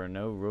for her,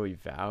 no really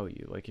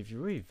value. Like, if you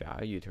really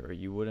valued her,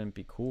 you wouldn't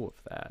be cool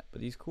with that. But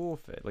he's cool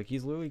with it. Like,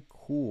 he's literally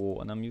cool,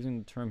 and I'm using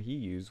the term he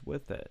used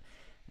with it.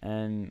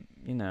 And,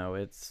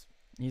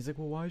 he's like,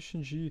 well, why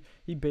shouldn't she?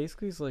 He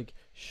basically is like,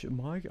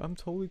 I'm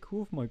totally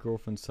cool if my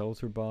girlfriend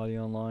sells her body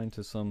online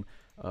to some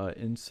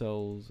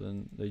incels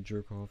and they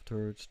jerk off to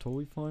her. It's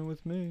totally fine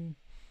with me.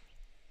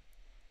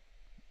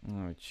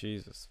 Oh,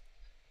 Jesus.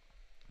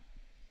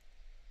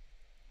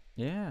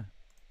 Yeah.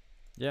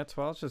 Yeah,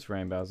 12's just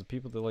rainbows. The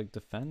people that, like,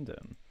 defend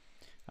him.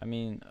 I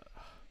mean,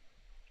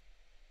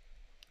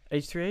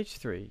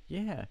 H3H3,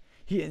 yeah.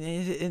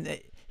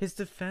 His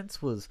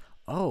defense was,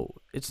 oh,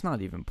 it's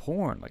not even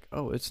porn. Like,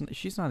 oh,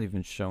 she's not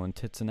even showing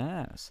tits and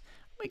ass.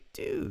 I'm like,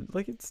 dude,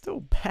 like, it's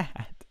still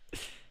bad.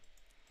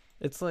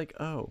 It's like,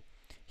 oh,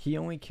 he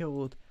only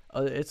killed.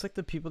 It's like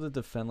the people that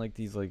defend like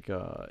these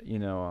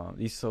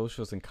these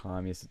socialists and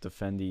communists that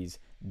defend these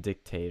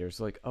dictators.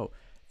 Like, oh,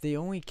 they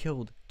only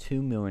killed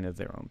 2 million of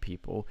their own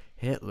people.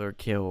 Hitler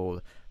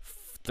killed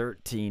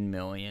 13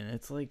 million.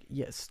 It's like,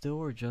 yeah,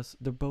 still are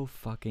just they're both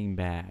fucking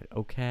bad.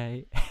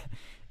 Okay,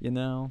 you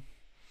know.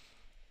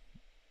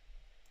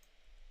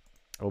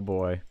 Oh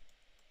boy,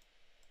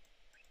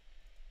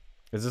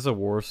 is this a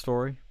war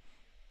story?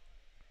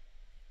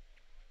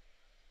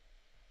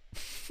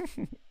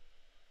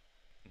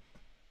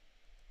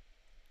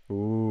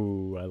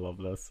 Ooh, I love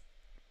this.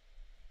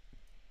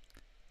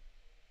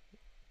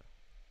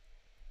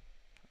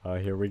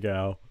 Here we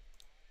go.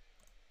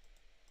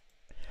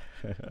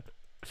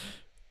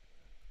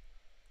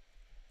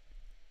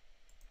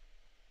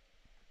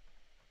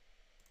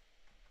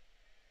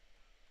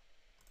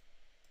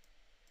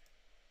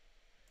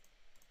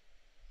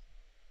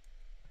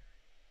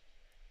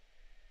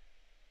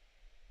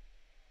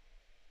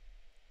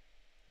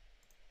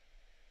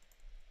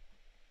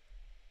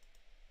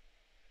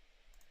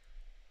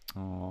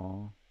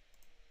 Aww.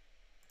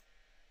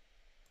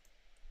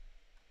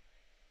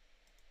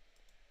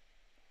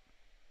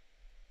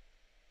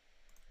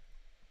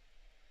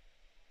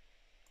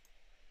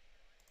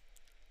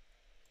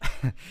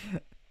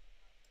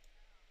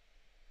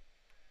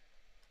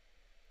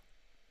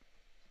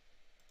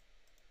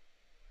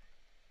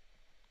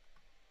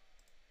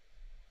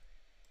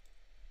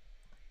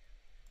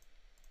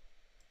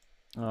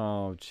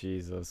 Oh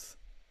Jesus.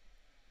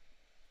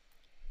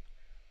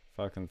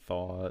 Fucking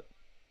thought.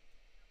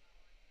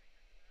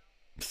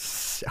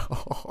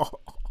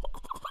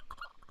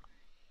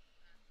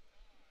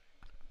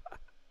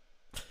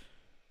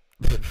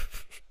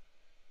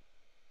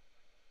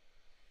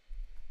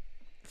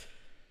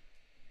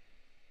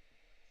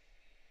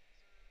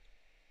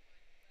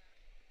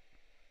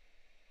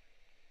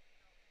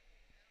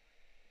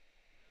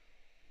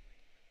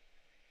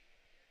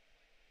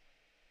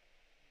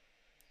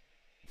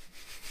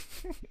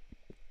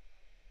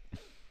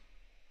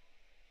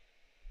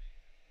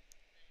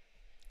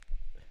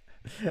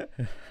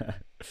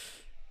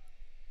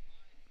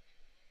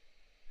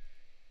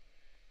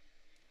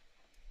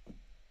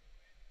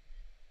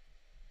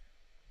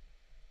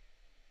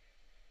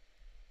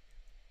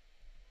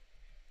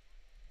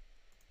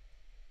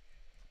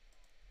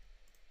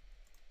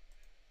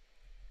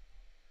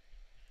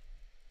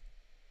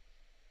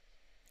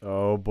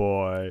 Oh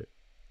boy.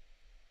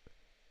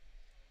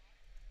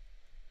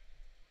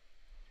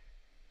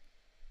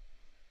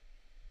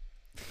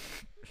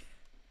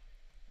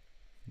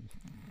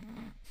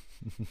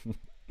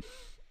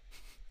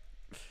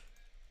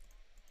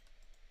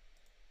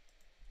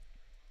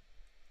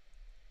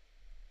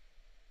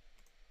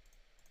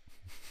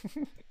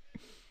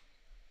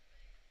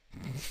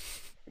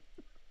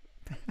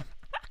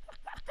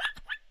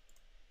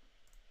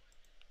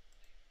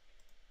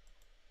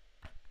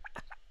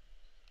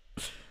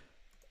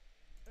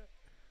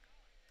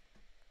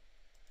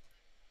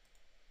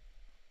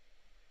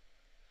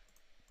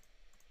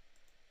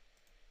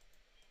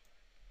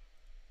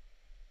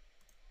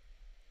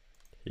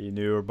 He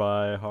knew her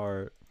by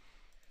heart.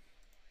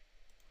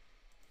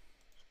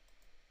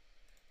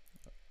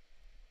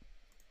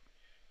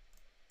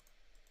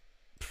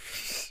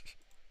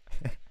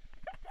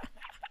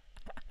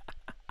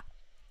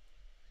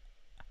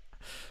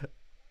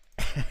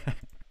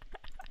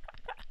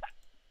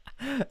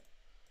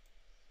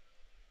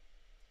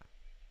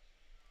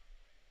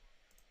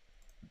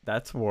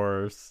 That's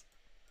worse.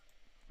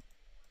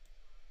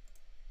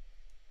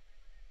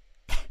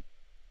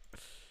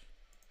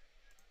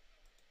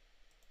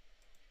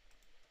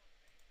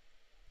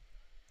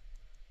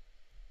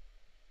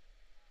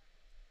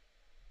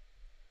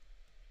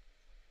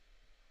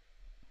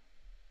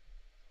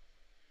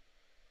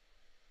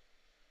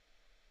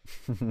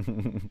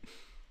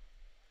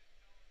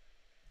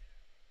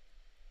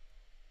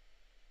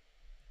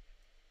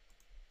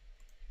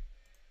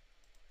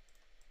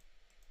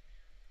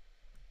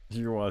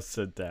 You want to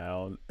sit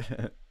down?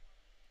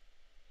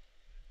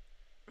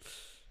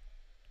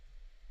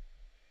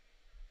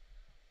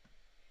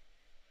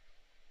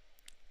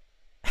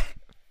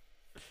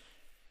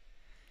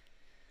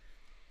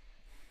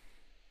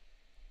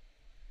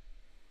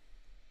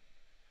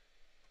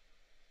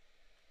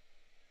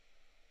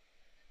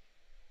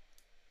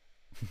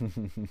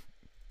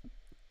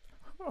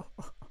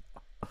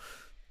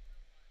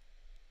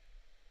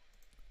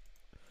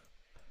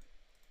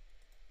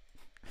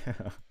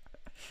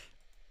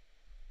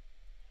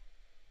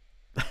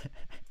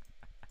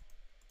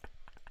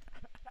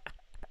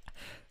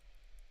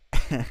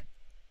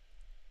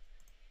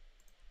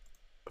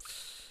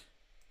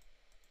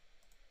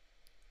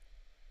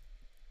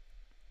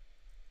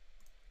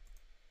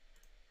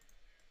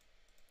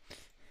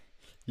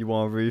 You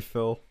want a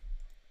refill?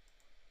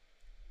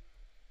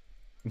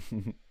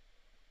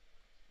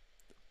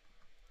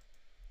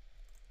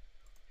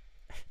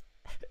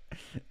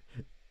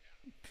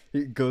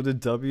 Go to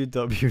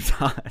www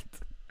dot.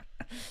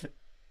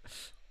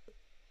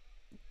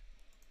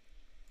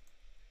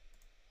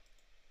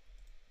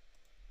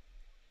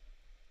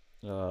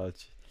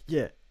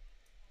 Yeah.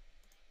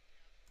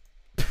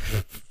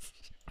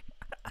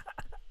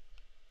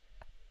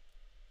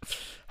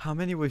 How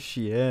many was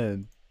she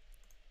in?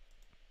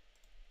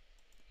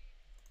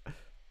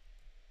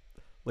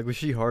 Like, was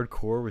she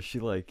hardcore? Was she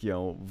like,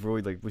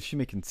 really like, was she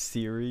making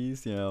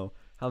series?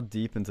 How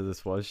deep into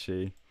this was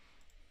she?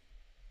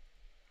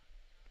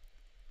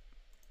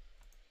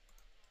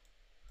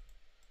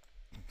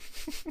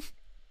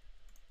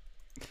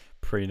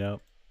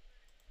 Prenup.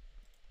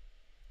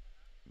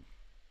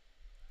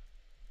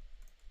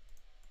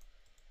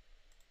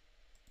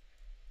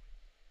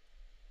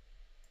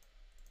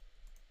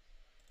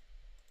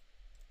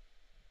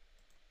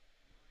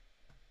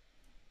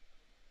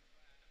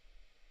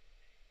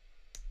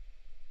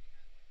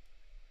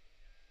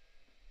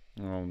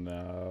 Oh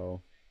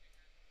no.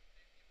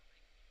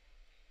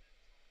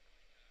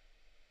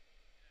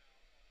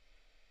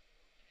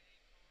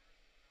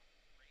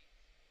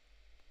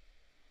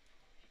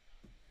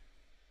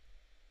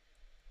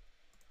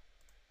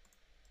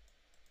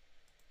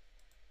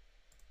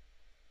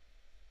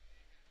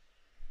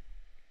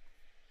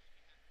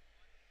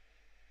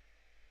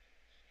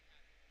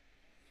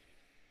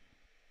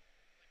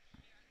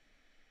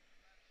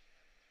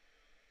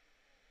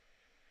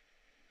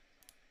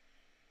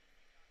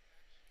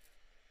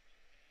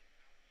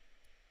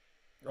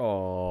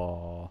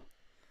 Oh,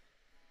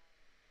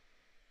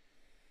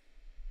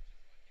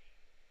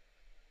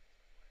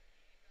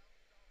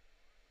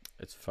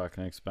 it's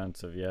fucking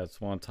expensive. Yeah, it's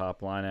one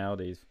top line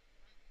Audis.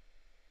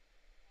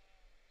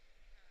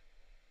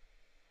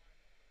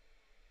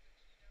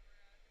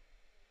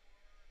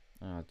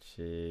 Oh,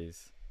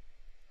 jeez.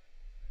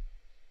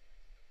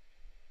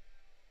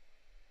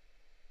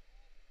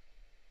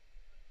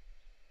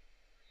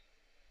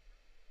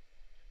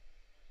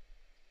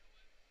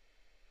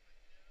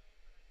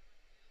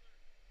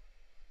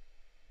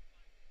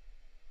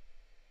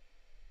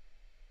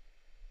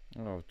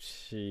 Oh,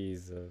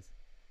 Jesus.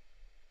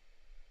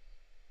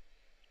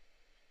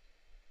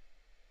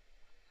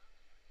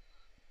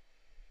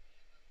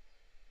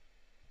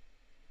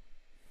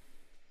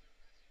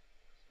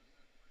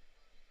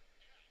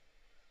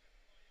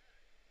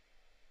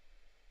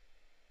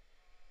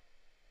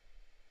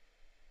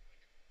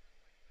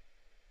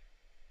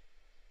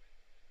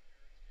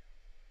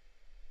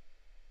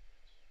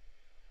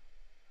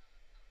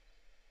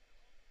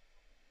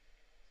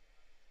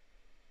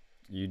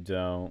 You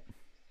don't.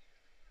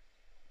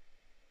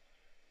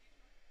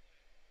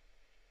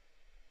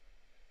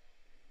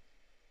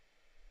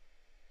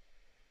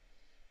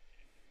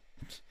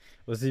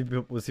 Was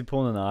he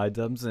pulling an eye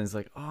dubs and he's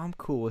like, "Oh, I'm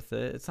cool with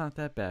it. It's not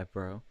that bad,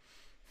 bro."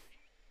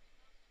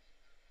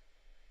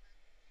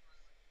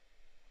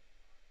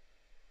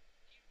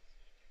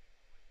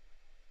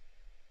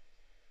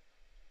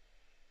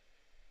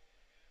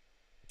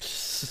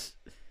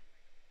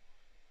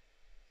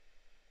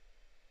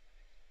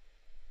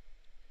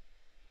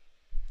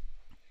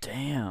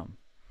 Damn.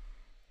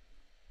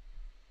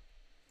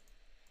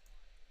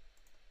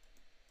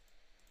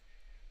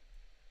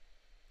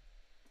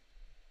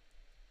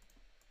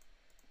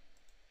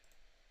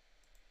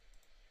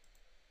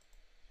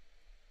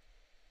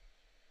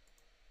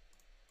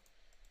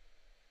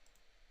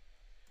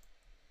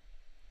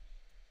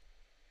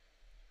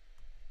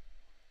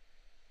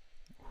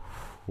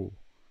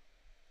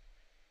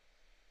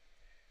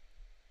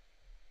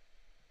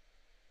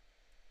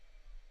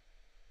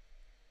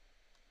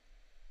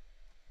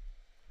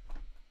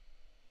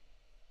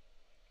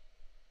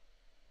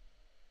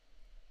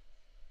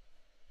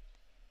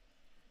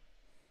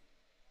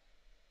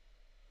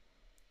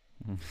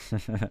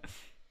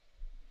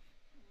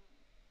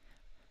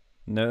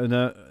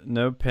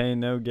 No pain,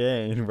 no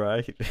gain,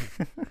 right?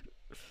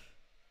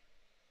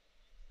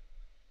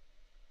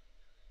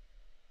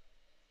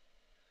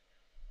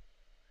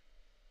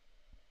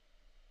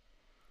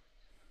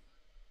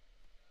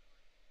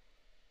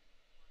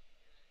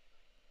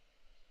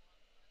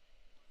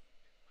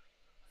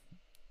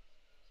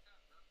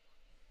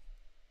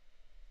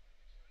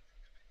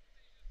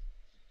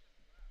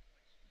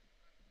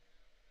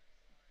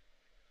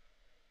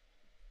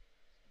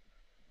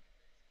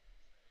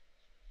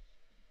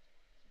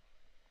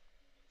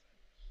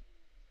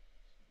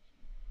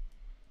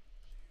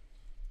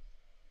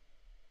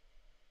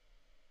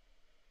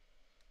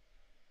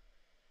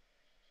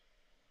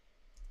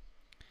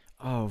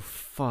 Oh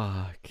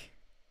fuck.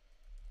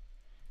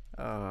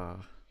 Oh.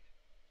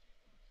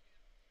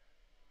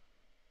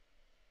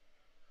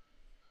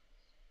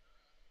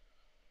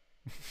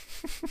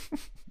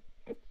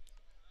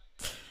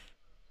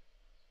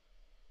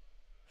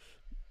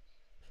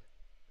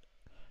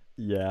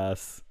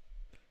 Yes.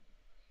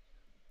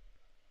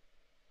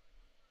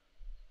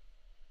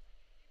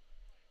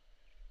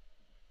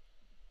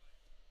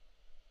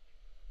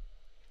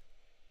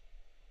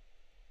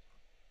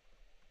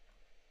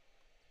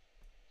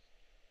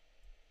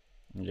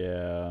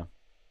 Yeah.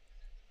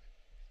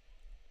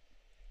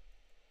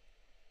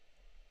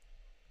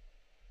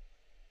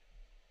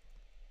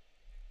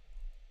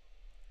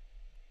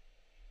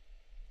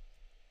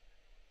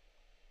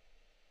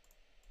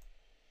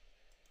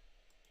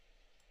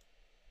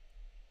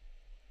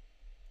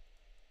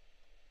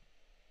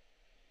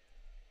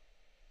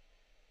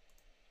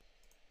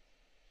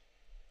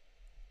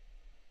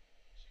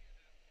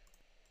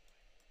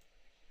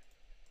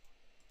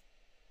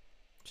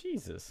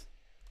 Jesus.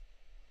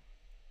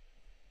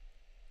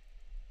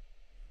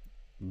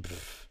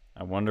 Pff,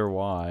 I wonder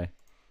why.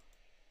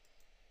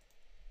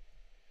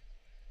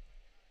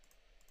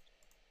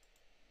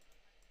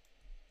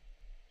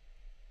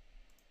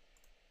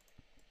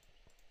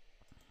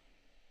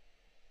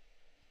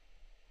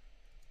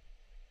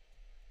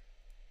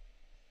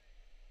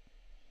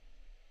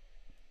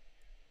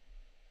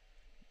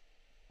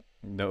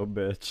 No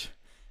bitch.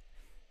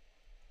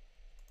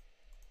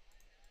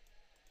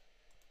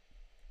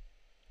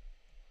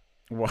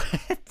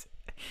 What?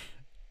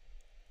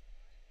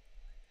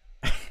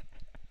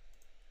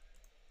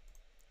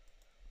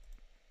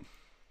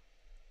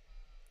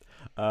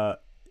 uh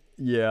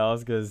yeah, I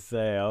was gonna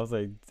say, I was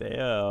like,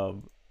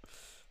 damn.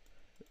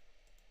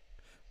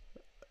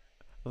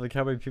 I was like,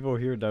 how many people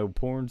here know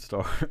porn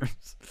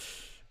stars?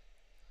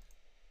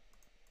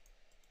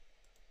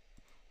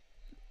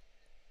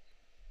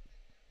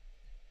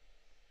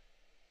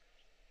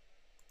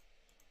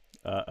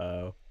 Uh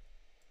oh.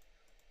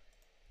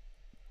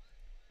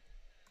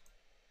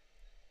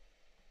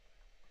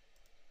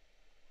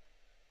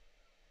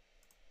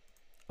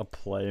 A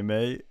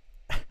playmate?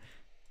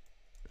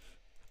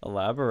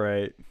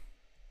 Elaborate.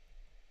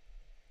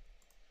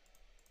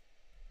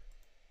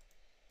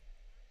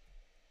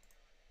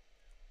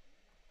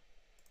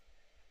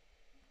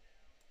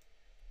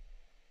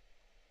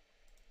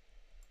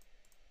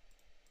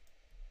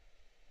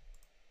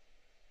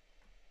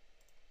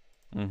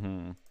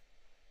 Mm-hmm.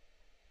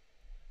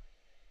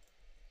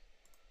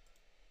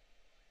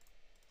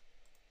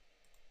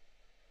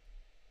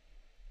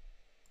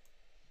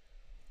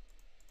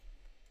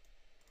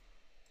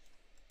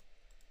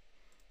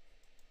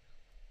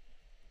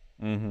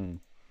 Mm-hmm.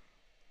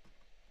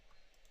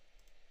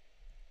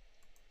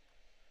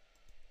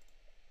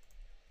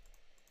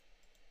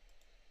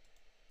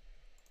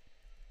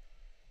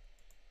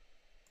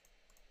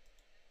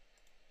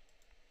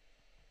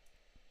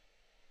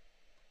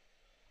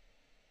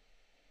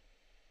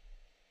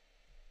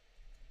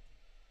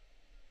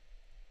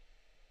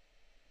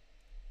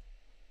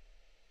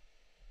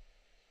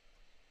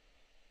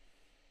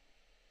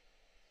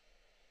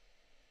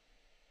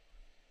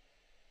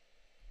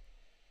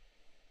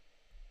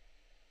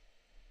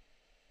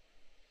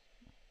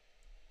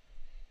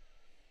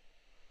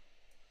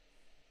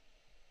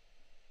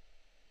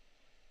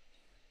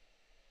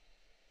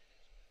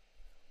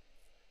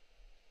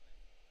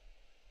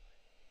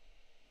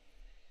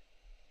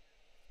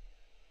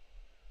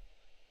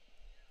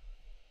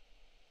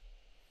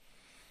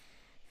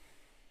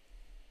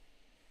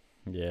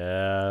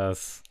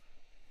 Yes.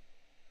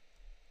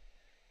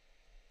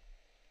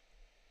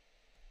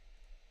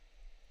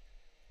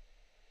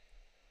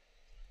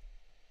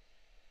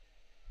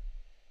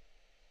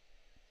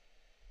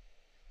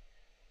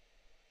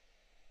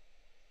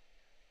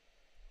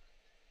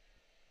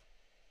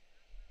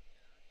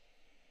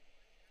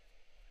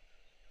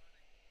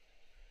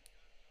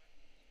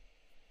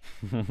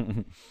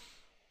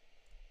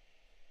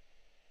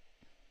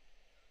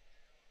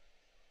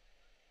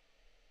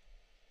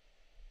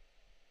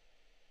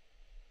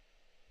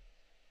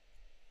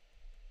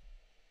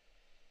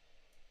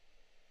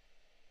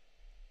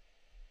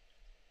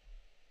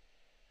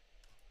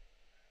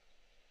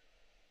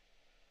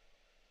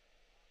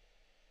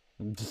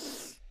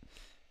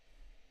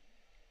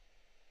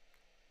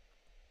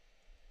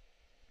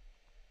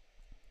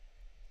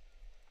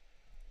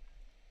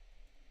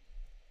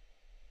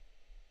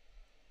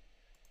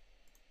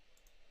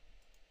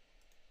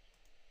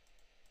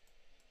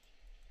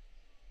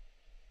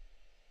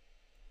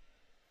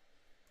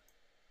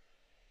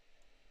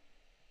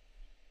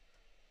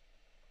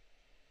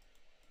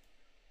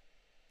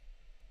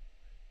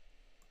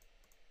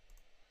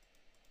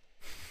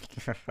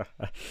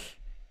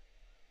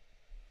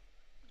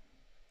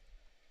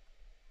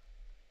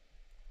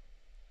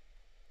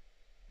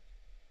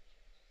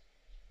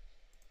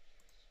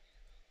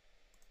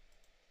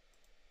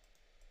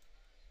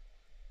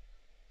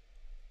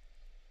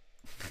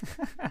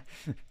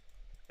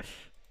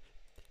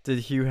 Did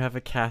Hugh have a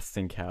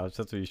casting couch?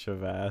 That's what you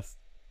should have asked.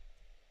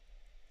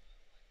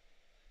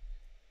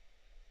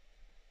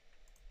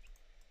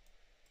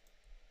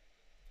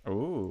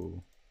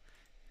 Ooh.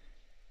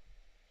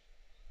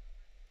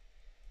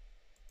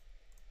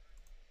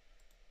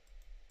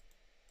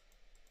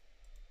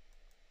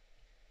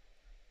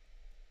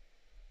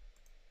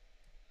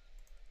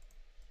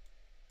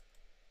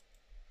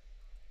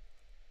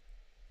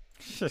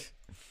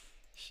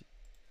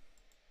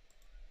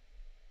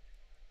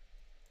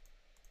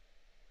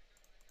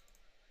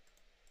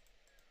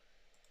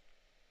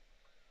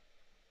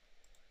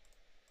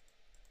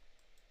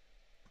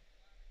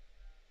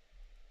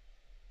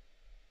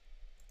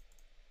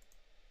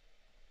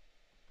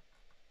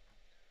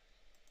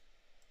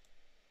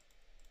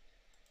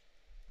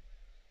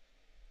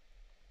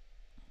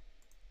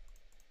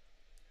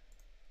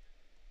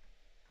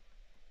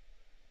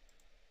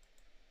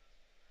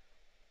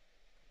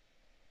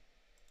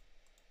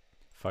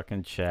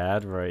 Fucking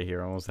Chad right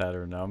here almost had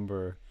her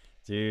number.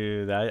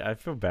 Dude, I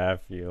feel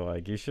bad for you.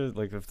 Like you should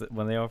like if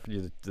when they offered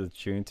you the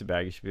chewing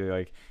tobacco, you should be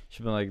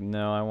like,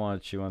 no, I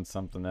want to chew on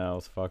something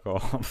else. Fuck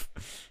off.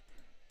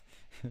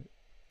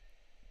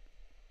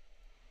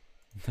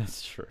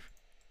 That's true.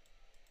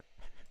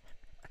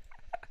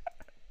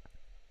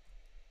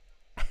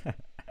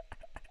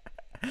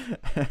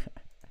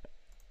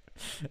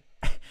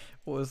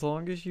 Well, as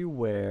long as you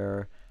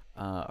wear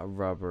a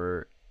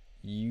rubber,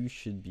 you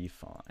should be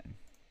fine.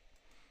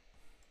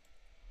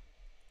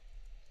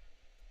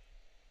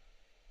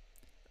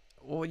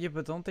 Well, yeah,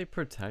 but don't they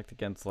protect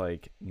against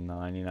like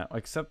 99,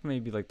 except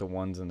maybe like the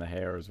ones in the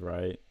hairs,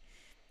 right?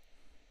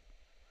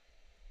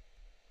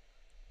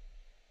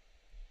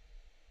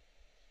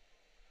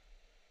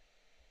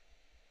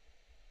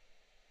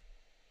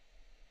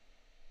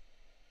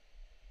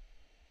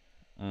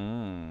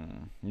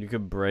 You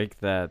could break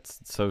that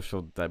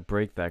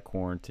break that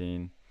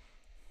quarantine.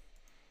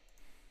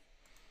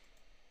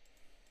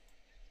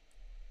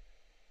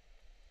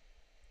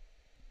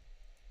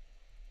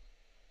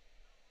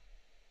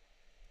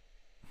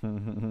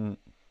 I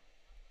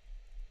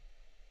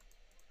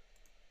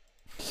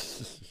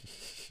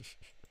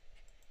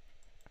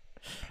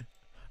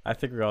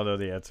think we all know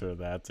the answer to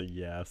that. It's a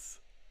yes.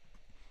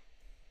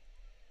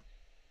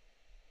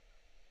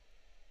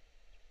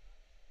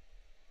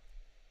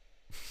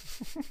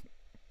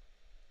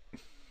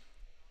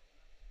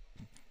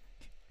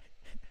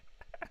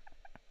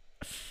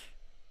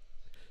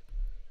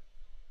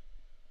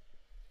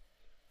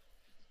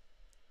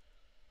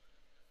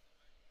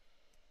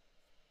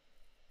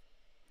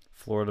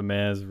 Florida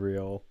man is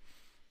real.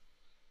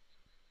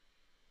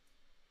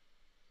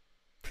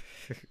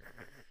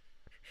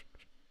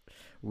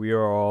 We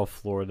are all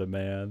Florida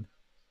man.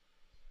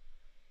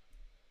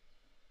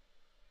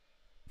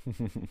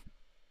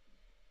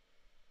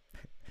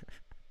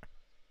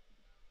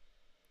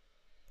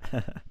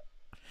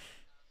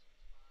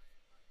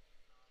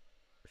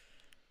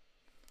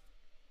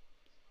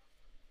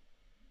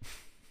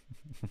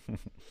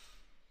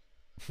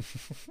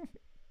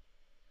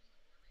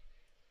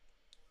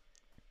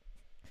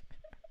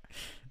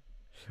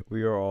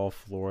 We are all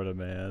Florida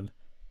man.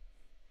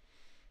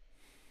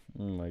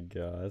 Oh my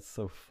god, that's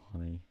so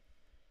funny.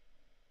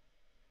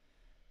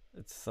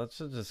 It's such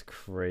a just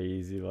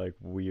crazy, like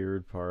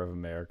weird part of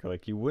America.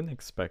 Like you wouldn't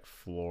expect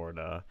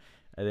Florida,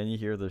 and then you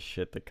hear the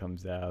shit that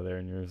comes out of there,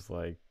 and you're just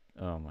like,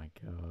 oh my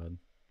god.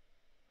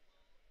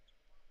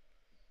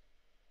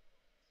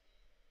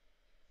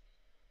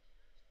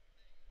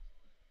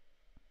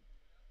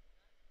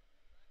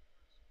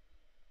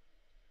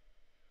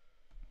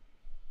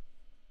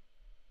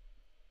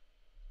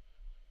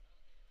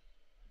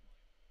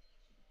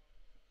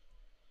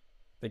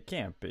 They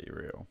can't be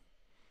real.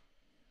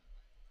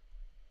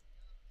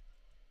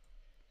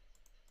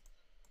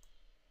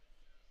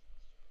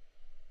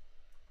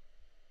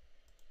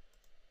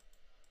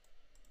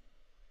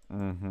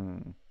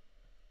 Mm-hmm.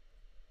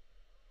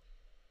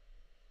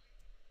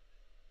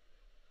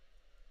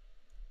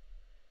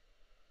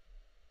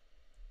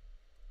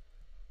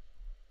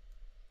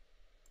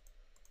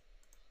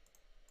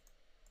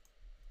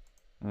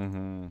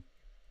 Mm-hmm.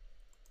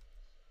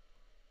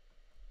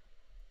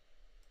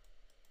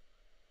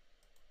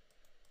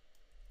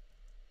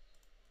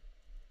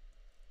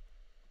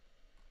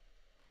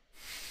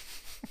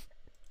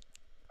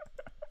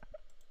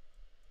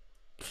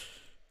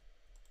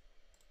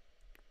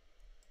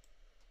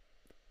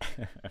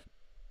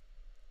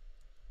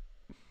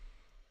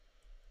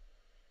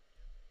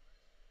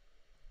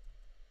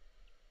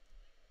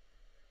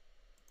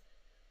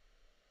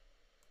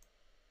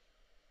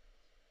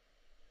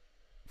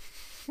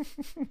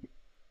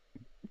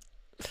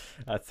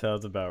 That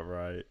sounds about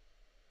right.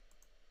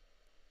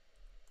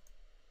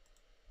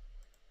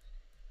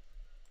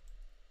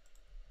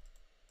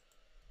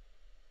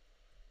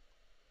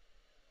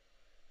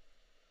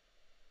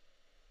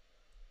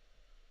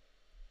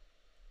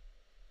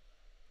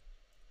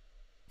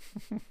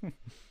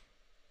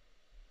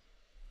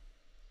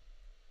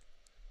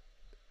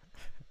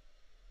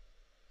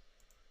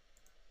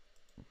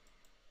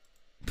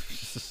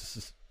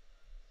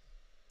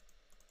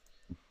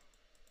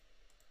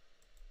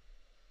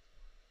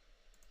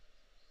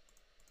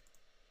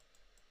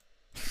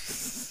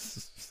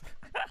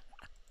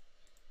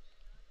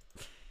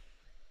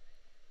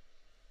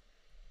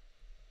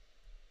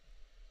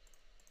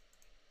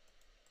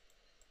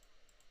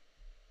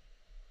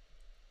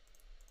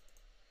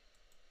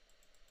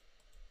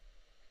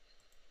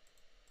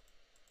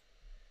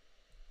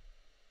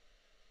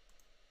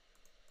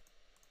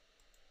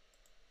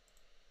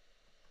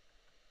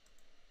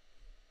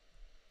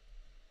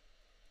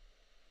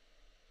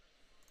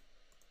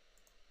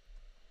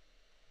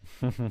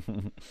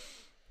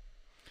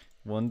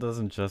 One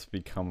doesn't just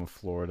become a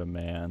Florida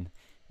man.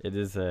 It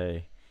is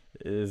a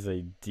it is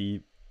a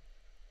deep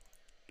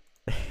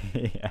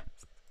yeah.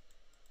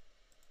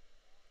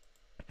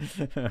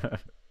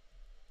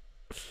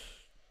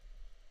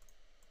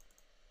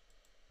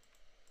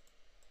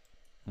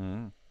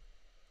 mm.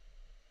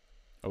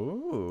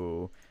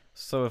 Ooh.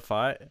 So if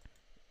I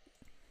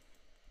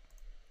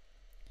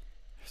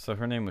so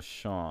her name was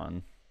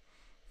Sean.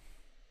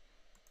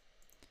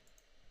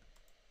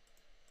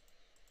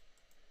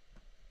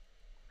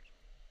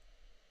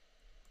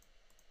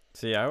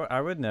 See,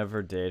 I would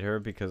never date her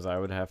because I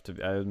would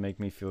make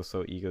me feel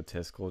so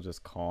egotistical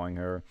just calling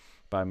her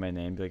by my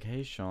name. Be like,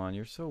 hey, Sean,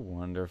 you're so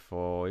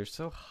wonderful. You're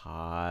so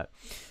hot.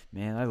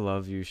 Man, I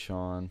love you,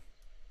 Sean.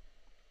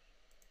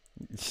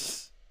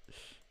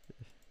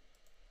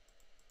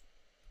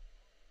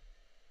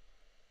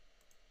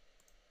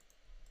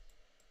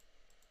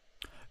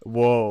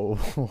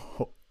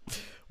 Whoa.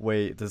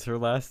 Wait, does her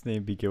last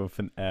name begin with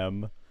an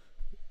M?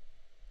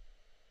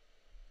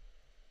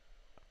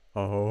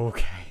 Oh,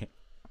 okay.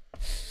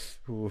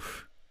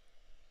 Oof.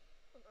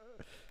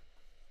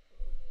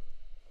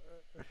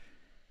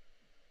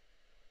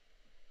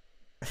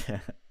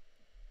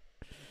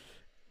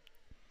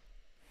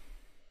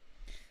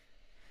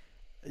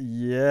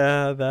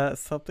 Yeah, that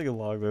something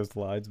along those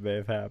lines may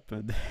have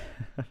happened.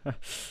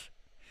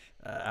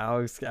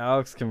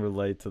 Alex can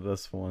relate to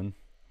this one.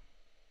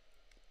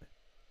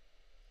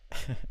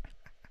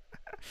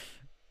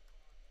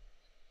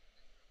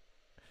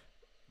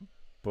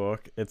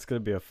 Book. It's gonna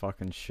be a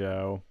fucking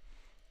show.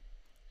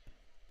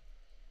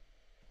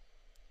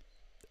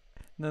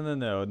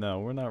 No.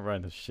 We're not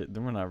writing a shit.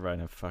 We're not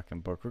writing a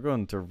fucking book. We're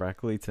going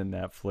directly to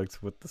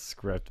Netflix with the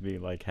script,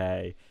 being like,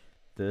 "Hey,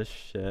 this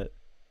shit."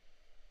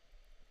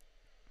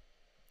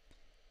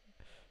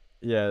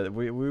 Yeah,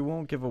 we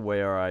won't give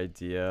away our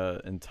idea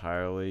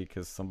entirely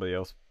because somebody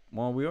else.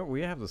 Well,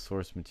 we have the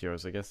source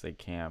materials. I guess they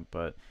can't,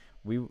 but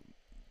we.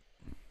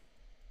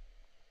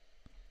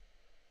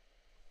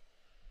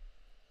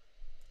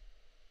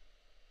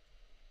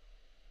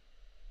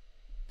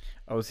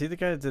 Oh, is he the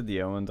guy that did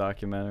the Owen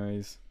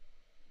documentaries?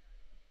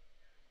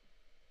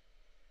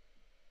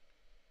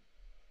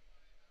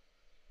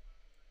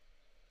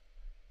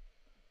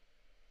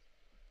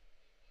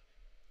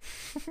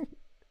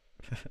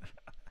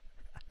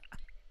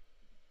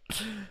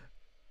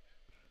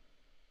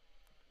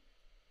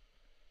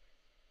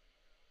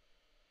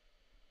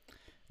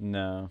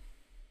 No.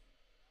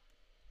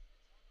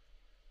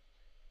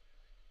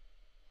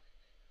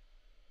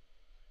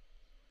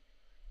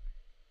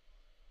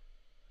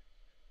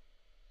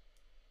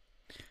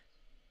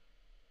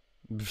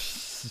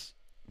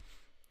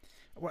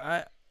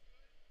 Well,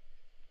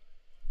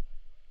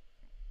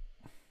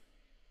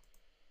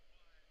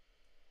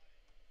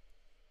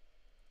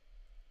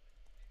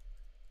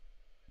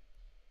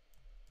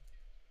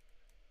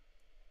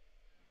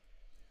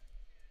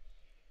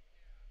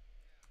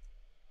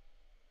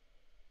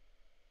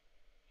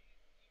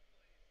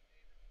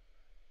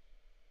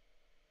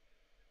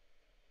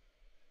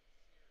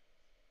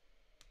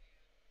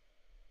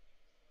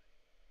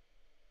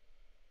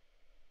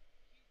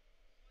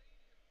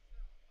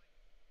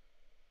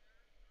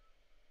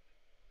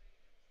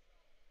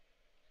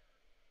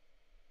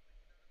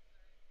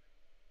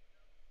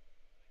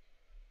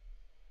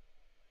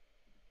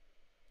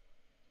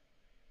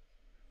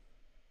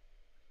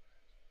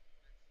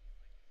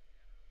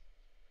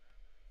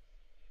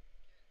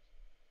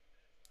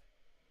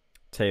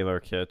 Taylor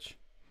Kitsch.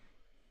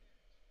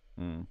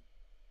 Mm.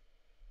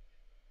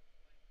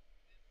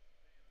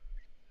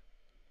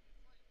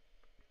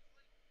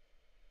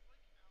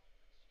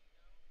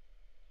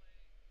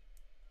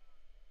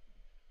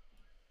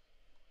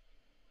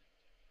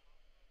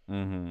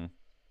 Mm-hmm.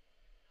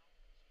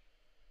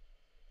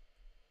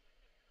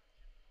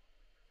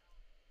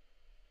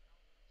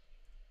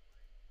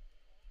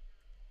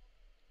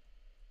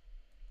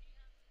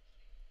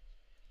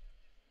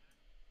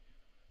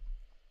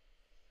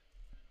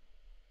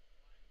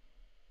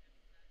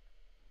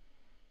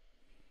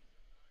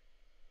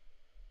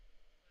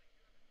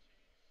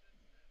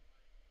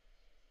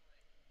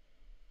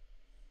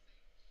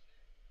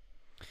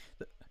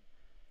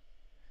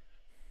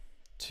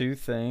 two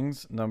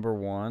things. Number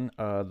one,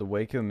 the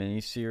Waco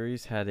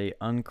miniseries had a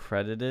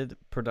uncredited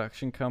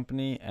production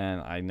company,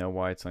 and I know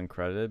why it's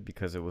uncredited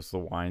because it was the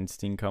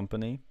Weinstein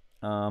Company.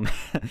 Um,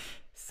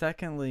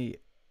 Secondly,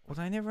 what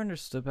I never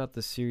understood about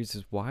the series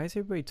is why is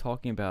everybody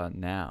talking about it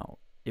now?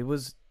 It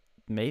was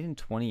made in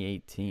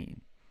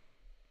 2018.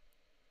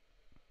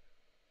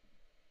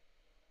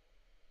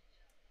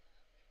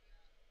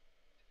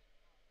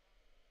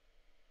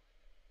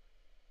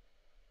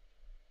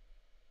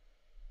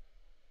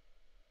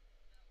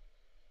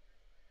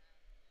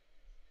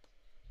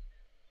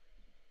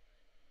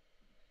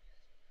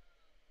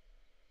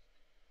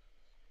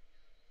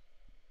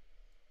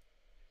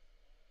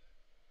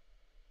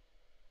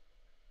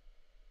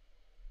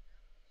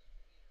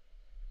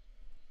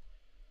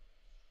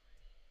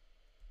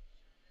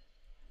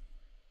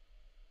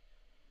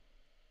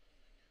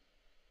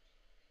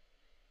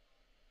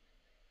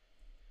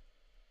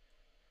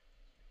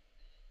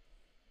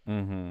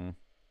 Mm-hmm.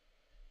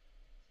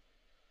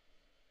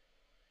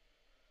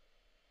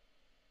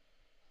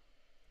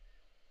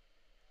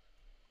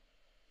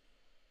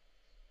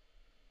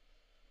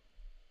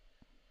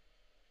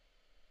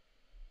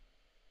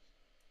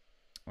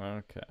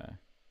 Okay.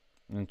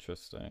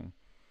 Interesting.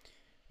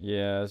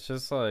 Yeah, it's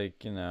just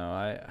like,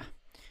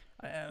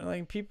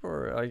 like people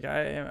are like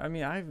I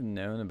mean I've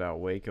known about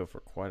Waco for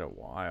quite a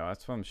while.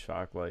 That's why I'm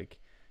shocked. Like,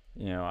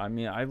 I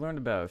mean I learned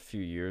about it a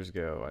few years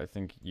ago. I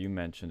think you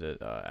mentioned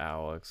it,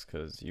 Alex,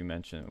 because you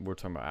mentioned we're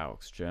talking about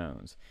Alex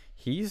Jones.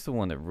 He's the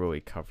one that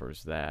really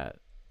covers that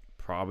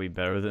probably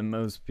better than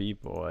most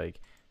people. Like,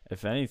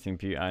 if anything,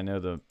 I know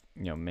the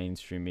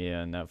mainstream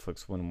media and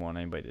Netflix wouldn't want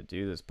anybody to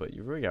do this, but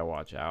you really gotta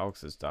watch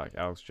Alex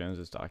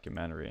Jones's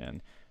documentary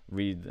and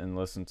read and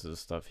listen to the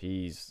stuff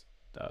he's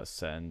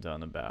said and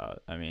done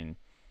about. I mean,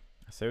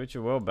 say what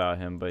you will about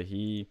him, but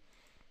he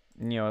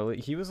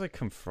was like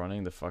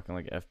confronting the fucking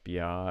like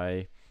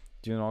FBI,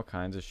 doing all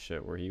kinds of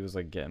shit where he was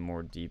like getting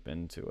more deep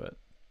into it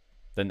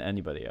than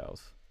anybody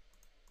else.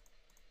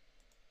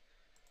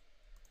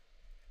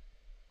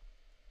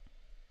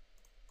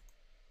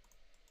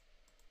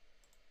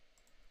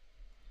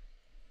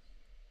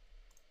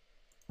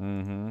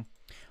 Mm-hmm.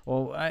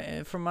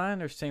 Well, from my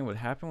understanding, what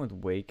happened with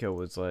Waco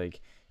was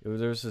like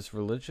there was this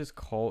religious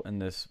cult in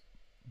this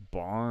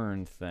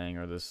barn thing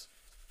or this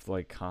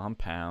like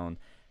compound,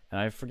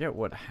 and I forget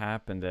what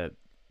happened that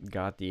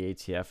got the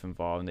ATF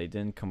involved, and they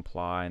didn't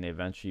comply, and they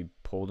eventually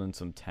pulled in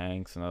some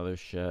tanks and other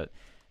shit,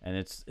 and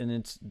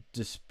it's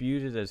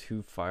disputed as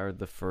who fired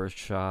the first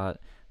shot,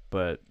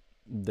 but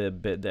the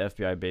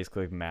FBI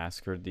basically like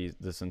massacred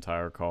this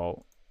entire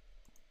cult.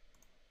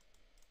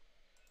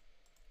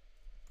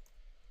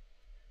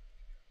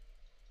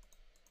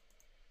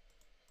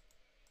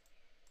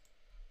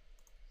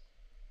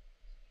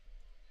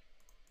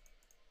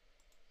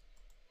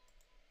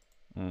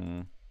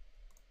 Mm.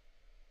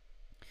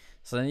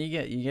 So then you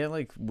get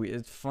like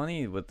it's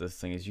funny with this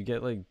thing is you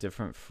get like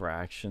different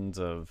fractions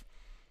of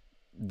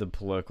the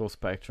political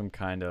spectrum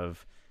kind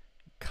of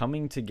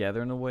coming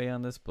together in a way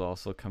on this, but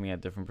also coming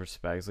at different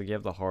perspectives. Like you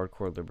have the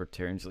hardcore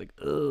libertarians, like,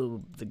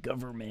 oh, the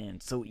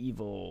government, so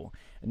evil,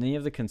 and then you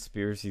have the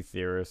conspiracy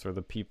theorists or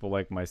the people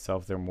like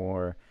myself. They're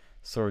more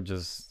sort of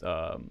just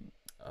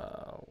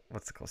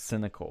what's it called,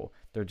 cynical.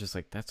 They're just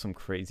like, that's some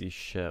crazy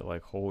shit.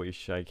 Like, holy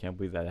shit, I can't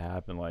believe that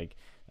happened. Like,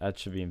 that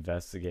should be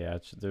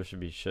investigated. There should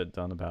be shit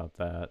done about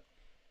that.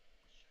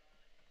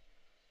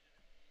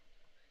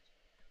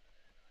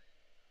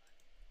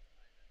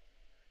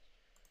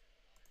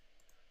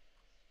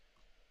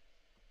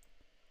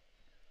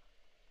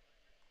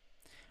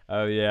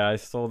 Oh yeah, I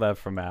stole that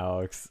from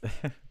Alex.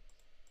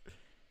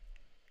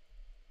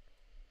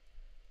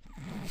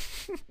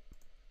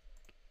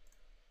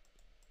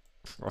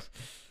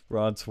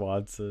 Ron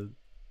Swanson.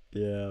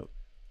 Yeah.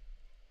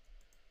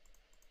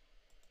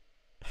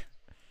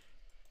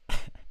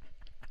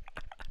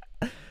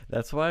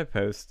 That's why I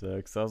posted it,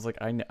 because I was like,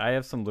 I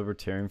have some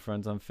libertarian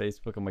friends on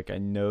Facebook. I'm like, I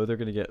know they're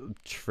gonna get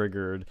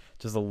triggered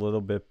just a little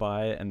bit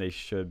by it, and they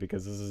should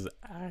because this is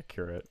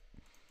accurate.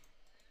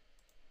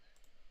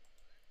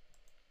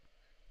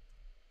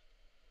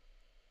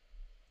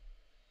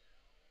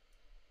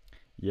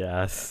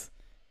 Yes.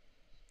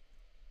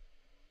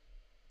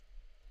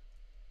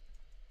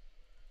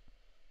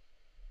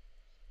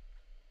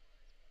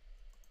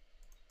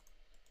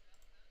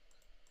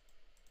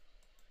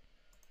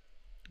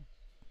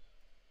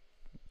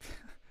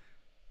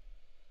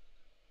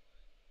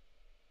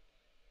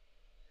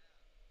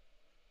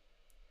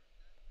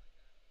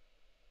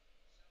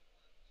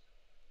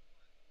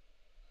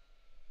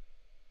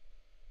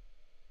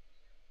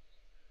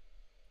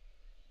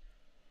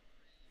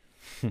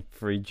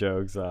 Free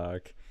joke,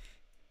 Zach.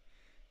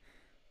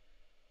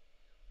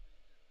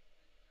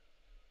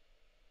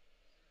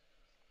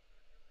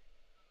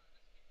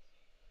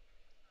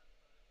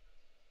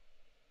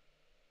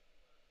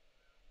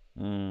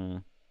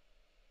 Mm.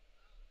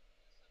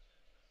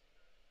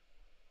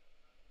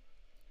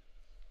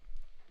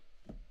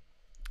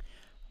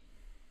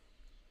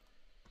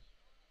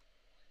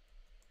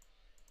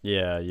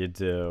 Yeah, you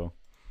do.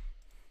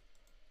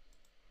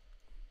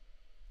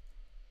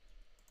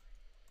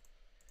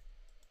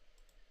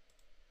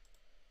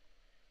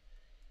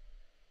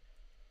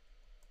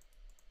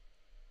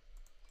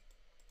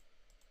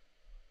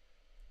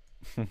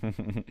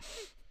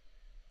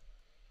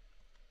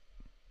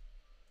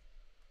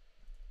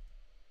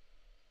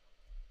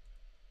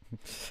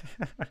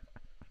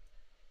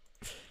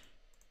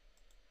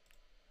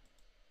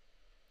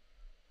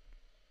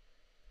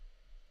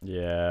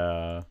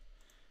 Yeah.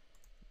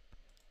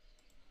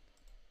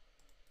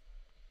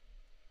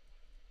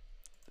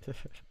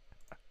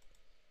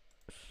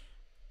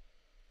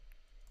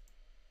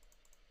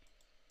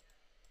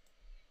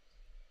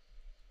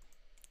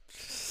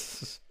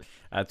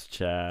 That's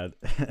Chad.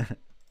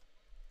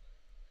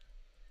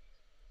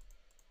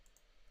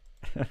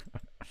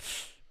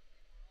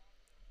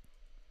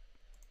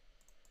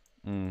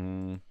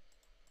 Hmm.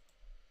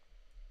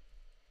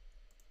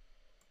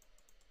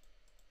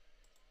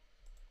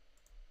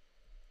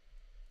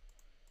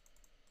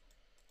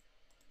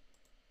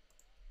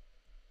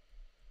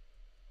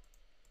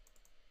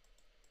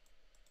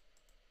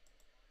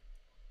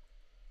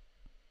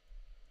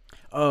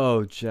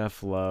 Oh,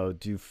 Jeff Lowe,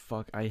 dude,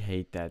 fuck, I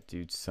hate that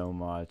dude so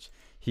much.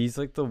 He's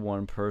like the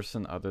one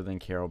person other than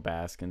Carol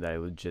Baskin that I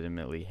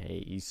legitimately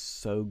hate. He's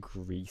so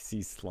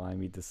greasy,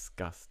 slimy,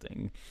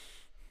 disgusting.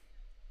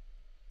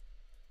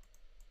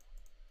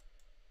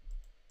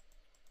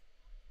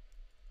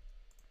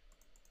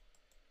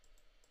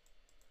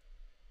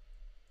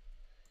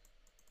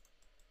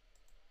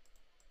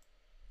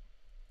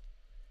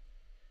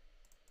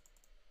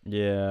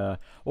 Yeah.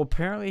 Well,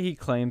 apparently he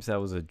claims that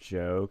was a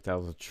joke, that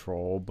was a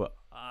troll, but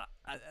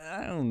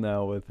I don't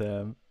know with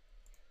him.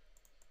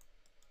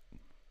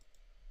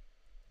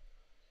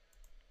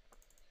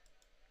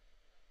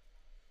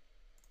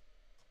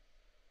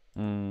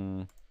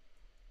 Mm.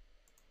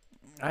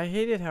 I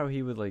hated how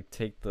he would like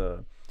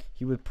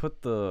he would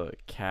put the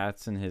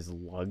cats in his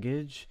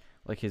luggage,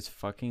 like his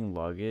fucking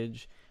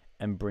luggage,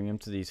 and bring him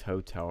to these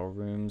hotel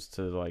rooms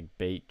to like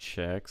bait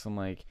chicks. I'm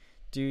like,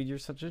 dude, you're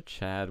such a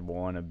Chad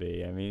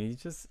wannabe. I mean,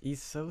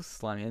 he's so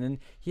slimy. And then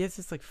he has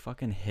this like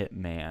fucking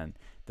hitman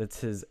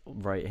that's his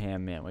right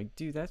hand man. Like,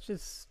 dude, that's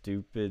just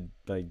stupid,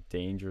 like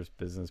dangerous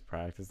business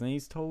practice. And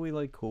he's totally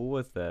like cool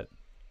with it.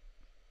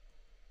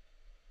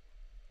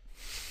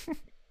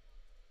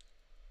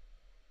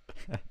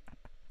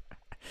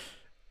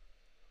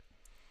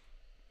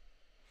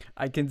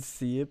 I can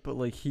see it, but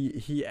like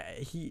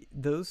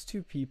those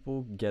two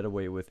people get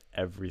away with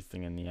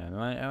everything in the end.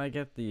 And I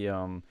get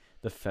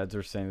the feds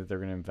are saying that they're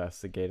gonna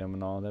investigate him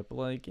and all that, but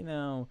like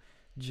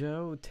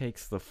Joe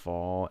takes the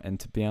fall, and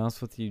to be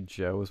honest with you,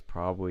 Joe is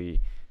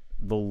probably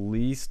the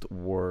least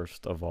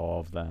worst of all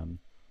of them.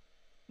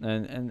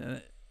 And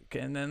then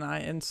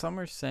and some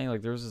are saying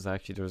like there's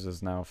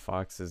this now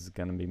Fox is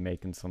gonna be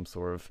making some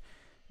sort of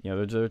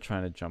they're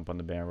trying to jump on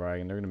the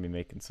bandwagon. They're going to be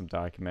making some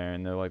documentary,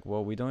 and they're like,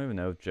 well, we don't even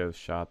know if Joe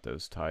shot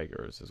those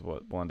tigers, is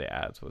what one of the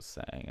ads was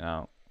saying. And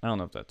I don't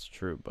know if that's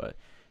true, but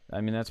I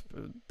mean,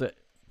 the,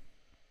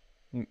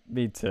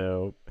 me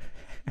too.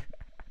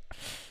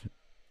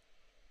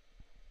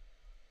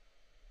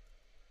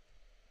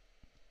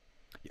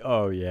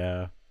 Oh,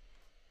 yeah.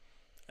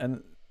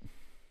 And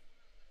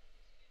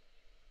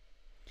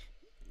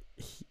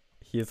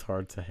he is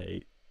hard to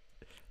hate.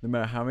 No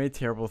matter how many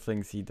terrible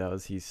things he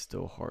does, he's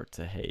still hard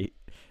to hate.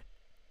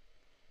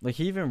 Like,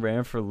 he even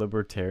ran for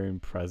libertarian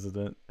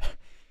president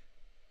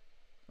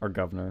or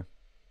governor.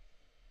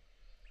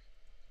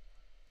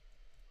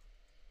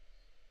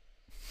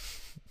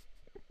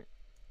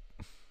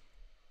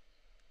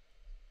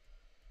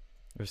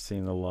 They're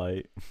seeing the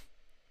light.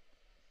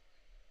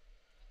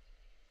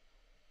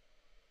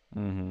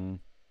 Mm hmm.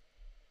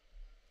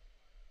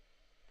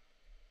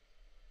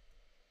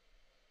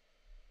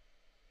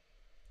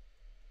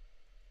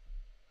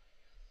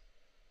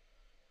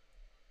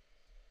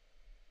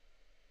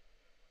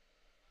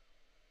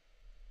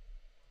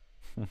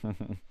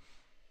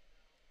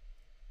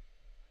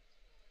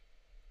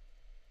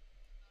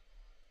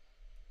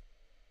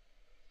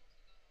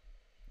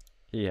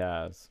 He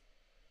has.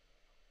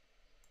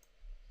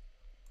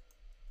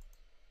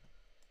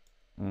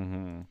 Mm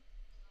hmm.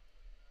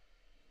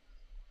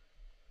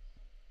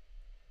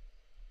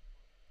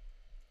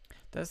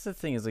 That's the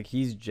thing is like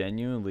he's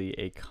genuinely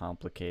a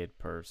complicated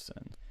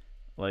person.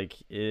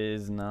 Like it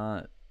is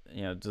not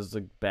does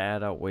the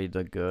bad outweigh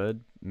the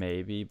good?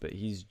 Maybe, but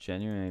he's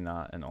genuinely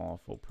not an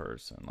awful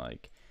person.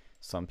 Like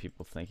some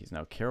people think he's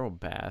now. Carol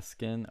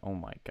Baskin, oh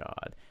my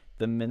god.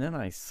 The minute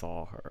I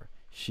saw her,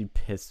 she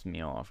pissed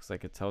me off because I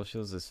could tell she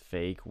was this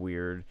fake,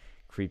 weird,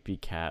 creepy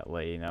cat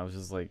lady, and I was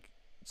just like,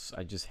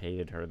 I just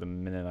hated her the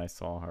minute I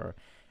saw her,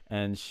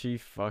 and she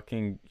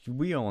fucking.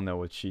 We all know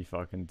what she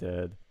fucking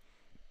did.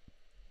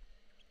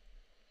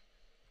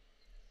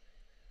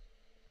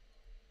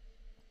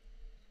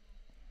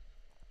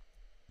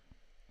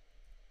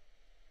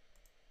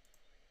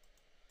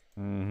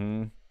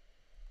 Mm-hmm.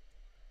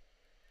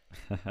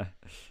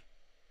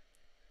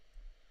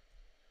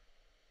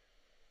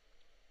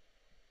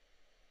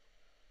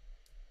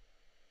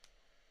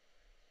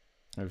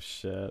 Oh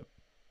shit.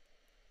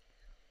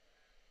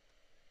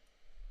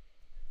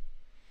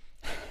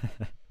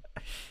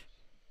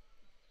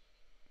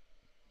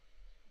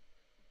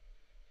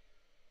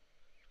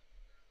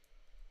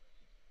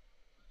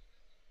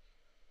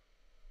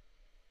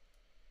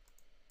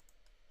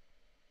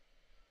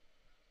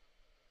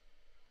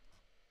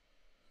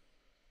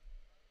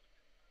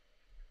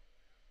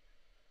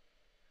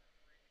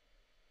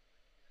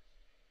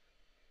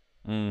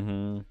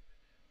 Mhm.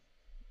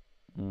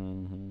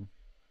 Mhm.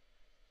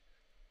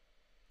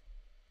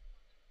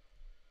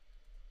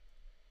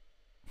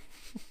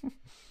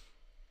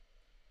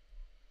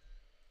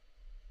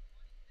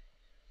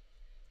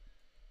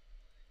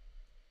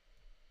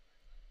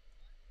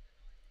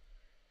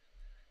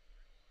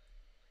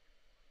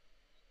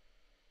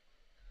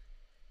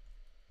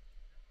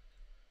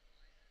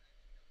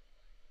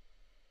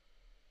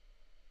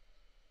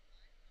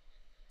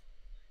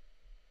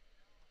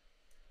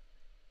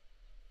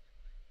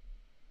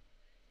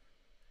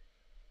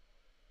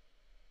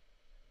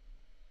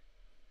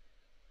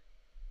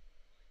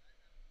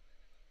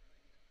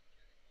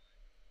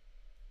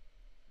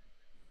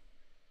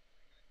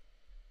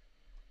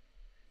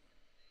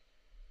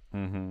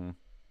 Mhm.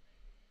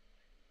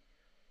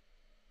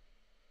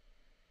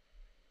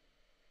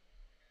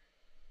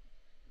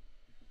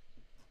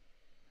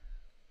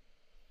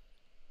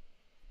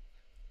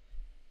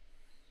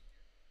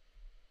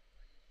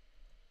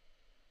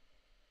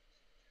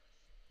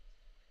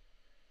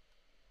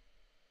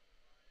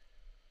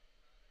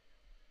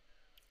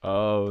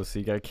 Oh, so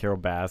you got Carol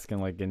Baskin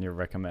like in your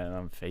recommend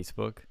on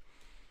Facebook?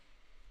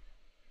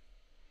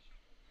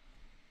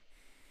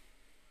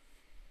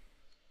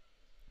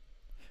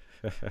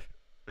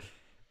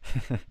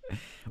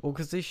 Well,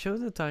 because they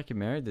showed the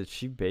documentary that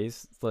she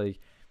based like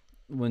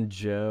when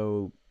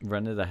Joe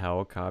rented a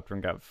helicopter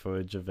and got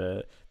footage of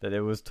it, that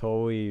it was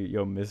totally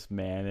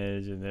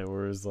mismanaged, and it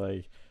was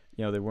like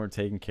they weren't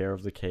taking care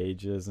of the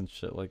cages and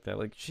shit like that.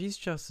 Like she's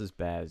just as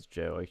bad as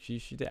Joe. Like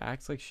she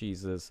acts like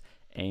she's this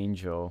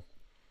angel.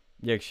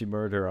 Yeah, she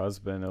murdered her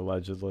husband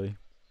allegedly.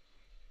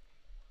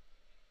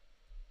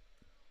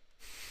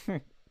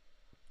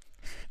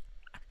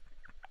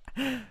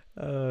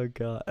 Oh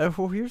god.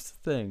 Well, here's the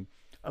thing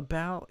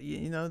about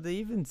they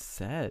even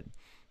said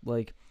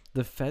like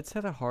the feds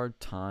had a hard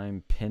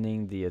time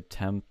pinning the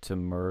attempt to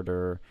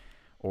murder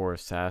or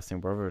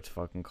assassinate, whatever it's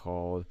fucking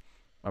called,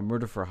 a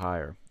murder for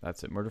hire.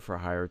 That's it, murder for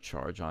hire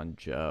charge on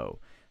Joe.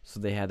 So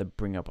they had to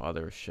bring up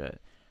other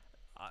shit.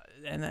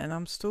 And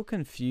I'm still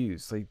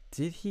confused. Like,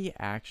 did he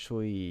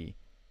actually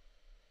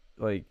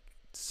like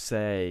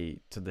say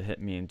to the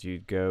hitman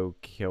dude, "Go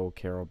kill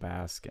Carol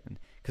Baskin"?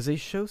 Because they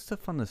show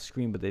stuff on the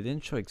screen, but they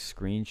didn't show like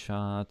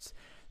screenshots.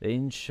 They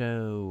didn't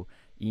show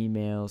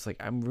emails. Like,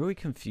 I'm really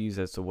confused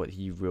as to what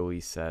he really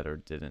said or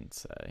didn't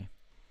say.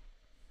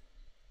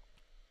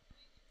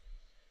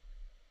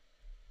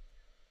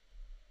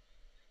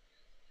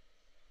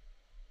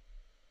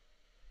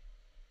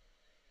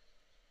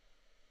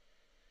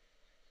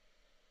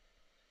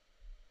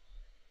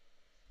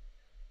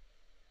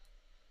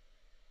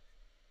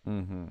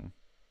 Mm-hmm.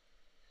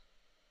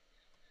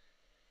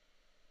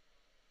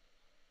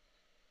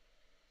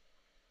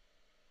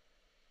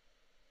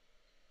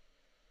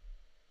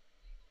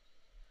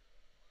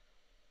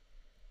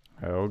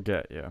 I'll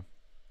get you.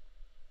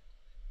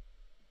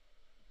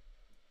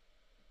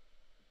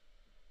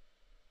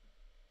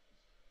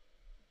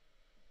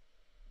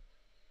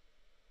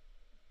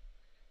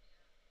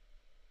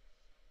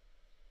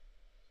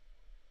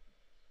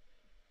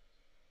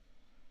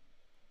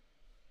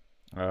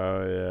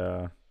 Oh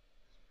yeah.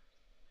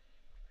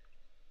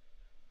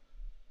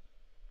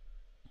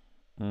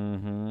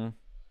 Mm-hmm.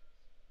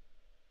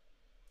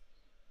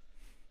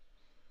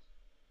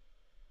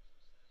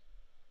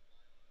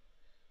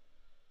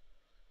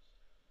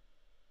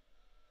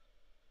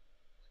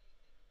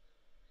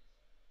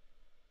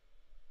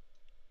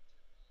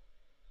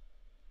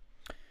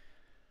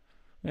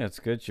 Yeah, it's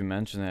good you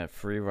mentioned that.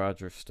 Free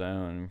Roger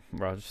Stone.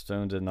 Roger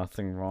Stone did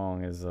nothing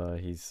wrong, as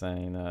he's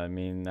saying. I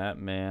mean, that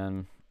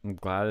man. I'm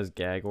glad his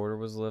gag order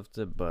was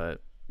lifted,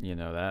 but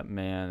that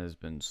man has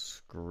been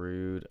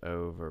screwed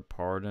over.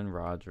 Pardon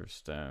Roger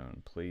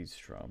Stone, please,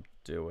 Trump,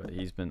 do it.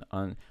 He's been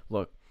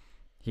look.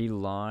 He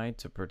lied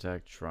to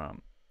protect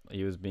Trump.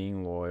 He was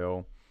being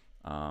loyal.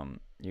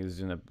 He was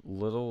in a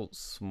little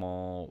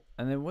small,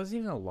 and it wasn't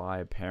even a lie.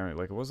 Apparently,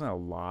 like it wasn't a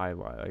lie.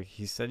 Like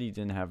he said he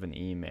didn't have an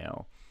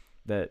email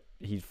that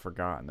he'd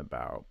forgotten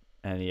about,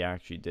 and he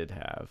actually did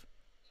have.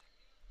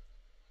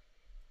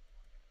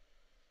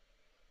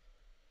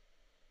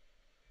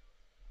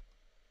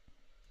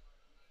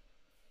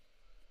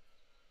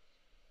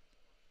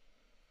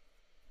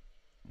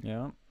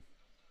 Yeah,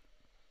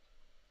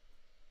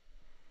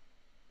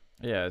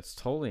 yeah, it's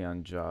totally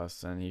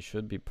unjust, and he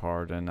should be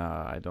pardoned.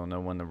 I don't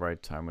know when the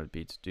right time would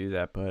be to do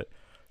that, but it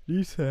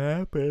needs to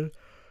happen.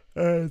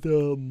 And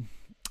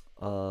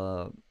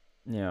uh,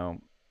 you know,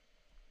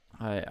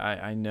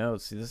 I know.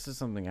 See, this is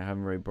something I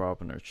haven't really brought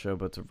up in our show,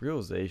 but it's a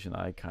realization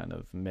I kind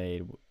of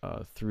made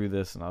through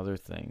this and other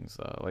things,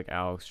 like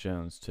Alex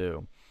Jones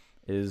too,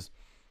 is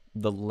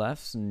the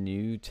left's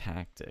new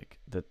tactic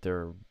that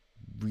they're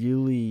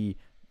really,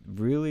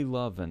 really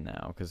loving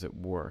now because it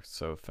works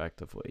so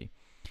effectively.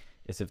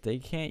 Is if they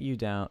can't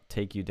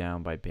take you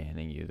down by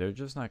banning you, they're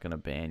just not gonna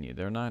ban you.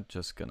 They're not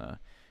just gonna,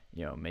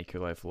 make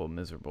your life a little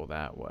miserable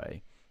that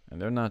way,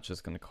 and they're not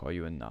just gonna call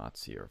you a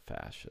Nazi or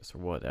fascist or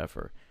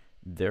whatever.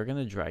 They're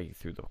gonna drag you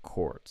through the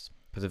courts.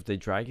 Because if they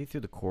drag you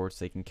through the courts,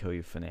 they can kill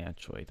you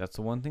financially. That's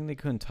the one thing they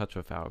couldn't touch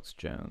with Alex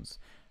Jones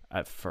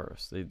at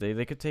first.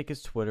 They could take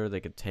his Twitter, they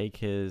could take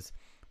his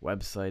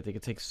website, they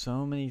could take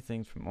so many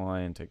things from. Well,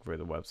 I didn't take away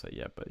the website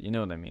yet, but you know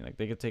what I mean. Like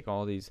they could take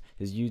all these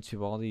his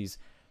YouTube, all these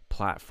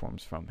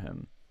platforms from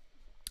him.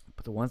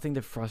 But the one thing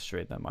that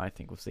frustrated them, I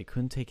think, was they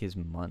couldn't take his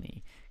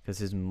money, because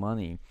his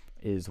money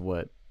is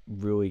what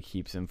really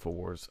keeps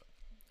InfoWars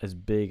as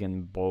big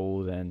and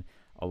bold and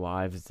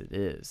alive as it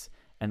is,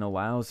 and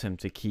allows him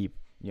to keep,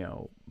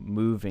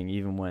 moving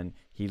even when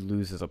he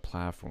loses a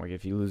platform. Like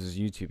if he loses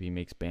YouTube, he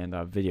makes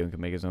band.video and can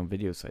make his own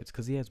video sites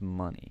because he has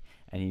money,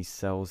 and he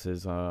sells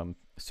his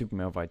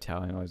Supermail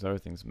Vitality and all these other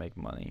things to make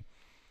money.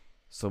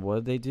 So what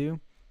did they do?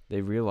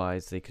 They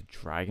realized they could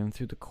drag him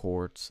through the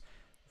courts,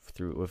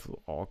 with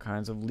all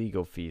kinds of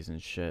legal fees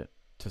and shit,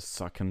 to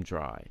suck him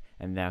dry.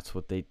 And that's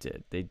what they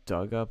did. They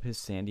dug up his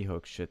Sandy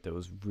Hook shit that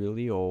was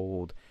really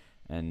old,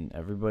 and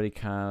everybody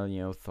kind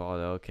of, thought,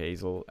 okay,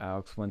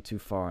 Alex went too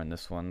far in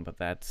this one, but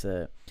that's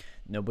it.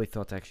 Nobody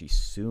thought to actually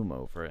sue him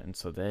over it, and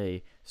so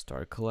they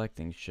started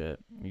collecting shit.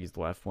 These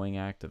left-wing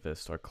activists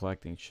started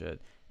collecting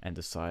shit and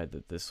decided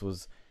that this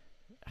was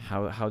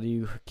how do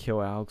you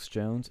kill Alex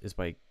Jones, is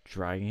by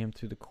dragging him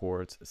through the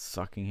courts,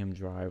 sucking him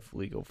dry of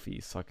legal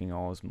fees, sucking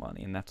all his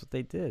money. And that's what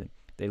they did.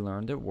 They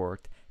learned it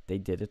worked. They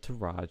did it to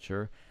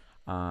Roger,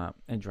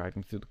 and dragged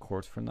him through the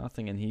courts for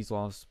nothing. And he's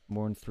lost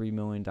more than $3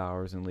 million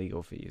in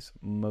legal fees.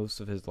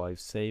 Most of his life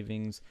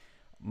savings,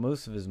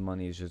 most of his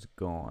money is just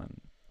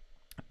gone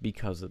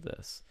because of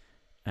this.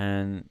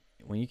 And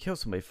when you kill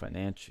somebody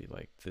financially,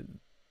 like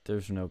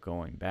there's no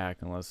going back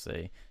unless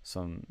they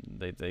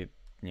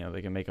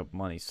can make up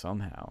money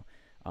somehow.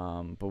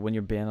 But when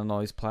you're banned on all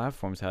these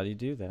platforms, how do you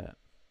do that?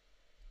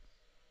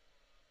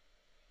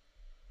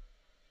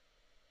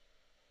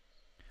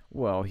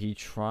 Well, he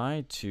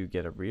tried to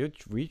get a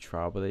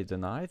retrial, but they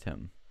denied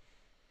him.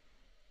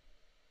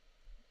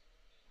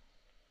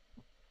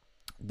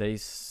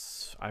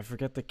 I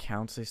forget the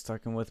counts they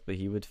stuck him with, but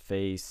he would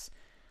face,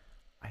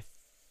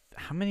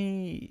 how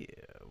many,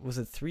 was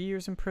it 3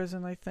 years in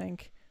prison, I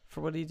think,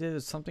 for what he did?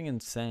 It's something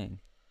insane.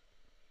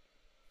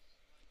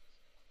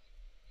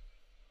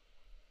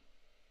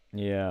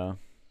 Yeah.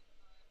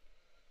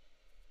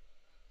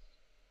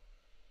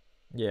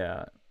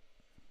 Yeah.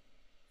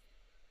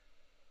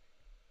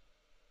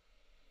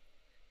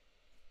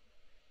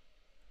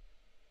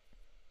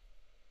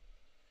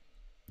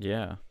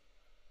 Yeah.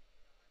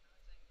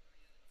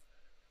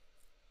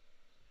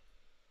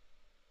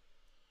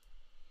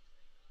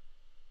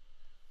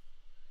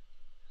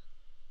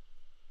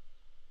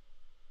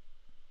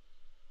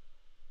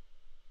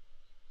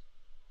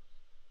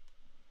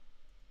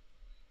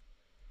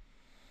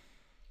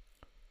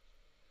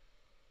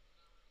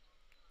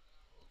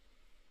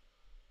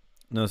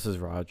 No, this is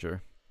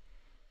Roger.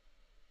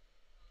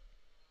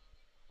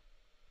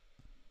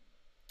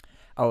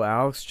 Oh,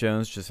 Alex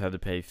Jones just had to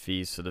pay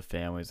fees to the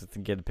families. I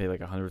think he had to pay like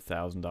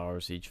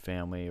 $100,000 each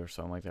family or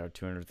something like that, or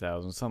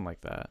 200,000, something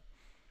like that.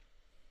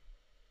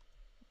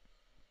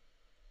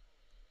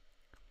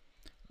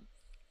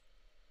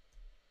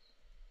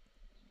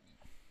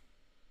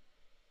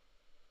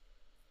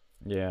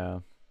 Yeah.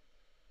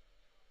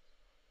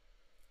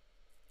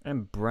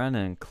 And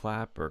Brennan,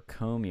 Clapper,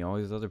 Comey, all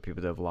these other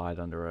people that have lied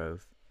under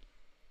oath.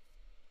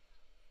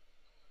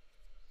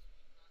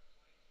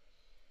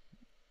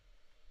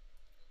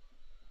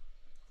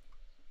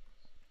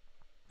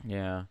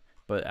 Yeah.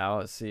 But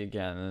Alex, see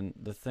again, and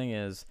the thing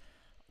is,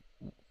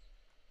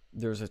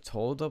 there's a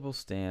total double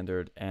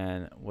standard,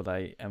 and what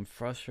I am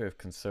frustrated with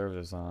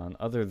conservatives on,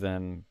 other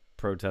than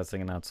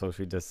protesting and not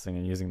socially distancing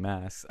and using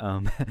masks,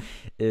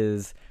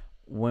 is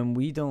when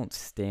we don't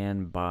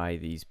stand by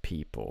these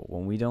people,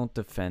 when we don't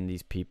defend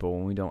these people,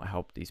 when we don't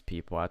help these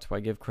people. That's why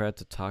I give credit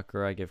to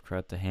Tucker, I give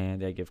credit to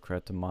Handy, I give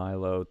credit to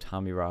Milo,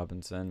 Tommy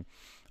Robinson,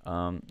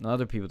 and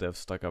other people that have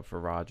stuck up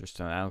for Roger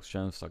Stone. Alex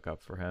Jones stuck up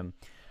for him.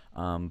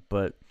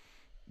 But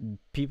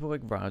people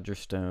like Roger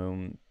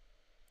Stone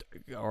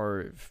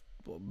are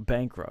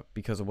bankrupt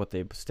because of what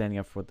they standing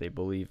up for what they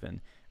believe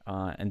in,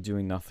 and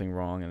doing nothing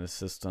wrong in the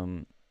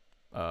system,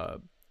 uh,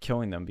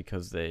 killing them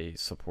because they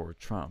support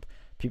Trump.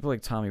 People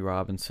like Tommy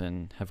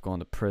Robinson have gone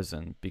to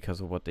prison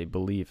because of what they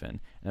believe in,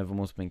 and have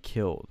almost been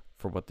killed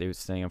for what they were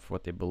standing up for,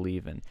 what they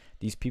believe in.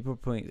 These people,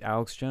 putting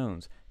Alex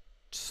Jones,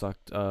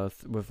 sucked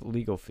with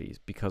legal fees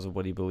because of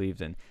what he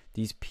believed in.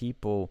 These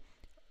people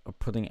are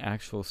putting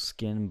actual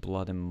skin,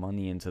 blood, and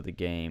money into the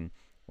game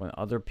when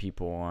other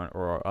people aren't,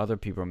 or other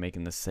people are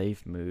making the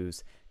safe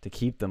moves to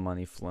keep the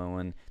money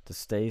flowing, to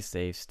stay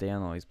safe, stay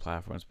on all these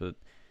platforms. But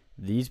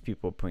these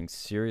people are putting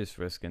serious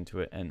risk into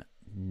it, and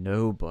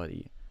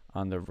nobody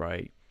on the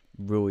right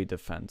really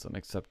defends them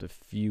except a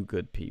few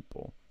good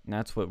people. And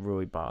that's what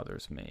really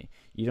bothers me.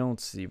 You don't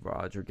see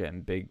Roger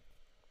getting big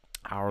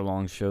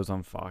hour-long shows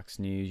on Fox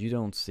News. You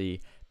don't see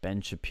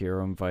Ben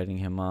Shapiro inviting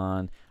him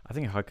on. I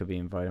think Huckabee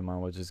invited him on,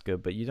 which is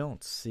good. But you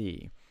don't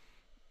see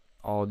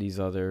all these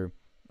other.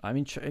 I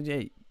mean,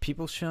 hey,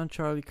 people shit on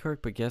Charlie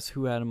Kirk, but guess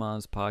who had him on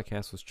his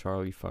podcast was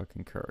Charlie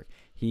fucking Kirk.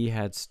 he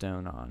had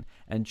Stone on.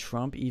 And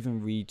Trump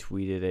even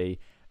retweeted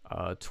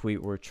a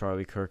tweet where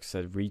Charlie Kirk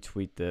said,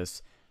 retweet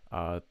this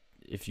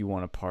if you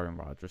want to pardon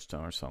Roger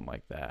Stone or something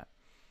like that.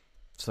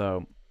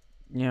 So,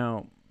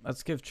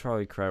 let's give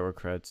Charlie credit where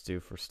credit's due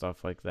for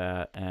stuff like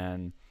that.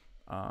 And,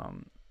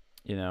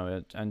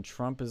 and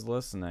Trump is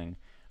listening.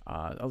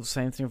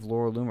 Same thing with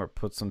Laura Loomer.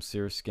 Put some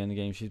serious skin in the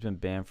game. She's been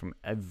banned from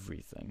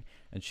everything.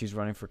 And she's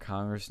running for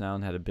Congress now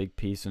and had a big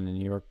piece in the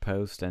New York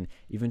Post. And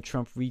even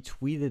Trump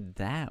retweeted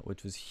that,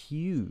 which was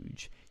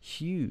huge.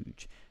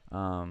 Huge.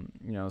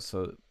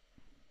 So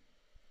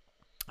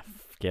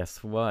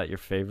guess what? Your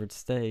favorite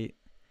state.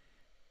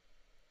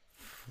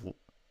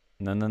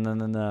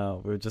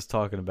 No. We were just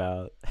talking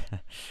about.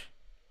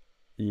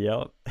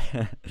 Yep.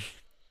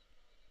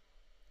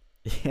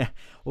 Yeah.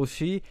 Well,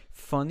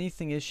 funny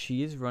thing is,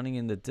 she is running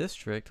in the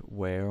district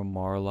where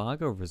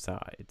Mar-a-Lago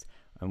resides.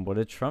 And what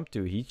did Trump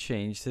do? He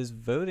changed his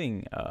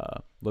voting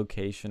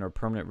location or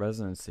permanent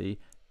residency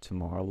to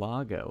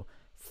Mar-a-Lago.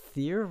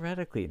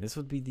 Theoretically, this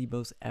would be the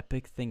most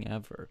epic thing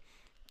ever.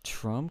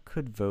 Trump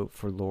could vote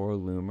for Laura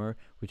Loomer,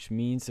 which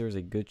means there's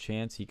a good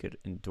chance he could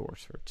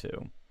endorse her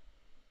too.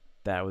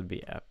 That would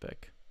be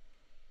epic.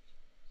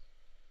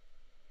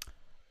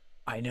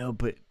 I know,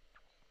 but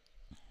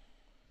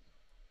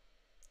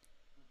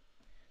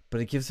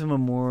it gives him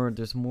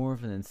there's more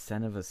of an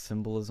incentive, a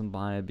symbolism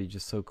behind it. It'd be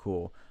just so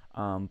cool.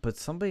 But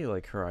somebody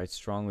like her, I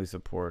strongly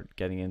support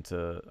getting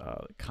into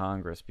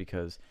Congress,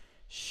 because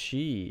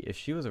if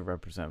she was a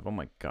representative, oh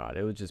my God,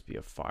 it would just be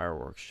a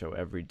fireworks show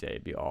every day.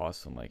 It'd be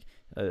awesome. Like,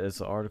 as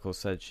the article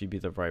said, she'd be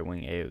the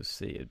right-wing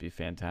AOC. It'd be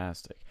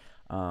fantastic.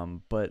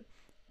 But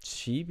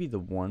she'd be the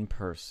one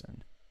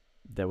person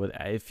that would,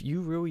 if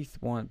you really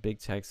want big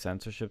tech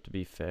censorship to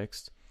be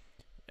fixed,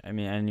 I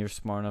mean, and you're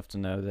smart enough to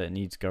know that it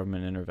needs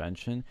government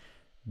intervention,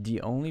 the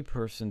only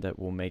person that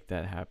will make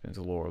that happen is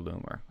Laura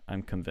Loomer.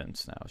 I'm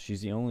convinced now.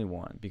 She's the only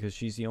one, because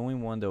she's the only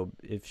one, though,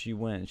 if she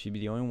wins, she'd be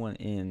the only one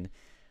in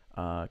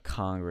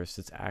Congress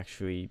that's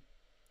actually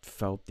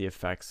felt the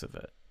effects of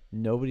it.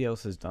 Nobody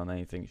else has done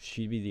anything.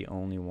 She'd be the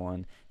only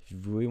one. If you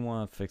really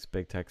want to fix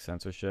big tech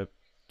censorship,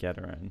 get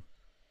her in.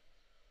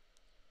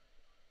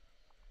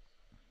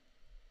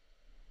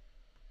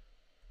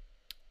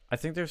 I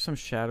think there's some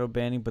shadow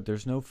banning, but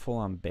there's no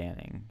full-on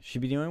banning. She'd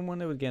be the only one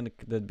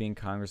that'd be in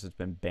Congress that's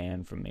been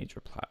banned from major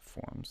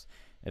platforms,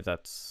 if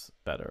that's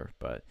better.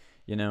 But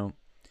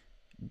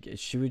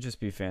she would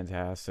just be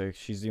fantastic.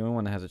 She's the only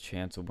one that has a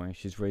chance of winning.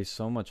 She's raised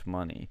so much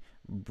money,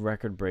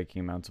 record-breaking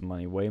amounts of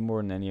money, way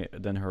more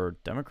than her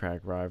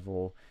Democratic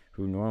rival,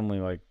 who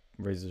normally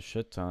raises a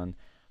shit ton.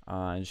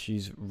 And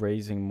she's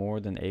raising more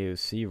than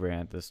AOC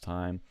ran at this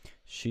time.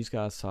 She's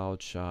got a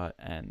solid shot,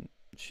 and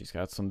she's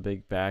got some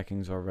big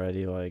backings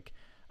already, like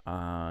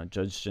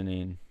Judge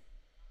Jeanine.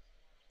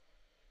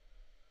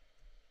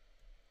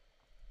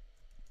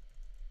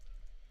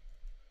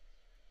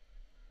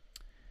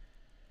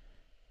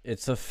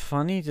 It's a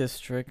funny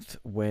district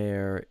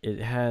where it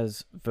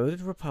has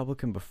voted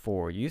Republican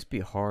before. It used to be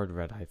hard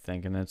red, I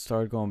think, and then it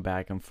started going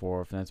back and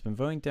forth, and it's been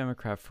voting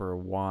Democrat for a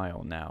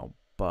while now,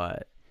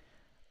 but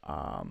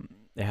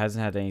it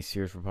hasn't had any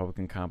serious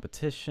Republican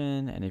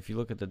competition. And if you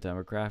look at the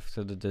demographics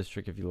of the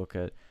district, if you look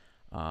at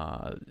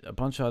a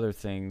bunch of other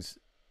things,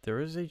 there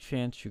is a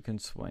chance you can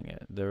swing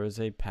it. There is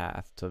a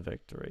path to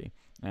victory,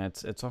 and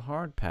it's a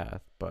hard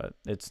path, but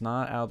it's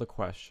not out of the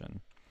question.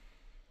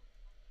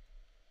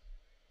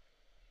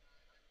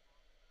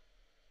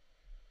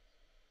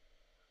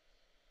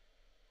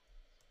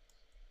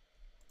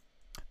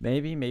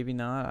 Maybe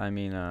not. I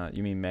mean,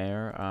 you mean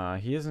Mayor?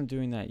 He isn't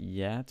doing that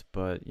yet,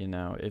 but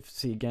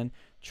again,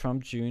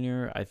 Trump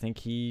Jr., I think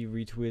he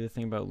retweeted a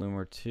thing about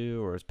Loomer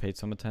too, or has paid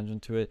some attention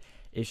to it.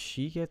 If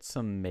she gets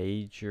some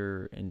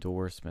major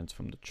endorsements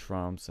from the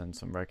Trumps and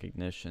some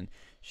recognition,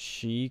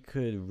 she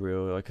could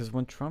really, because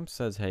when Trump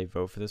says, "Hey,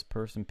 vote for this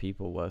person,"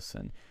 people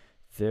listen.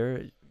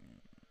 There,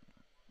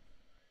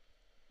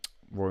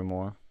 Roy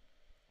Moore,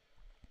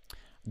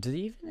 did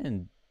he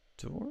even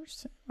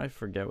endorse him? I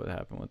forget what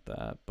happened with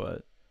that,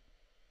 but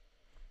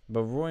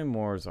Roy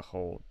Moore is a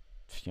whole,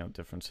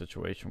 different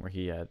situation where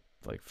he had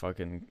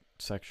fucking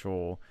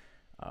sexual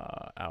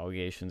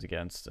allegations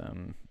against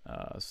him.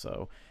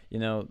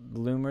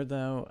 Loomer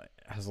though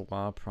has a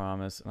lot of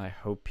promise, and I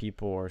hope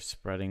people are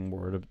spreading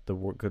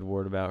good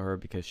word about her,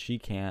 because she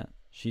can't.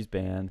 She's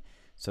banned,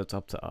 so it's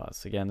up to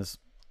us. Again, this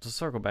to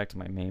circle back to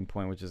my main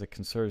point, which is that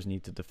conservatives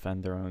need to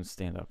defend their own,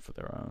 stand up for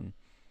their own,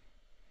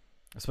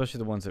 especially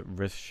the ones that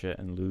risk shit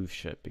and lose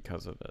shit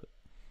because of it.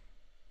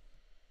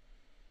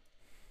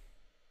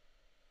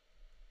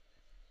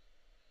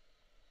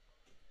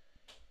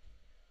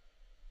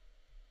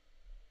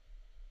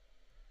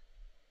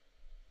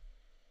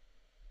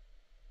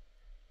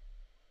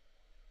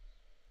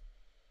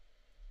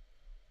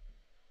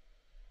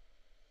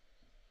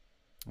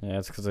 Yeah,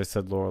 it's because I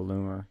said Laura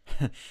Loomer,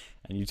 and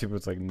YouTube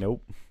was like,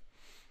 nope.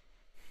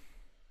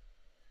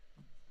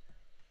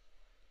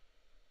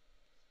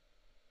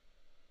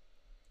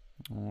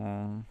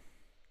 No,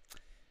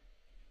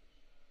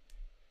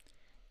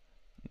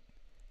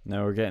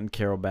 we're getting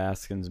Carol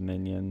Baskin's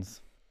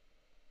Minions.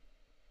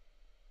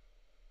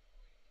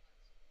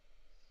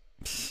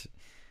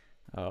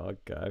 Oh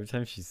god, every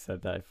time she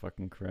said that, I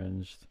fucking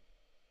cringed.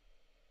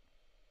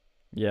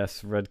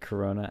 Yes, Red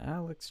Corona,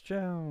 Alex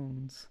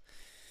Jones.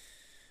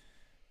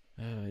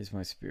 He's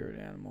my spirit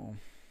animal.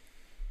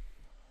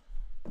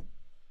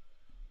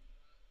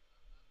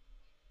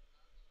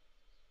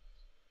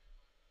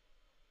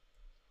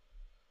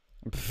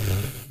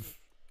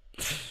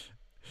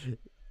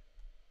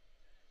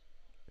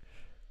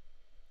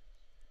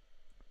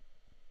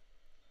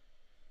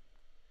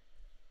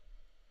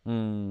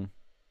 Hmm.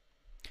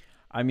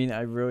 I mean,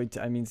 I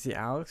mean, see,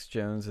 Alex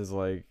Jones is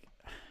like,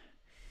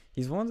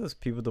 he's one of those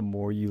people. The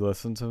more you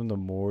listen to him, the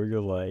more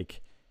you're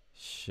like,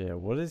 shit,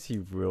 what is he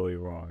really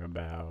wrong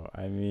about?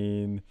 I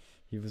mean,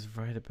 he was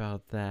right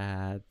about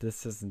that.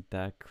 This isn't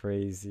that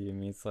crazy. I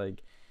mean, it's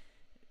like,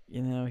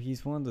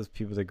 he's one of those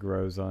people that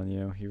grows on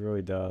you. He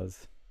really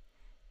does.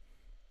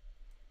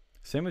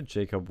 Same with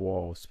Jacob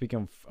Wall.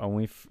 Speaking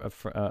of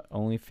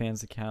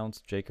OnlyFans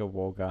accounts, Jacob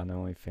Wall got an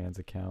OnlyFans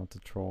account to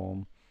troll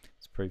him.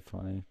 It's pretty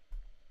funny.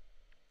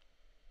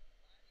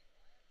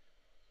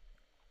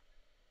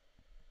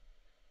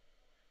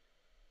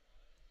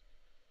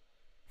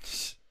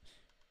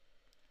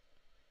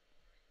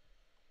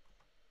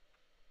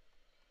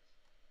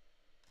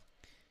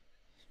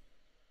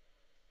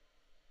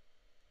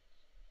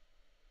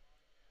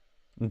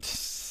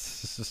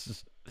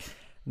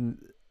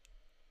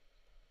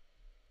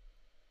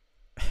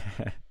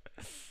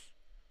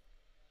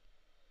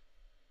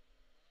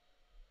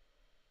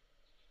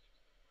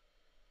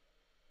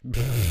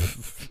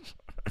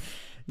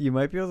 You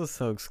might be able to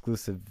sell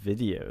exclusive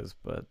videos,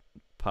 but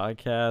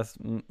podcasts,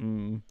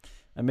 and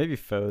maybe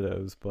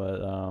photos.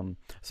 But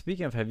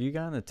speaking of, have you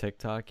gotten a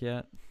TikTok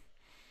yet?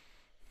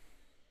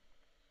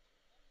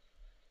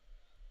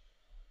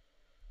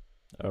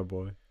 Oh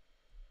boy.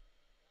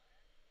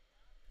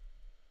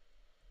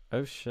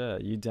 Oh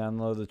shit! You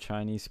download the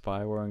Chinese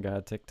spyware and got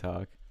a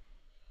TikTok.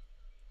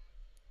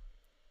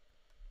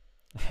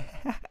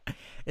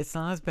 It's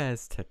not as bad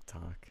as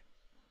TikTok.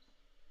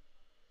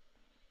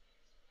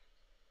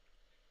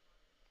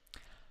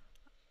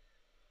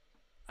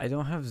 I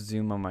don't have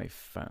Zoom on my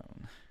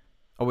phone.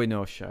 Oh wait,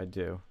 no, shit, I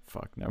do.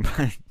 Fuck, never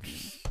mind.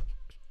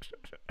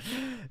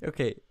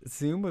 Okay,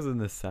 Zoom was a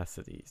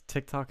necessity.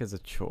 TikTok is a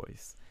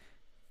choice.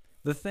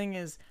 The thing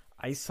is,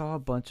 I saw a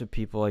bunch of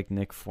people like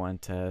Nick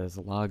Fuentes,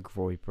 a lot of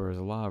Groypers,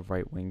 a lot of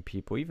right wing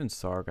people, even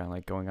Sargon,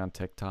 like going on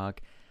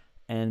TikTok.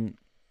 And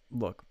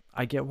look,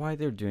 I get why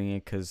they're doing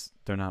it because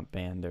they're not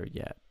banned there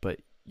yet, but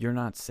you're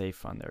not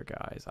safe on there,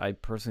 guys. I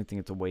personally think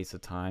it's a waste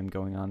of time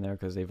going on there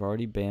because they've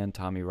already banned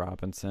Tommy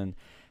Robinson,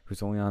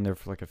 who's only on there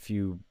for like a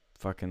few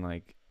fucking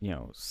like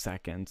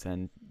seconds,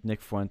 and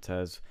Nick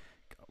Fuentes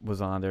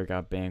was on there,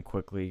 got banned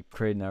quickly,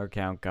 created another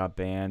account, got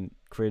banned,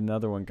 created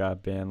another one,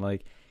 got banned.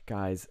 Like,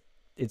 guys,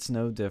 it's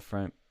no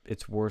different.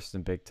 It's worse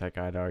than big tech,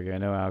 I'd argue. I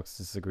know Alex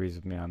disagrees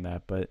with me on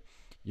that, but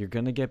you're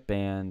gonna get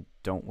banned.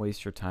 Don't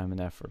waste your time and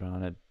effort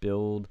on it.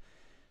 Build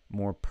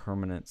more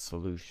permanent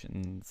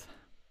solutions.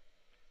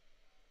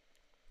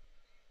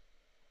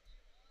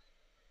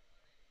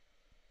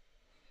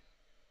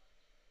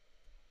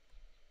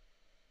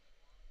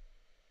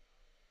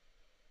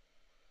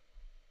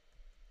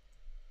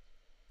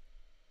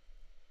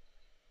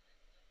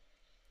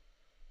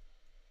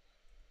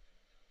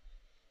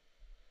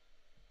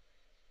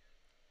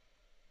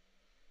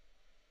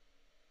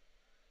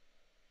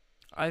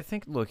 I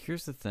think, look,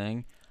 here's the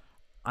thing.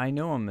 I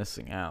know I'm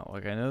missing out.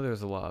 Like, I know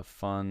there's a lot of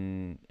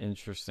fun,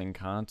 interesting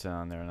content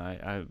on there,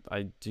 and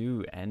I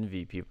do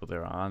envy people that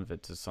are on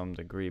it to some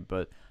degree,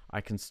 but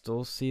I can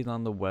still see it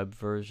on the web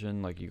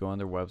version. Like, you go on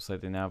their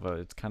website, they now have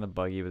it's kind of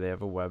buggy, but they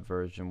have a web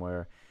version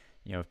where,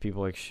 if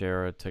people like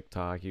share a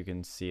TikTok, you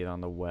can see it on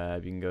the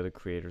web. You can go to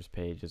creators'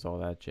 pages, all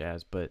that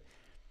jazz. But,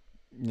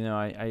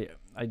 I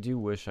do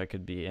wish I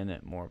could be in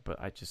it more, but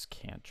I just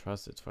can't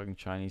trust it. It's fucking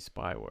Chinese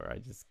spyware. I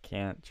just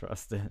can't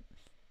trust it.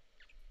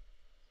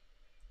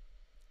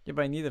 Yeah,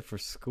 but I need it for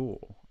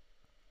school.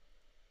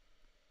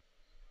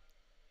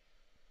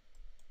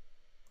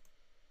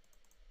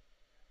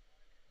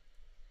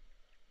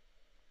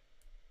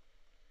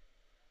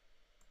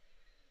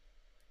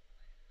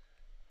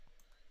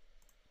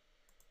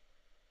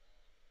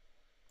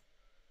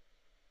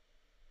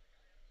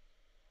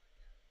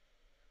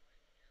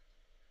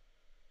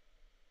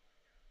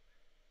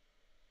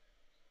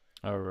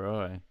 Oh,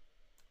 really?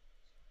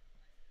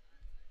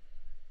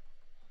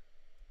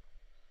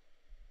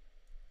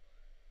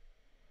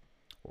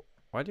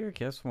 Why do your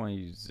guests want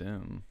to use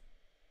Zoom?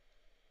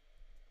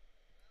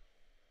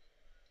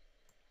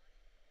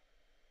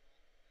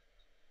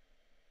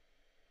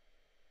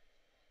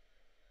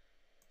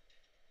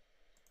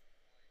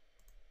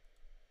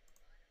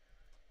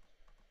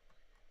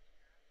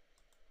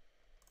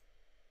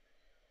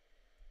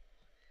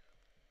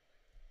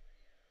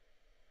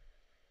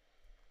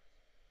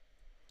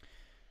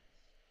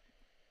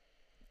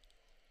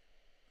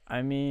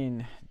 I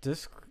mean,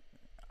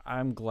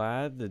 I'm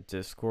glad that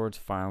Discord's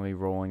finally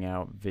rolling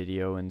out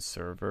video in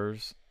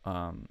servers.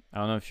 I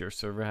don't know if your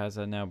server has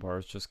that now, but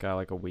ours just got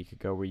like a week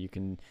ago where you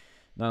can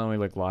not only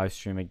like live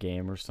stream a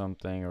game or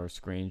something or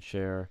screen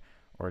share,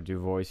 or do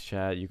voice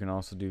chat. You can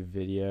also do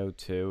video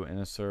too in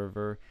a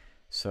server.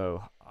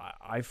 So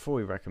I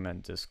fully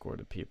recommend Discord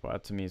to people.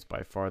 That to me is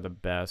by far the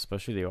best,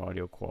 especially the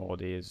audio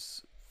quality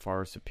is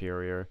far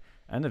superior,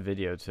 and the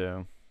video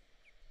too.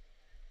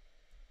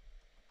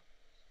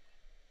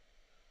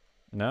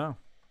 No,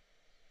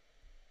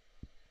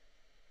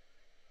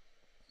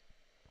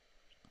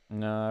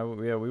 no,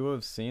 yeah, we would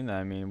have seen that.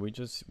 I mean,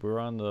 we're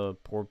on the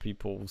poor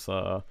people's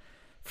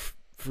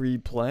free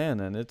plan,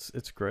 and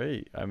it's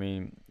great. I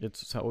mean,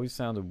 it's always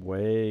sounded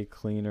way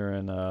cleaner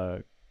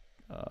and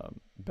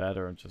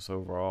better just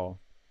overall.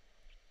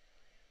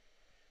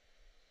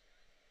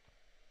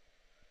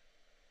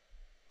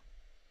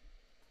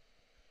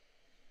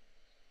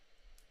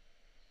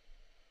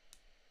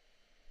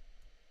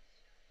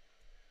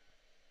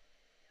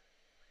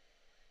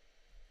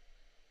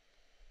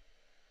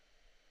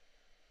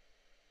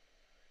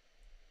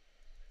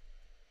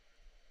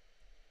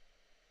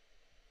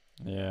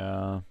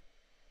 Yeah.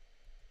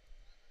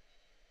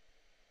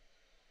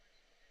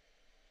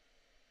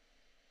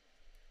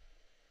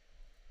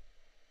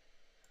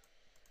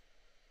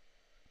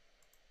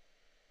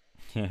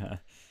 Yeah.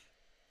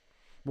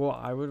 Well,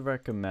 I would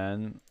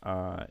recommend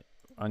on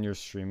your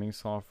streaming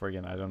software,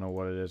 again, I don't know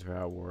what it is or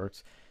how it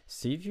works.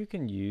 See if you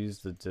can use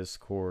the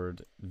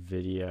Discord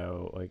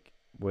video like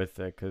with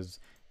it, cuz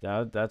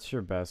that's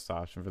your best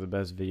option for the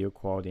best video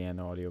quality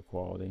and audio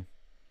quality.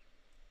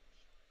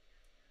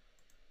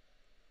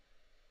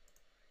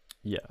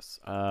 Yes.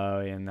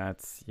 And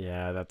that's,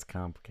 yeah, that's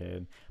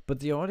complicated. But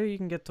the audio you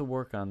can get to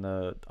work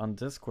on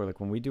Discord. Like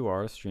when we do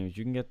our streams,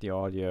 you can get the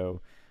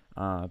audio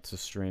to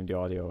stream the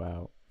audio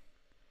out.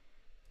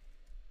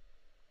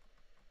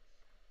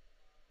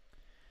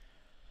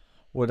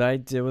 What I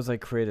did was I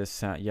created a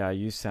sound. Yeah, I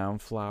used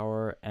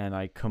Soundflower, and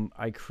I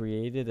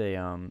created a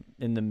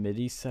in the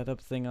MIDI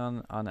setup thing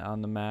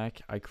on the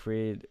Mac. I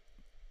created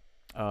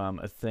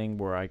a thing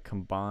where I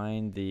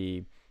combined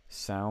the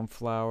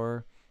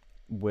Soundflower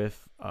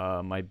with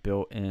my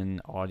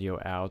built-in audio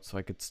out, so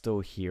I could still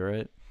hear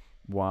it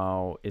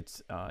while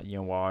it's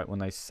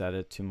when I set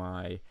it to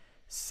my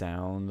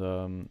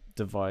sound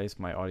device,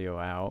 my audio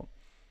out.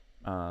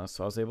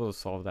 So I was able to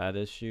solve that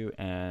issue,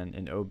 and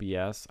in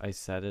OBS, I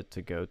set it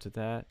to go to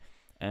that.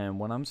 And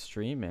when I'm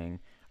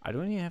streaming, I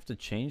don't even have to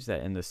change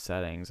that in the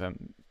settings.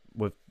 I'm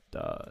with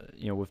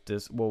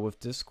with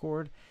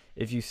Discord.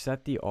 If you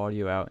set the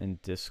audio out in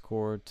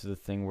Discord to the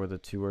thing where the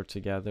two are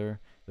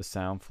together, the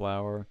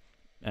Soundflower,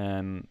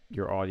 and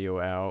your audio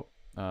out.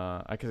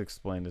 I could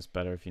explain this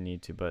better if you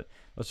need to, but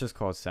let's just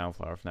call it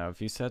Soundflower for now.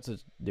 If you set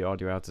the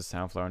audio out to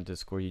Soundflower in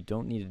Discord, you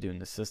don't need to do it in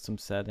the system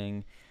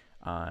setting,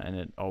 and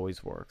it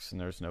always works, and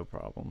there's no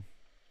problem.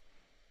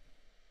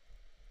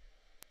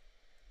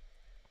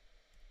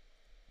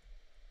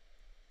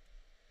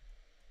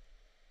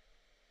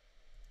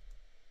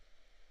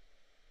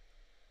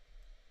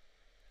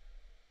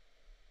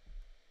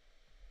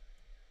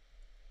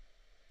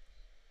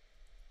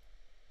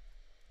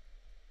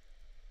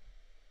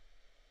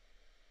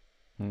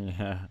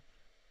 Yeah.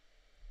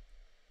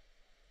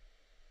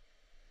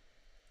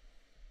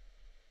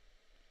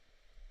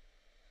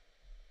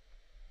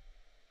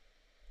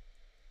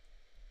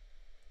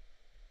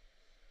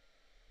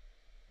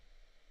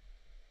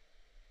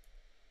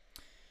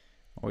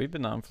 We've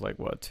been on for like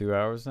what, 2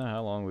 hours now?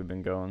 How long we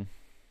been going?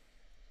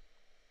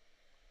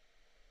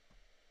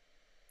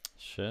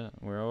 Shit,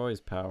 we're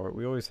always power.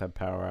 We always have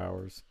power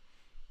hours.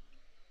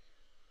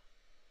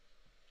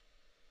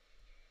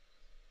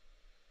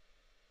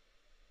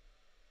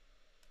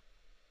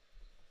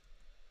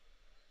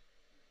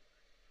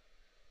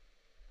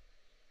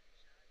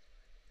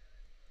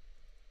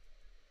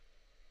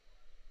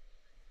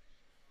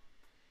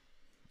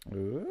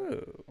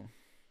 Ooh.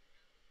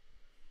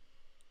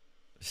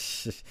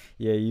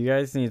 Yeah, you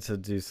guys need to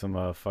do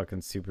some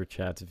fucking super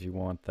chats if you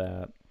want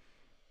that.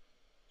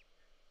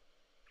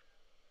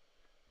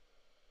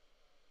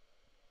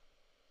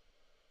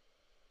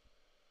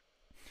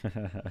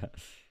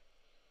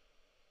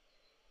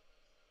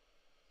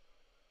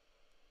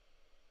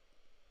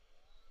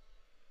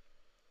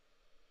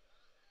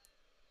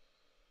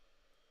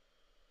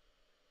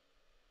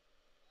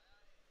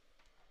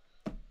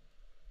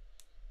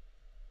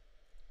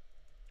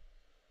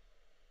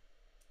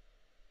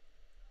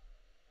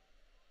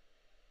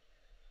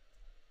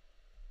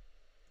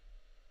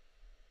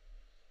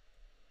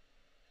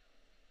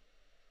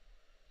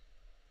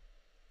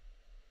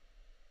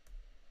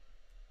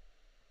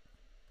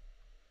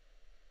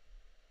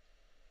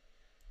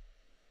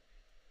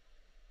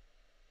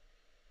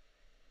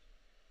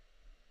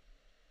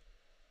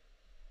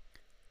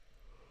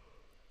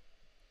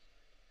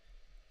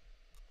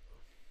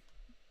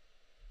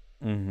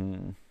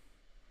 Mm-hmm.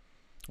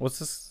 What's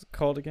this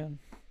called again?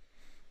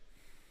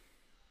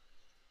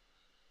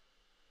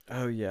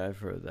 Oh yeah, I've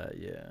heard that.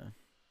 Yeah.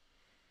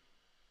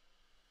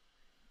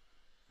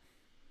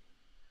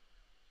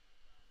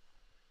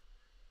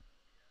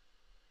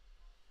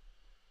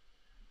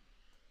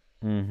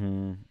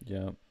 Mm-hmm.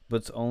 Yep. But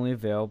it's only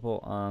available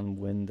on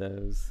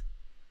Windows.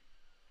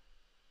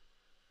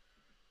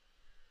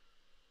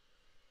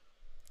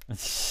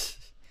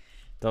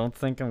 Don't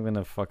think I'm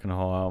gonna fucking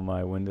haul out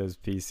my Windows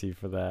PC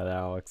for that,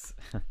 Alex.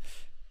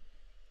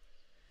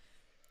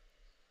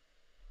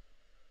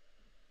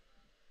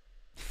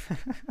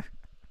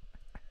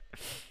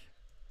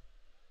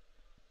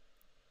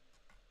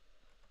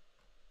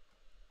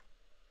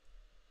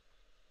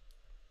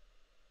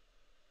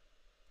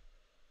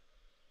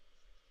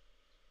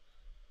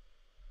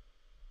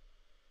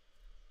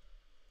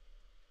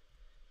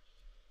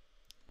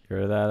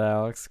 Hear that,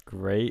 Alex?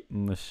 Great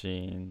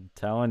machine.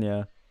 Telling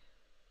ya.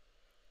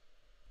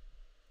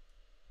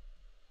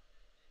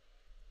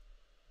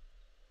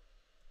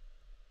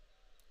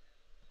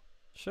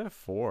 Should have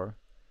four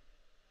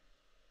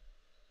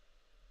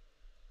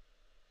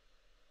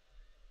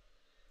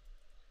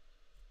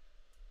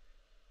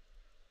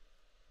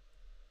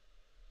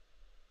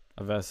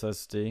of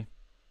SSD.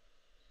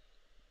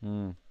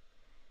 Hmm.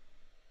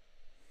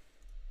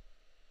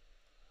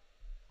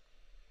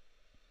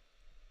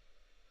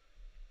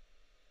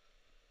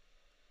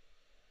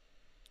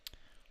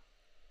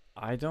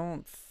 I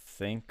don't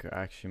think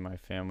actually my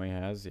family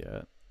has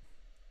yet,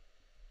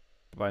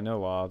 but I know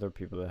a lot of other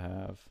people that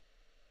have.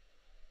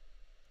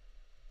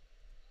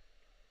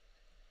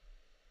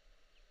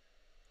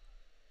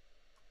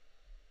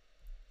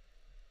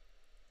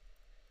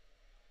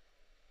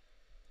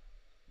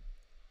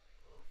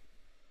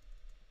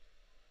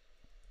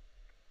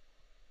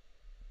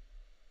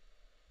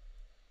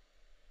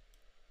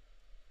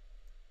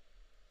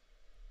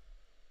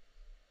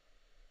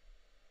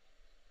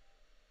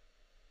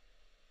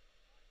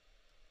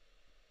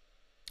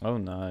 Oh,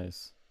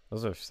 nice.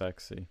 Those are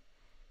sexy.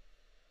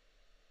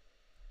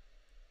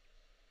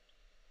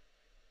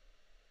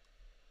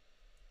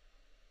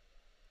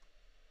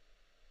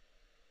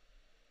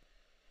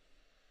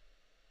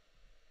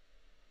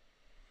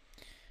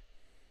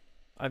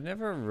 I've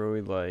never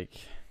really like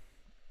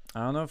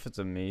I don't know if it's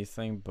a me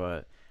thing,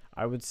 but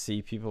I would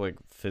see people like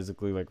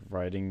physically like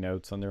writing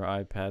notes on their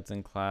iPads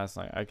in class.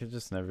 Like I could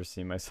just never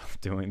see myself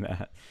doing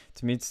that.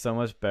 To me, it's so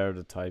much better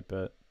to type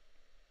it.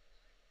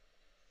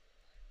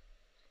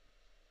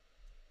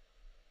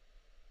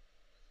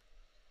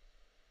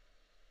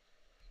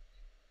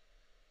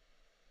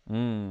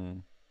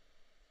 Mm.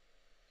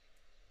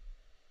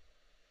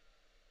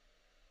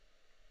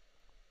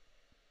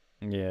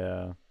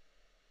 Yeah.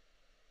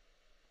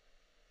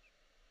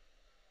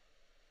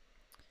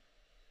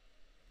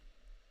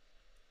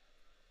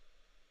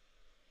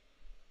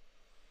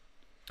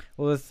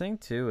 Well, the thing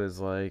too is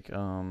like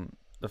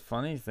the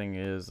funny thing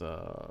is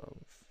fuck,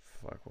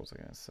 what was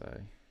I gonna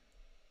say?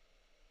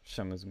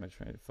 Shaman's my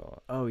train of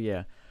thought. Oh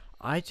yeah,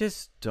 I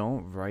just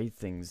don't write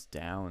things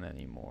down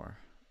anymore.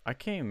 I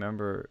can't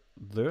remember.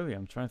 Literally,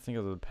 I'm trying to think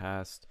of the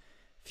past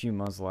few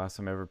months. The last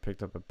time I ever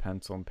picked up a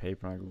pencil and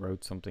paper and like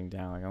wrote something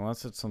down. Like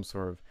unless it's some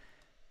sort of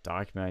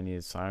document I need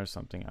to sign or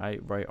something, I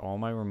write all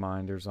my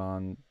reminders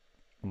on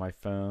my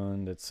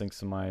phone that syncs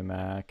to my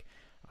Mac.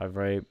 I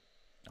write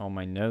all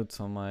my notes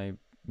on my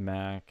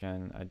Mac,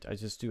 and I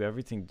just do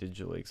everything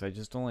digitally because I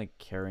just don't like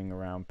carrying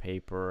around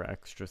paper or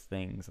extra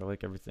things. I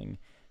like everything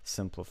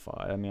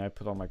simplified. I mean, I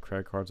put all my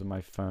credit cards on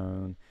my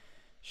phone,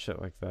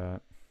 shit like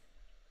that.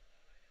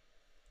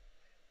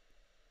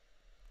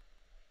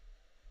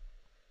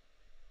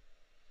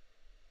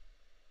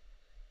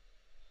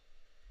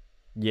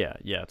 Yeah,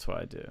 yeah, that's what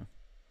I do.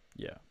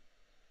 Yeah.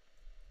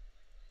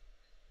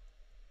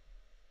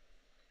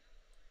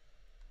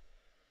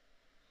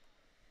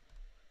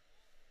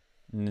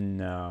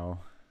 No,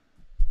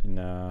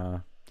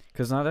 nah.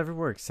 Because not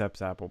everywhere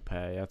accepts Apple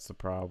Pay. That's the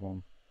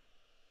problem.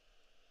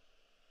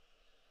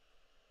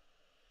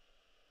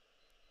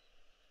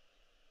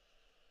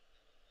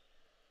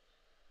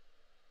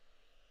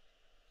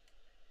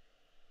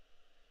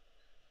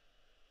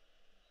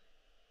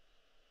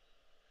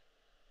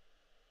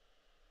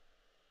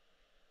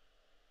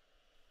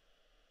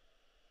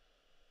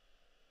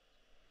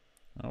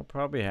 That'll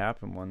probably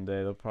happen one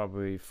day. They'll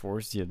probably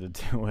force you to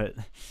do it.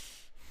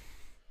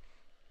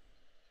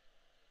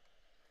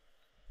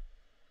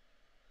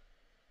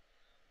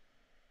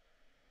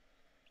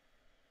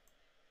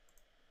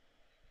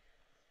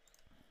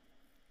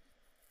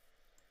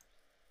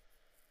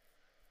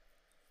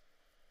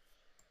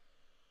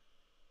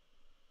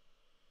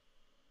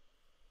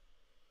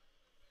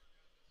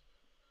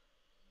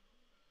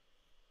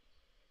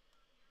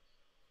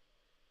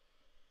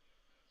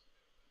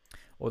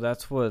 Well,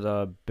 that's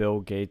what Bill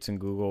Gates and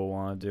Google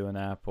want to do in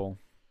Apple.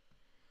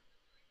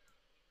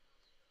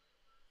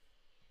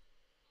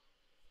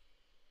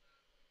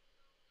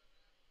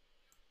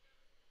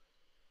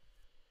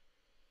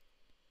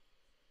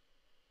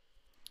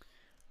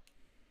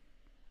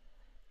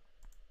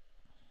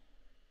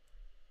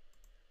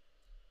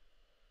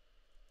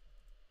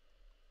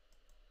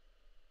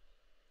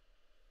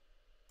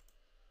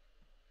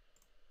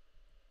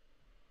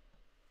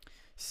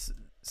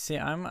 See,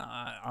 I'm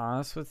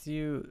honest with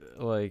you.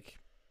 Like,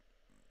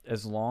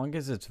 as long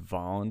as it's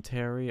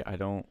voluntary, I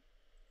don't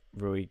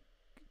really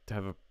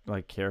have a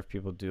like care if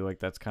people do, like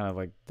that's kind of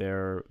like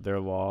their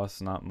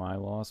loss, not my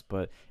loss.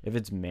 But if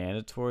it's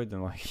mandatory,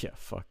 then like yeah,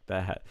 fuck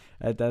that.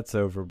 That's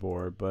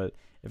overboard. But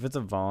if it's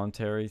a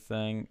voluntary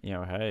thing,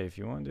 hey, if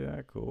you want to do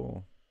that,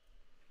 cool.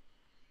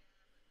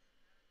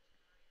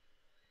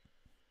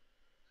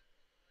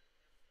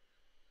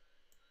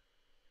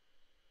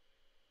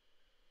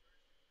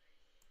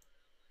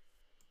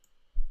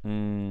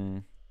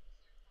 Mm.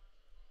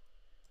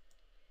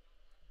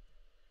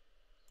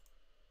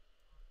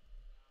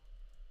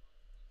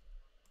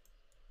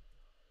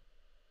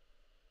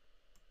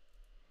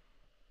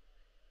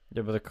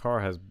 Yeah, but the car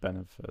has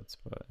benefits,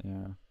 but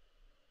yeah.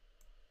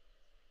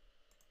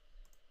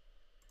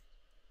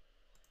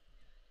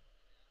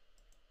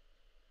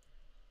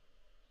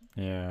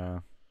 Yeah.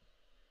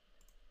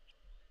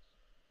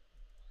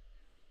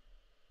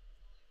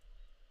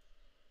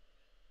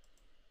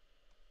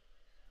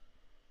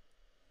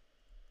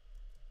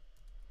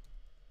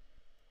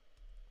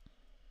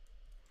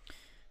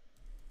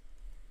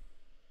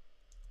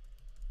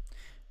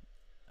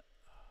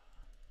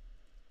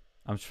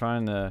 I'm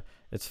trying to.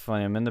 It's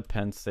funny. I'm in the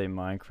Penn State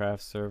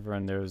Minecraft server,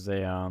 and there's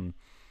a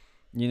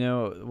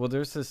well,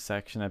 there's this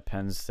section at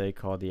Penn State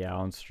called the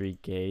Allen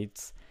Street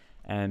Gates,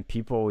 and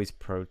people always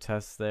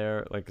protest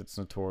there. Like it's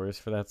notorious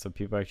for that. So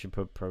people actually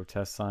put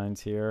protest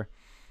signs here.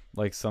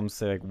 Like some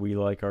say, like we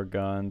like our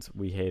guns,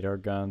 we hate our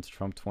guns.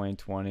 Trump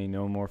 2020,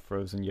 no more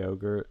frozen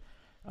yogurt.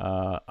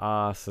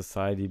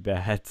 Society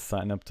bad.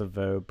 Sign up to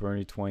vote.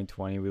 Bernie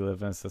 2020, we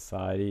live in a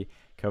society.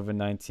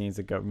 COVID-19 is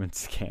a government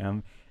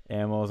scam.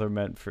 Animals are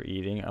meant for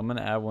eating. I'm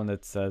gonna add one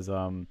that says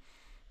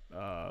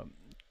uh,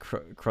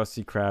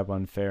 Krusty Krab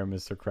unfair.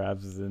 Mr.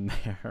 Krabs is in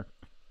there.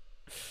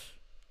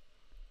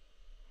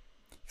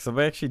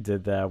 Somebody actually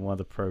did that at one of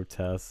the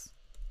protests.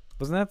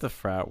 Wasn't that the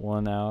frat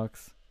one,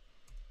 Alex?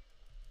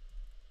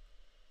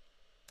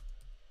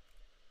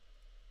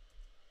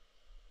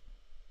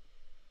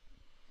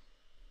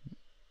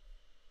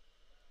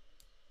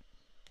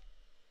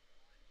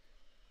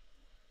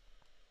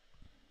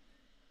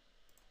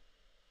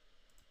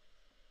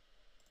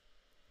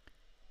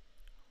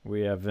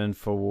 We have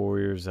info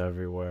warriors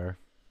everywhere.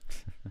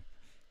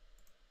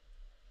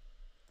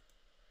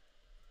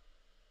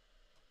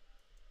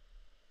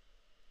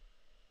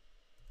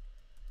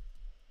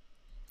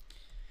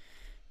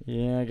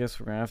 Yeah, I guess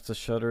we're gonna have to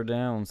shut her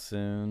down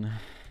soon.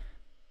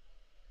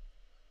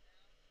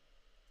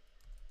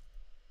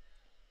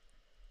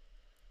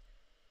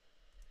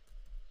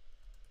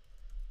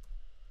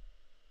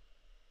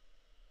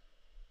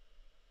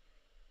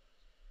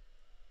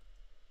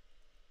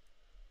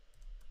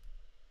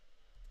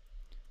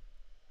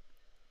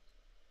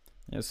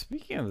 Yeah,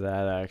 speaking of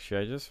that,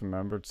 actually, I just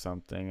remembered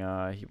something.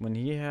 When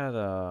he had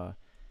I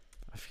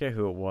forget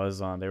who it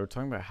was on. They were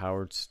talking about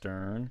Howard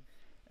Stern,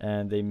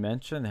 and they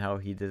mentioned how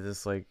he did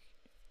this like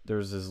there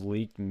was this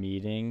leaked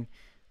meeting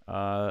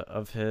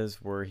of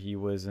his where he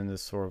was in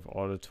this sort of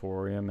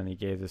auditorium and he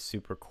gave this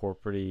super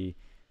corporate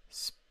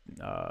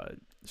uh,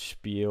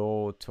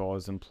 spiel to all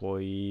his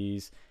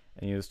employees,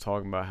 and he was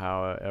talking about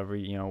how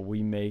every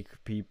we make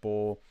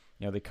people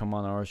they come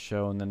on our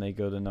show and then they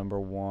go to number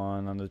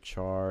one on the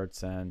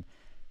charts, and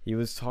he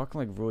was talking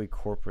like really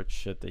corporate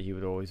shit that he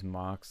would always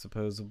mock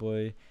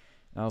supposedly.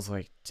 And I was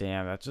like,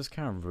 damn, that just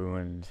kind of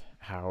ruined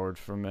Howard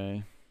for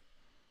me.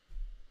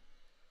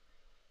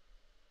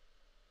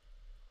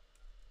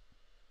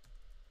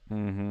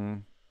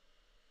 Mm-hmm.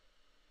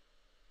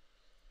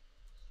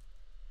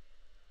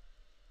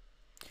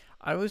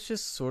 I was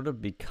just sort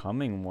of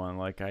becoming one.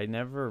 Like I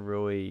never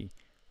really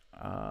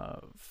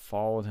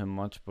followed him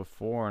much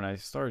before, and I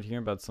started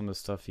hearing about some of the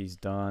stuff he's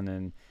done,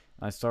 and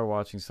I started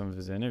watching some of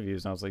his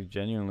interviews, and I was like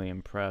genuinely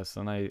impressed.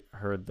 And I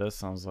heard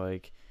this, and I was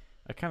like,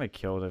 I kind of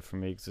killed it for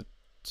me. Cause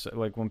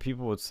like when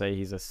people would say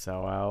he's a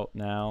sellout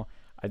now,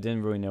 I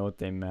didn't really know what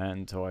they meant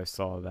until I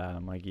saw that.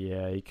 I'm like,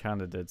 yeah, he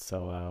kind of did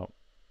sell out.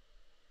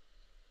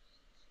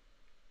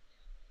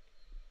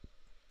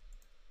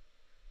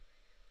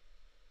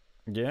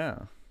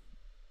 Yeah,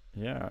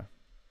 yeah.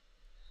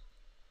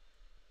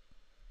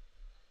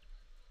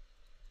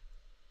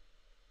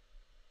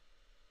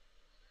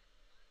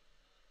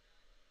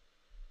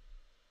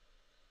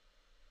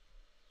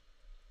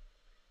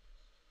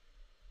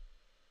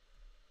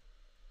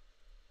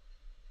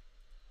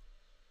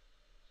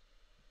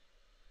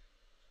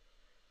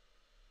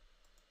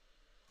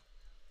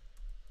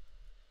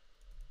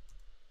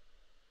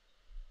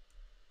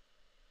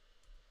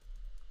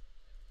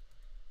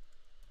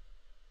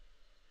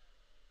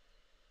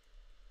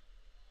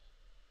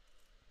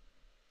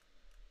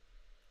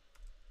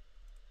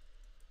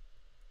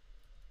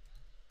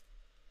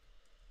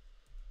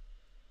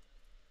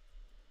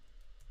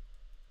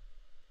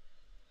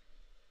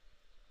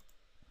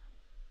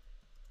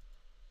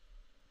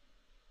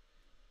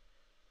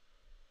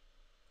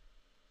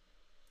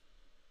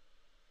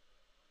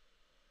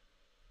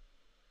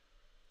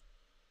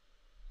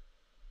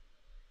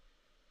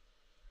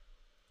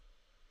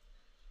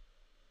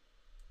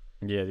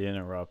 Yeah, the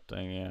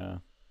interrupting, yeah.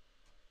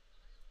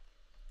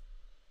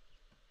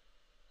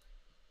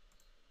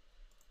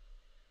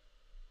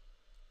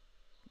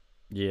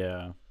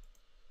 Yeah.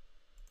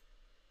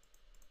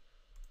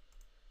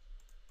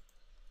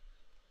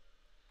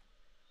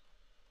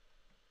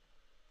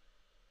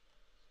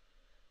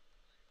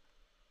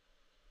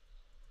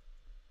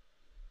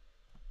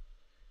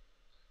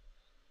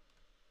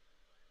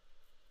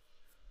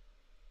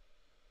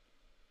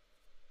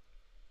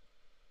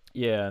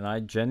 Yeah, and I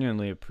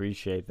genuinely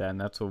appreciate that, and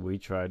that's what we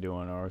try to do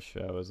on our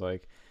show is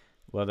like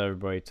let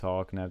everybody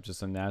talk and have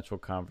just a natural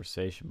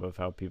conversation about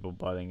how people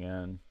butting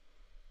in.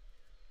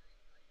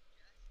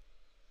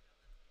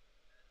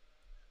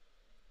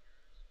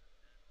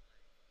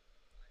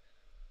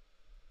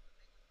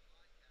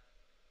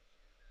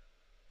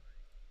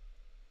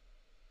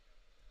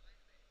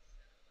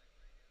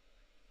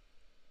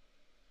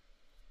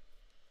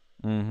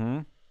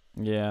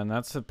 Mm-hmm. Yeah, and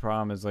that's the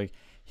problem is like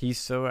he's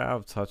so out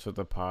of touch with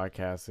the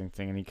podcasting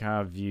thing, and he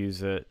kind of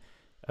views it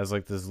as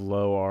like this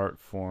low art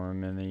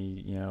form, and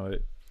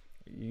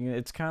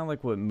it's kind of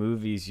like what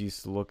movies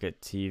used to look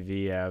at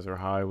TV as, or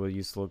Hollywood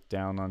used to look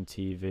down on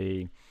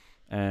TV,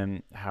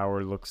 and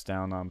Howard looks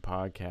down on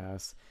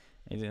podcasts.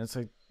 And it's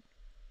like,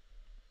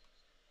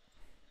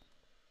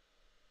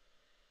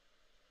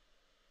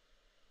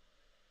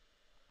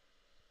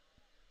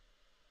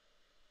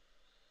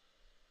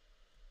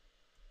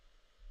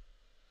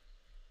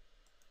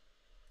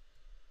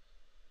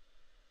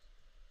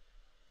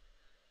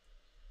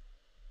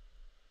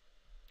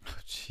 oh,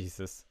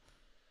 Jesus.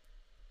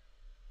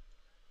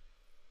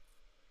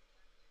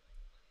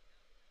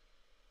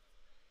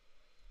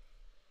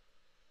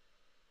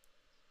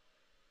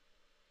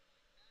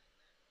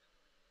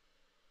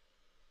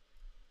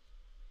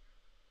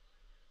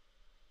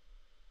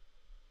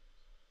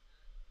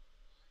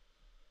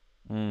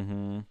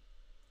 Mm-hmm.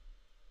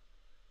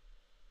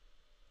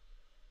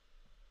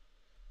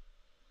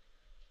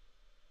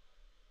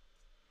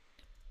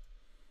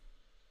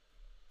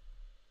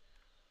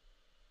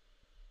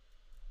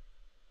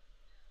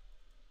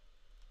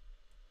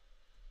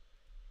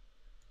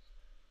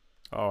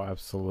 Oh,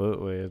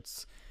 absolutely.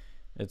 It's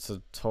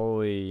a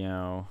totally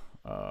uh,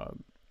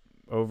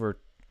 over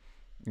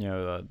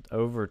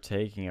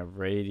overtaking of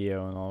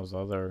radio and all those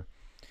other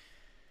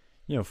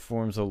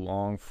forms of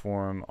long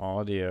form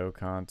audio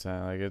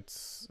content. Like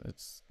it's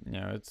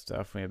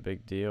definitely a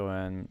big deal,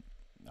 and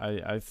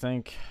I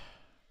think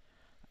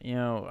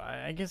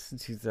I guess in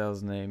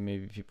 2008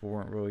 maybe people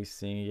weren't really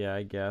seeing it. Yeah,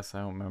 I guess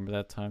I don't remember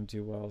that time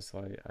too well,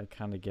 so I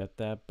kind of get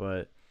that.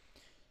 But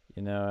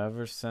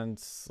ever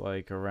since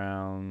like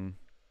around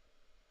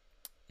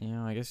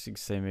I guess you could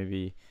say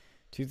maybe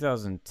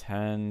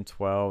 2010,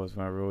 12 is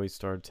when I really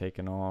started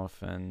taking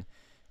off. And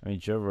I mean,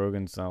 Joe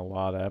Rogan's done a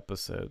lot of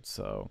episodes,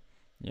 so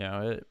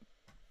it.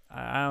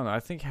 I don't know. I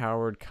think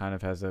Howard kind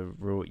of has a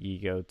real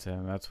ego to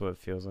him. That's what it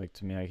feels like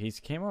to me. Like he's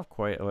came off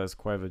quite as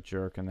quite of a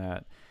jerk in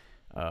that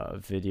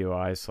video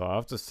I saw. I'll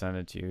have to send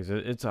it to you 'cause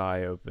it's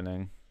eye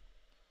opening.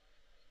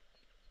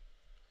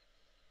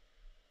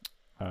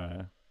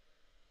 Uh,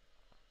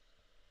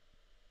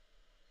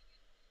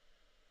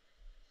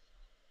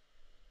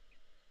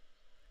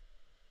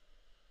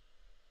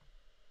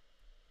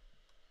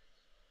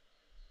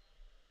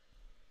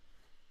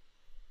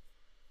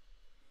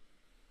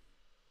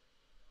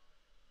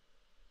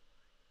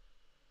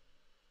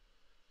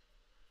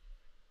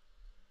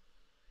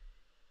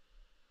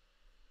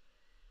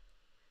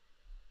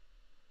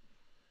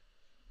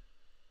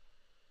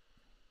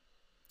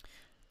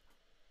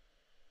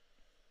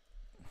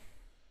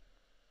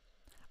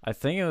 I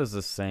think it was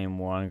the same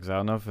one because I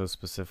don't know if it was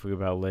specifically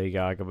about Lady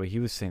Gaga, but he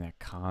was saying that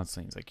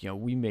constantly. He's like,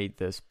 we made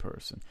this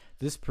person.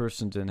 This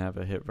person didn't have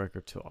a hit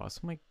record to us.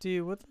 I'm like,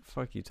 dude, what the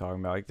fuck are you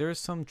talking about? Like, there's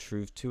some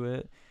truth to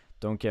it.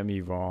 Don't get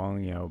me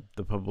wrong,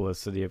 the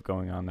publicity of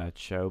going on that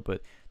show,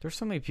 but there's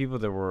so many people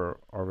that were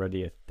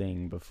already a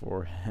thing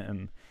before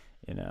him,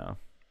 you know.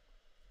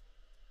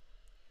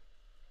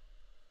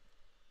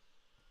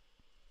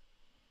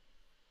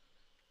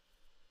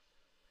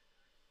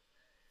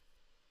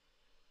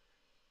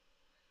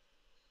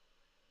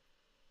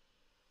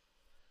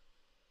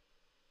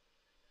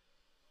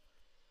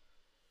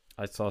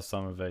 I saw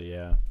some of it,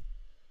 yeah.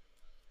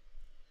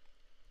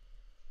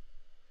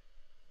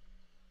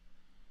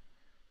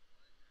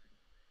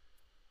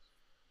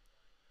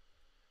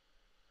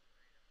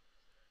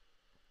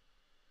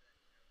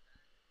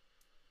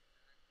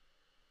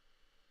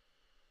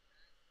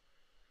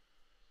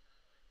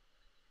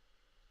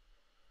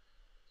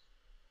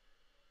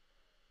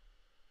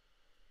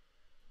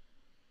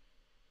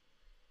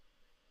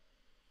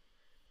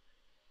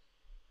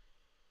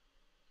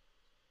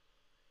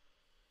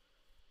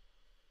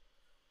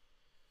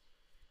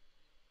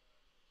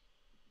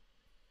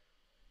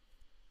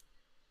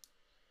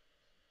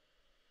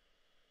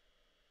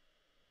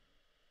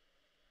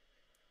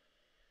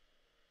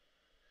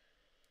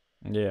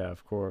 Yeah,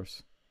 of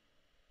course.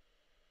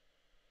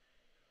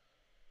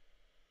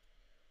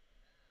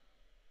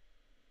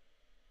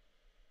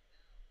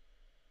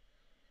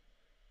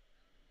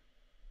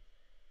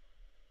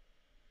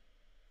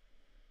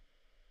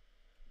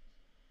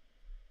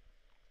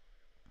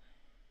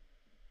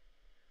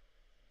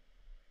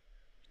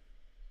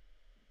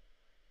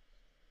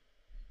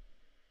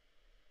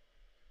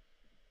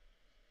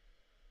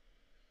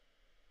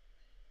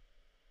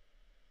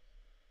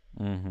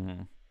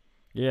 Mm-hmm.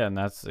 Yeah, and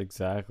that's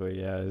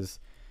exactly, yeah.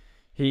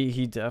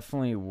 He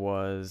definitely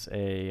was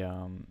a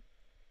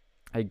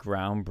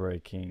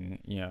groundbreaking,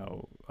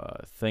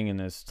 thing in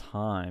his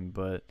time,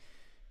 but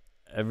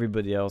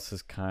everybody else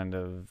has kind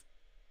of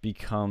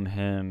become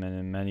him and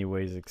in many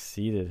ways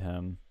exceeded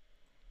him.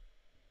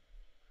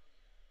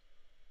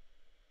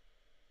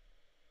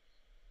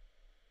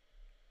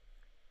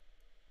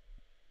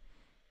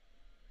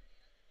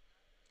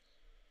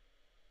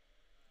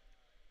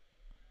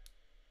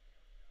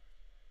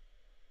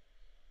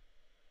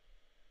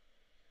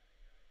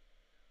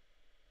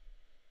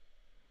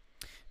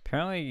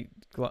 Apparently,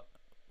 oh,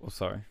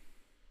 sorry.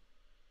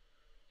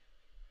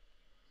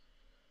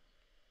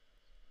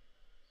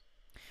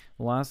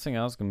 The last thing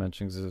I was going to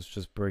mention is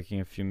just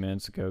breaking a few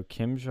minutes ago.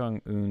 Kim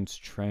Jong Un's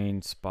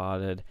train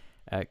spotted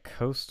at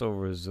coastal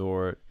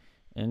resort.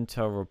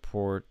 Intel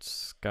reports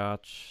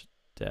Scotch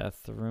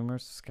death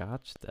rumors.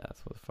 Scotch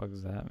death. What the fuck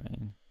does that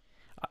mean?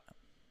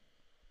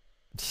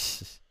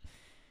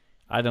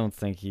 I don't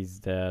think he's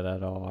dead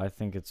at all. I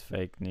think it's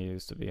fake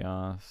news, to be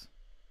honest.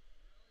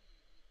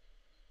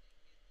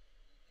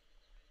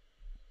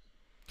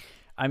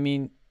 I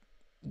mean,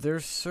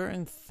 there's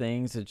certain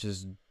things that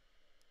just,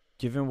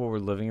 given what we're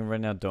living in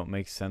right now, don't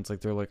make sense.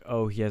 Like, they're like,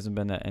 oh, he hasn't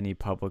been at any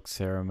public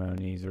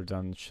ceremonies or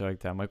done shit like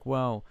that. I'm like,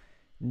 well,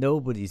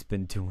 nobody's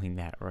been doing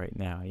that right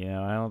now.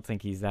 I don't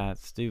think he's that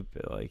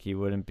stupid. Like, he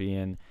wouldn't be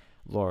in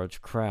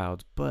large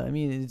crowds. But, I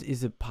mean,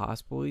 is it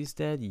possible he's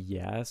dead?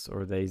 Yes.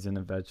 Or that he's in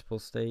a vegetable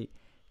state?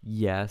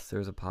 Yes,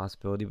 there's a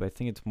possibility. But I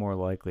think it's more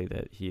likely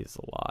that he is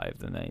alive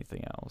than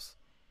anything else.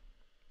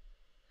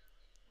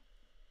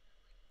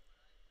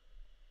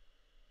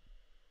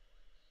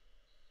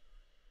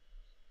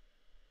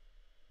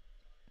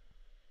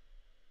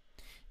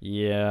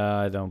 Yeah,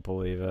 I don't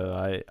believe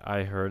it.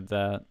 I heard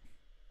that.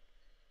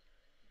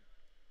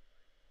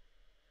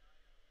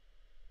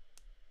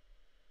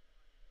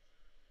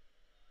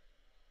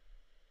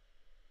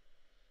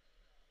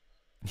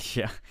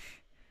 Yeah.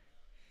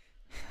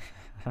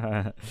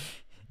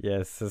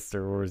 Yeah,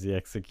 Sister Wars, the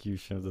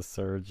execution of the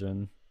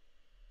surgeon.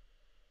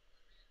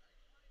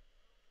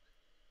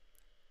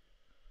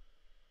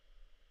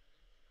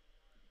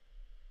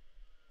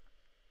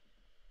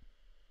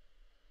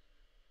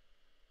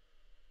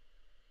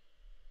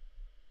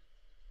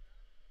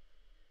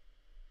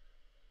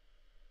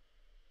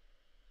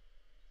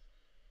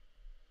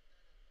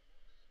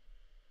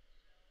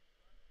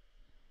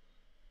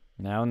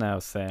 Now,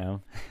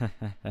 Sam.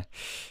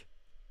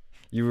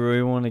 You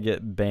really want to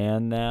get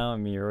banned now? I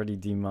mean, you're already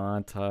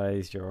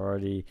demonetized. You're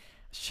already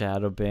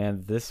shadow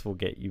banned. This will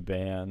get you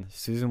banned.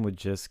 Susan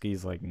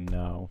Wojcicki's like,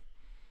 no.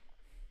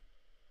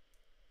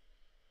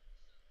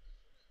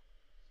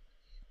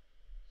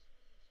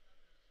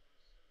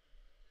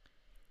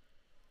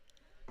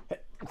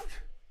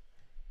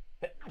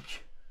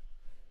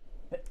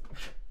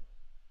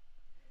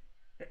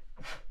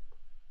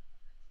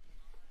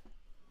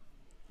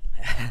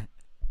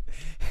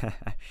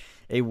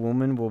 A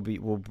woman will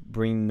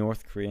bring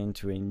North Korea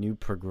into a new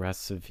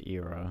progressive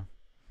era.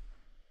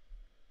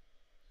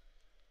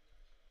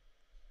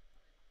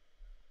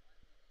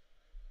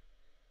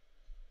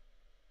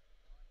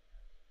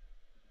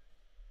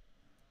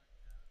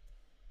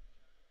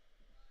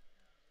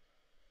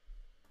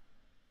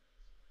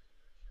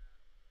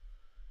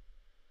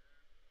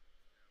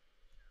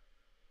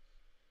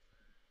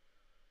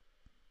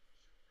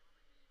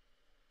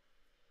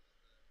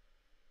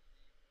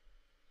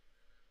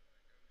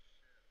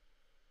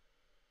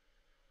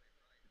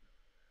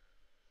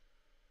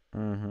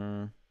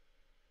 Mm-hmm.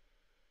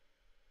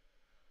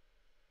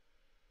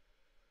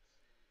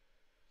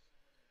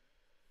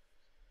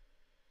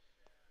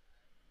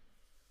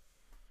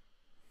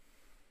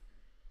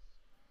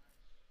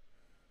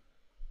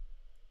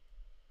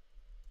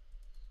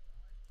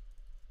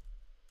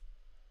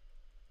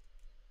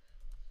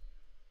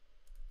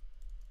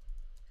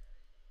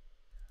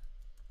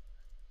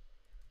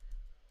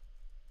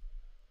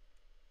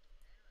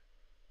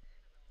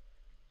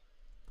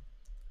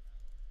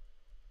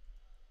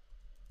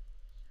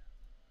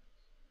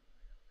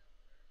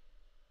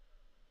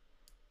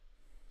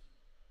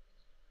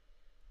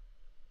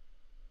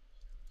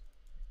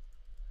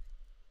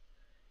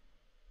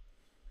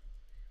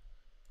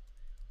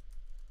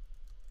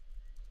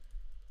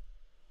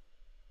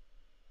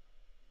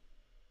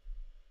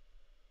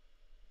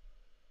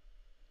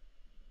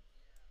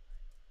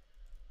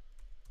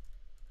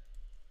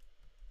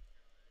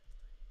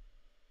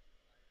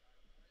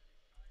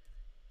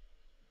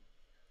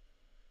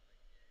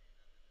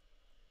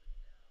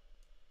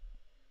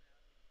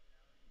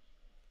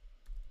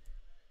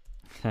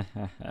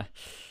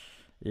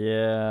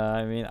 Yeah,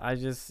 I mean,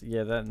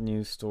 yeah, that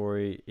news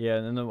story. Yeah,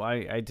 and then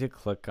I did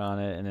click on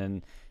it, and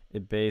then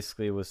it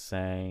basically was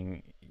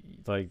saying,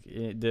 like,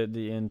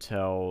 the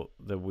intel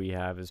that we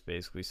have is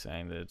basically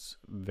saying that it's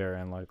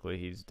very unlikely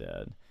he's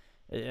dead.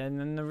 And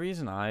then the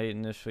reason I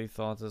initially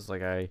thought this,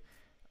 like,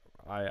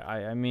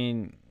 I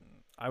mean,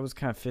 I was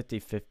kind of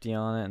 50-50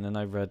 on it, and then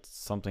I read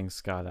something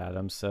Scott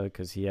Adams said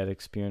because he had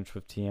experience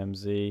with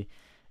TMZ,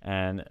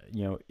 and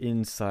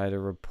insider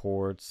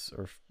reports,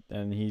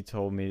 and he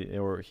told me,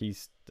 or he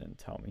didn't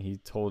tell me, he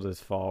told his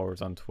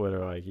followers on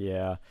Twitter, like,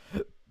 yeah,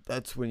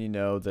 that's when you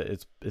know that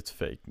it's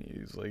fake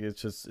news. Like,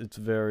 it's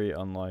very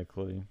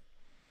unlikely.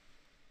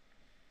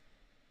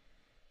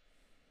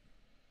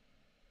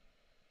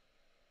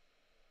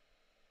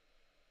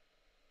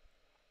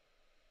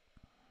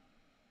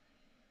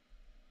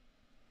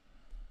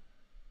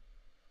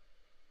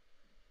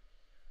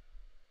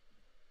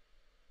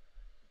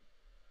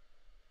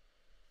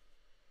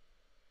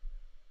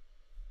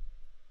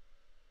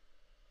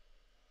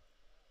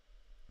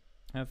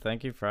 Yeah,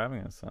 thank you for having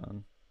us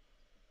on.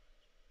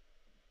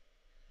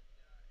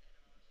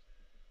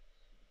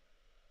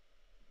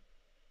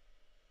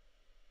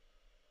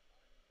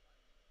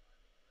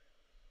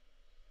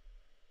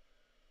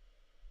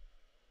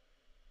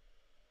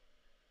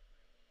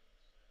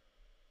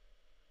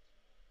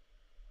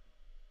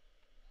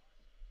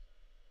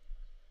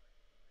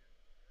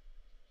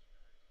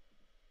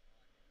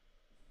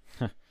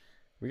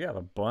 We got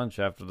a bunch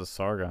after the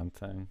Sargon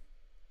thing.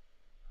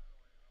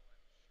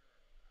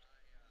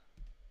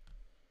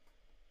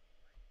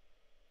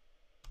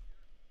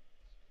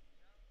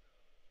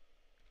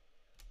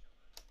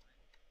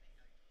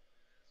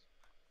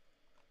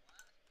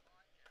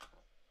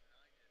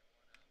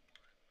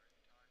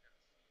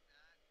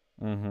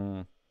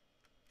 Mm-hmm.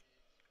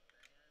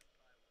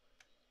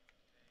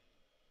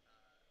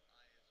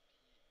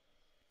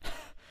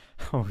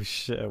 Oh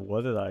shit!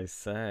 What did I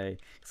say?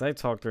 Because I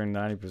talked during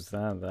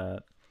 90% of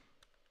that.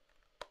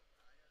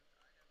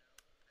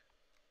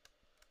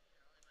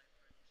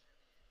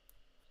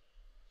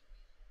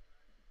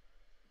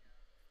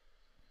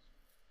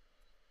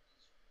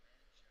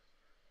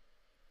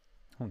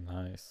 Oh,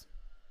 nice.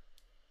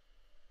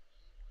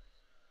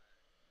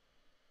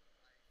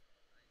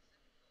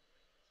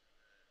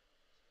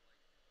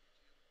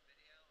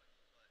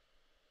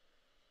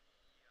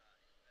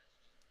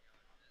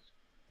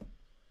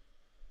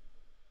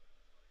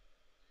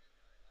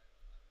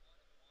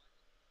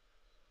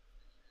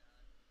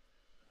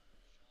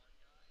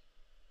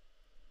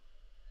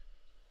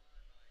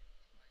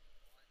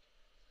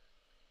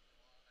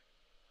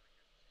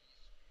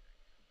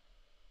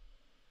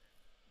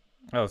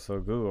 Oh, so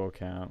Google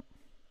account.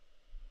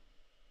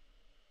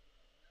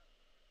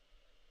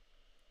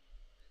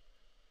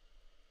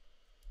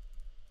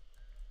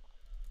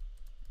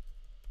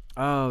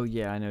 Oh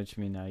yeah, I know what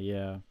you mean now.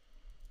 Yeah.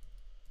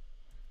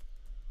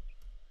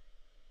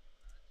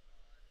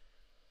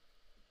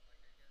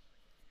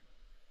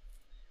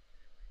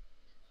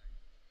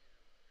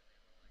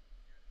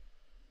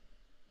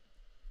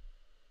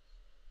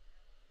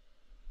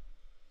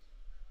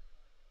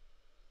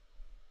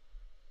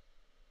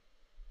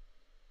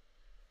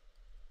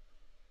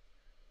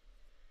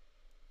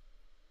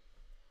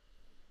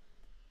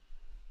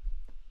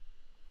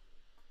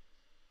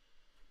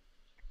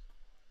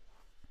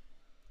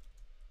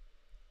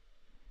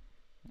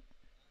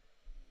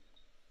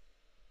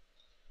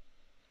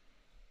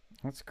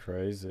 That's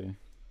crazy.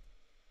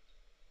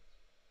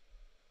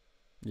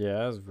 Yeah,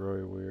 that was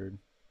really weird.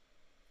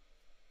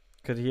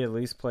 Could he at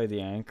least play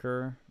the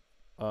anchor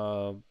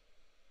uh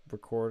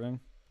recording?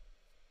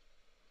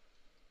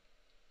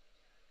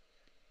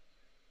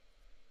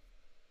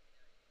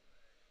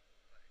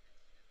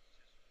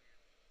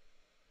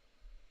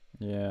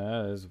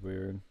 Yeah, that is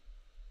weird.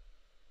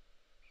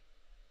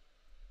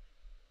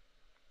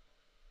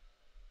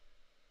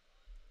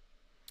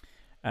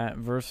 At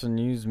Versa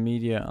News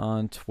Media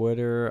on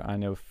Twitter. I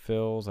know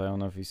Phil's. I don't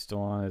know if he's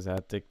still on. Is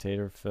at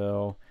Dictator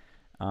Phil.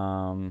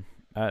 Um,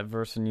 at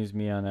Versa News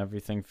Media on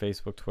everything: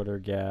 Facebook, Twitter,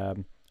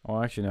 Gab.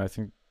 Oh, actually, no. I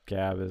think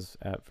Gab is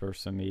at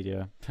Versa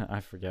Media. I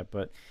forget,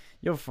 but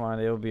you'll find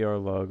it. It'll be our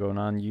logo. And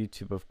on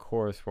YouTube, of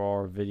course, for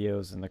all our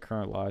videos and the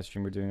current live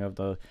stream we're doing of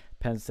the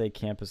Penn State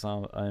campus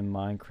in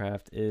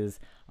Minecraft is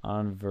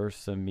on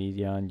Versa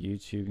Media on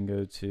YouTube. You can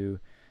go to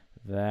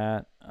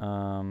that.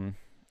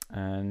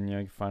 And you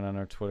can find it on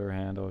our Twitter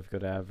handle if you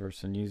go to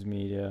Versa News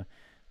Media.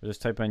 Or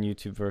just type on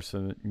YouTube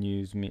Versa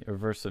News or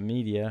Versa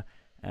Media,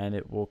 and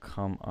it will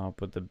come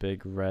up with the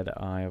big red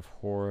eye of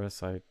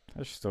Horus. I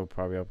should still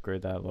probably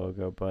upgrade that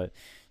logo, but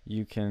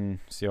you can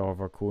see all of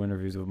our cool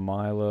interviews with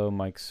Milo,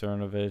 Mike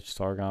Cernovich,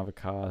 Sargon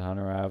Vakad,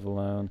 Hunter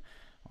Avalone.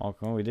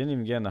 We didn't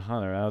even get into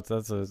Hunter.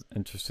 That's an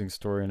interesting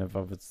story in and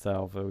of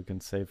itself that we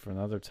can save for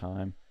another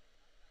time.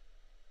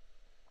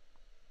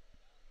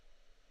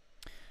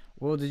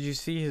 Well, did you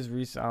see his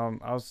recent?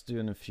 I'll do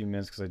in a few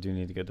minutes because I do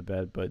need to get to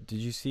bed. But did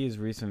you see his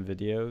recent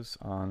videos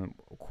on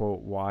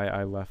quote why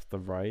I left the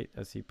right,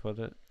 as he put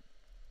it?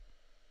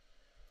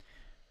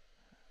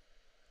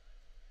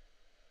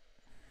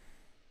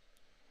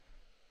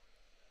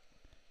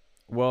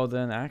 Well,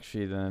 then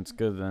actually, then it's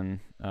good. Then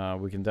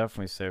we can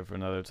definitely save it for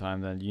another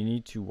time. Then you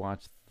need to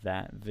watch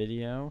that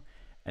video,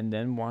 and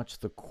then watch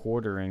the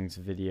Quarterings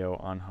video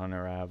on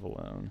Hunter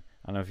Avalone.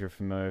 I don't know if you're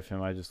familiar with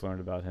him. I just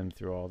learned about him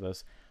through all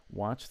this.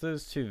 Watch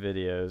those two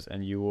videos,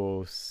 and you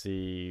will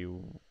see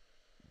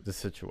the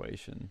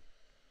situation.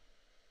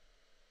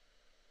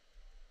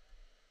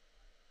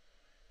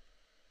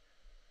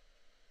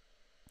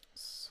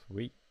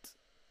 Sweet.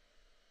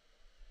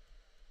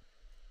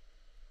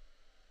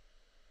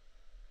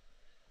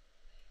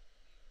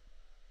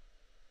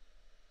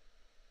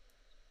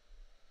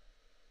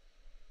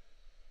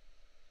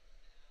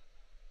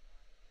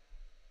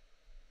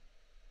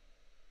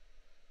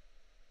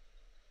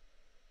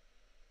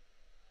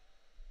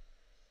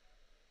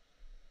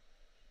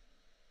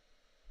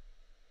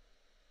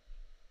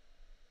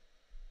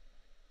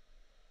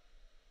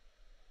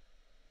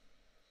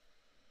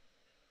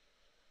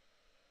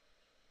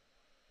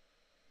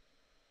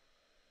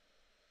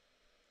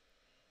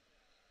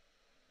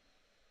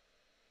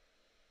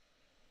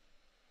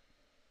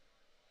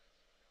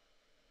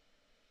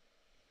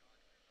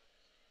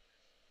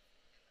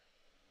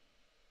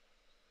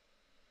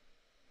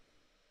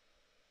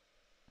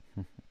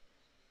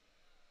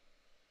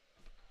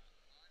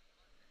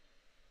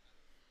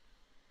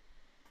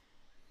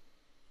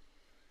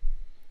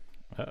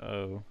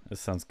 Uh-oh. This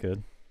sounds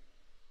good.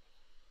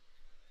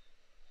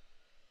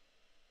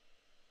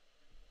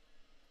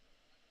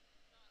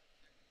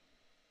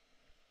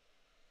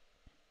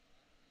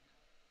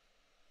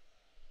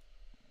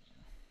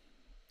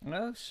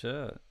 Oh,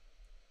 shit.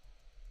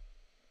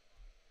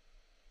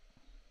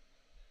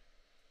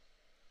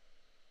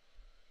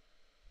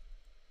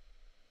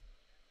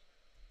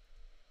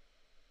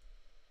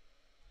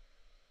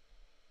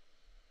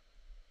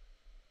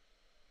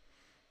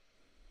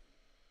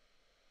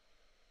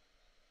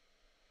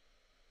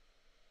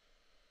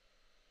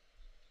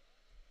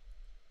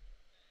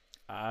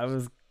 I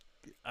was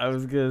I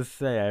was gonna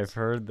say I've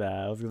heard that.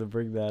 I was gonna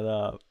bring that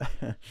up.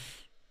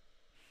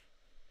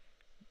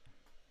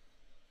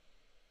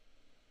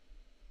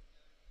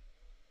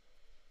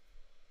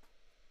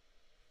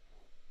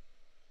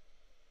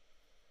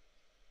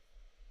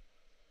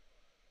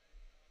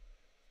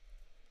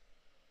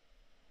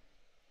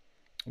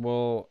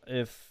 Well,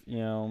 if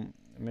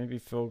maybe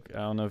Phil, I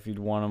don't know if you'd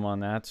want him on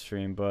that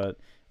stream, but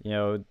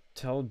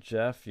tell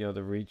Jeff,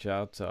 to reach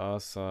out to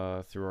us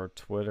through our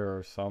Twitter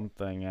or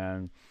something,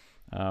 and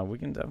we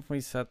can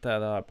definitely set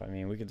that up. I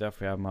mean, we could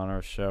definitely have him on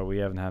our show. We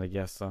haven't had a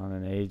guest on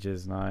in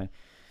ages, and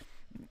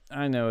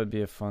I know it'd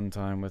be a fun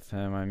time with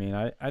him. I mean,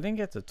 I didn't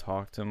get to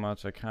talk to him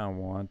much. I kind of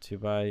want to,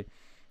 but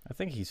I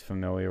think he's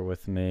familiar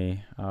with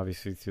me,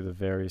 obviously through the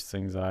various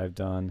things I've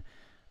done.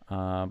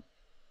 Uh,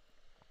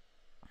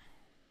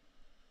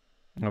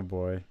 oh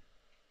boy.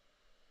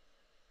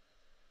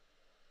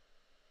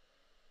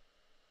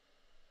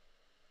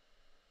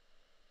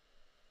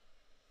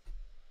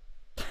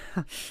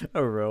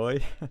 Oh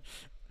really?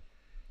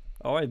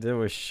 All I did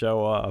was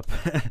show up,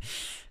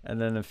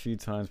 and then a few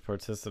times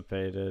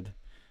participated.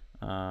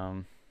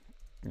 Um,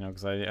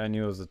 because I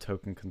knew I was a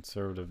token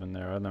conservative in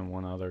there, and then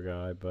one other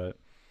guy. But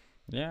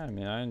yeah, I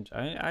mean,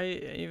 I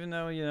even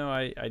though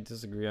I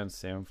disagree on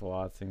Sam for a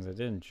lot of things, I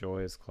did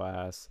enjoy his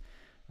class.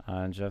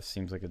 And Jeff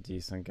seems like a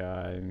decent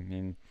guy. I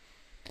mean,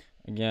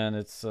 again,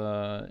 it's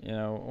one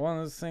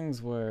of those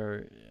things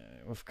where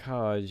with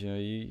college,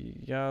 you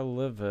gotta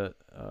live it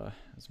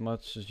as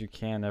much as you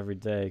can every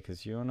day,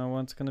 because you don't know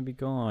when it's gonna be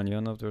gone. You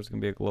don't know if there's gonna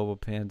be a global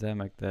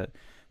pandemic that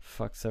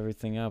fucks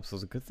everything up. So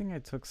it's a good thing I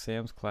took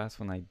Sam's class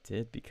when I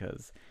did,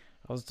 because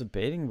I was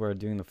debating whether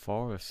doing the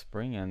fall or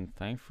spring, and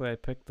thankfully I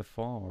picked the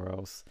fall, or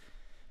else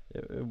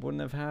it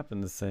wouldn't have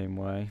happened the same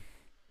way.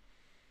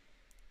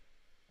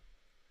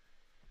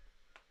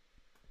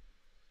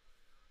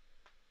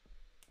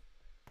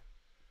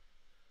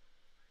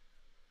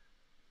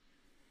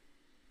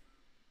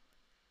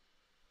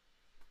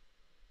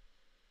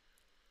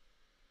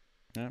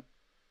 Yep.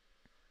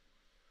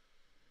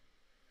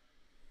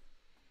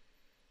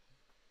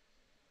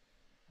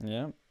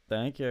 Yep.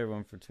 Thank you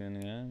everyone for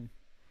tuning in.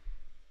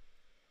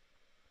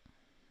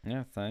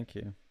 Yeah, thank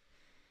you.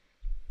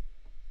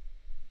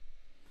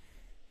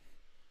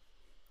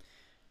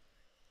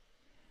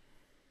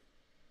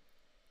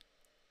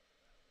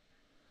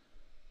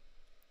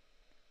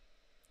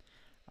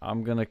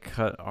 I'm gonna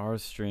cut our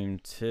stream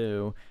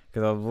too,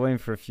 because I was waiting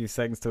for a few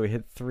seconds till we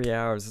hit 3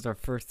 hours. It's our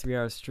first 3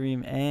 hour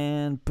stream,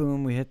 and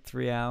boom, we hit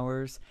 3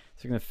 hours.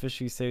 So we're gonna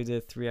officially say we did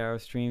a 3 hour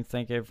stream.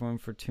 Thank everyone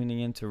for tuning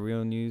in to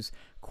Real News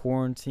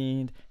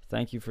Quarantined.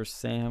 Thank you for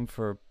Sam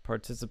for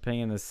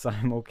participating in this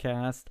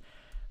simulcast.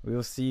 We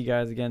will see you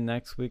guys again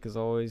next week. As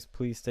always,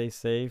 please stay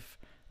safe,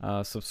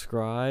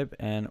 subscribe,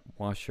 and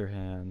wash your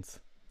hands.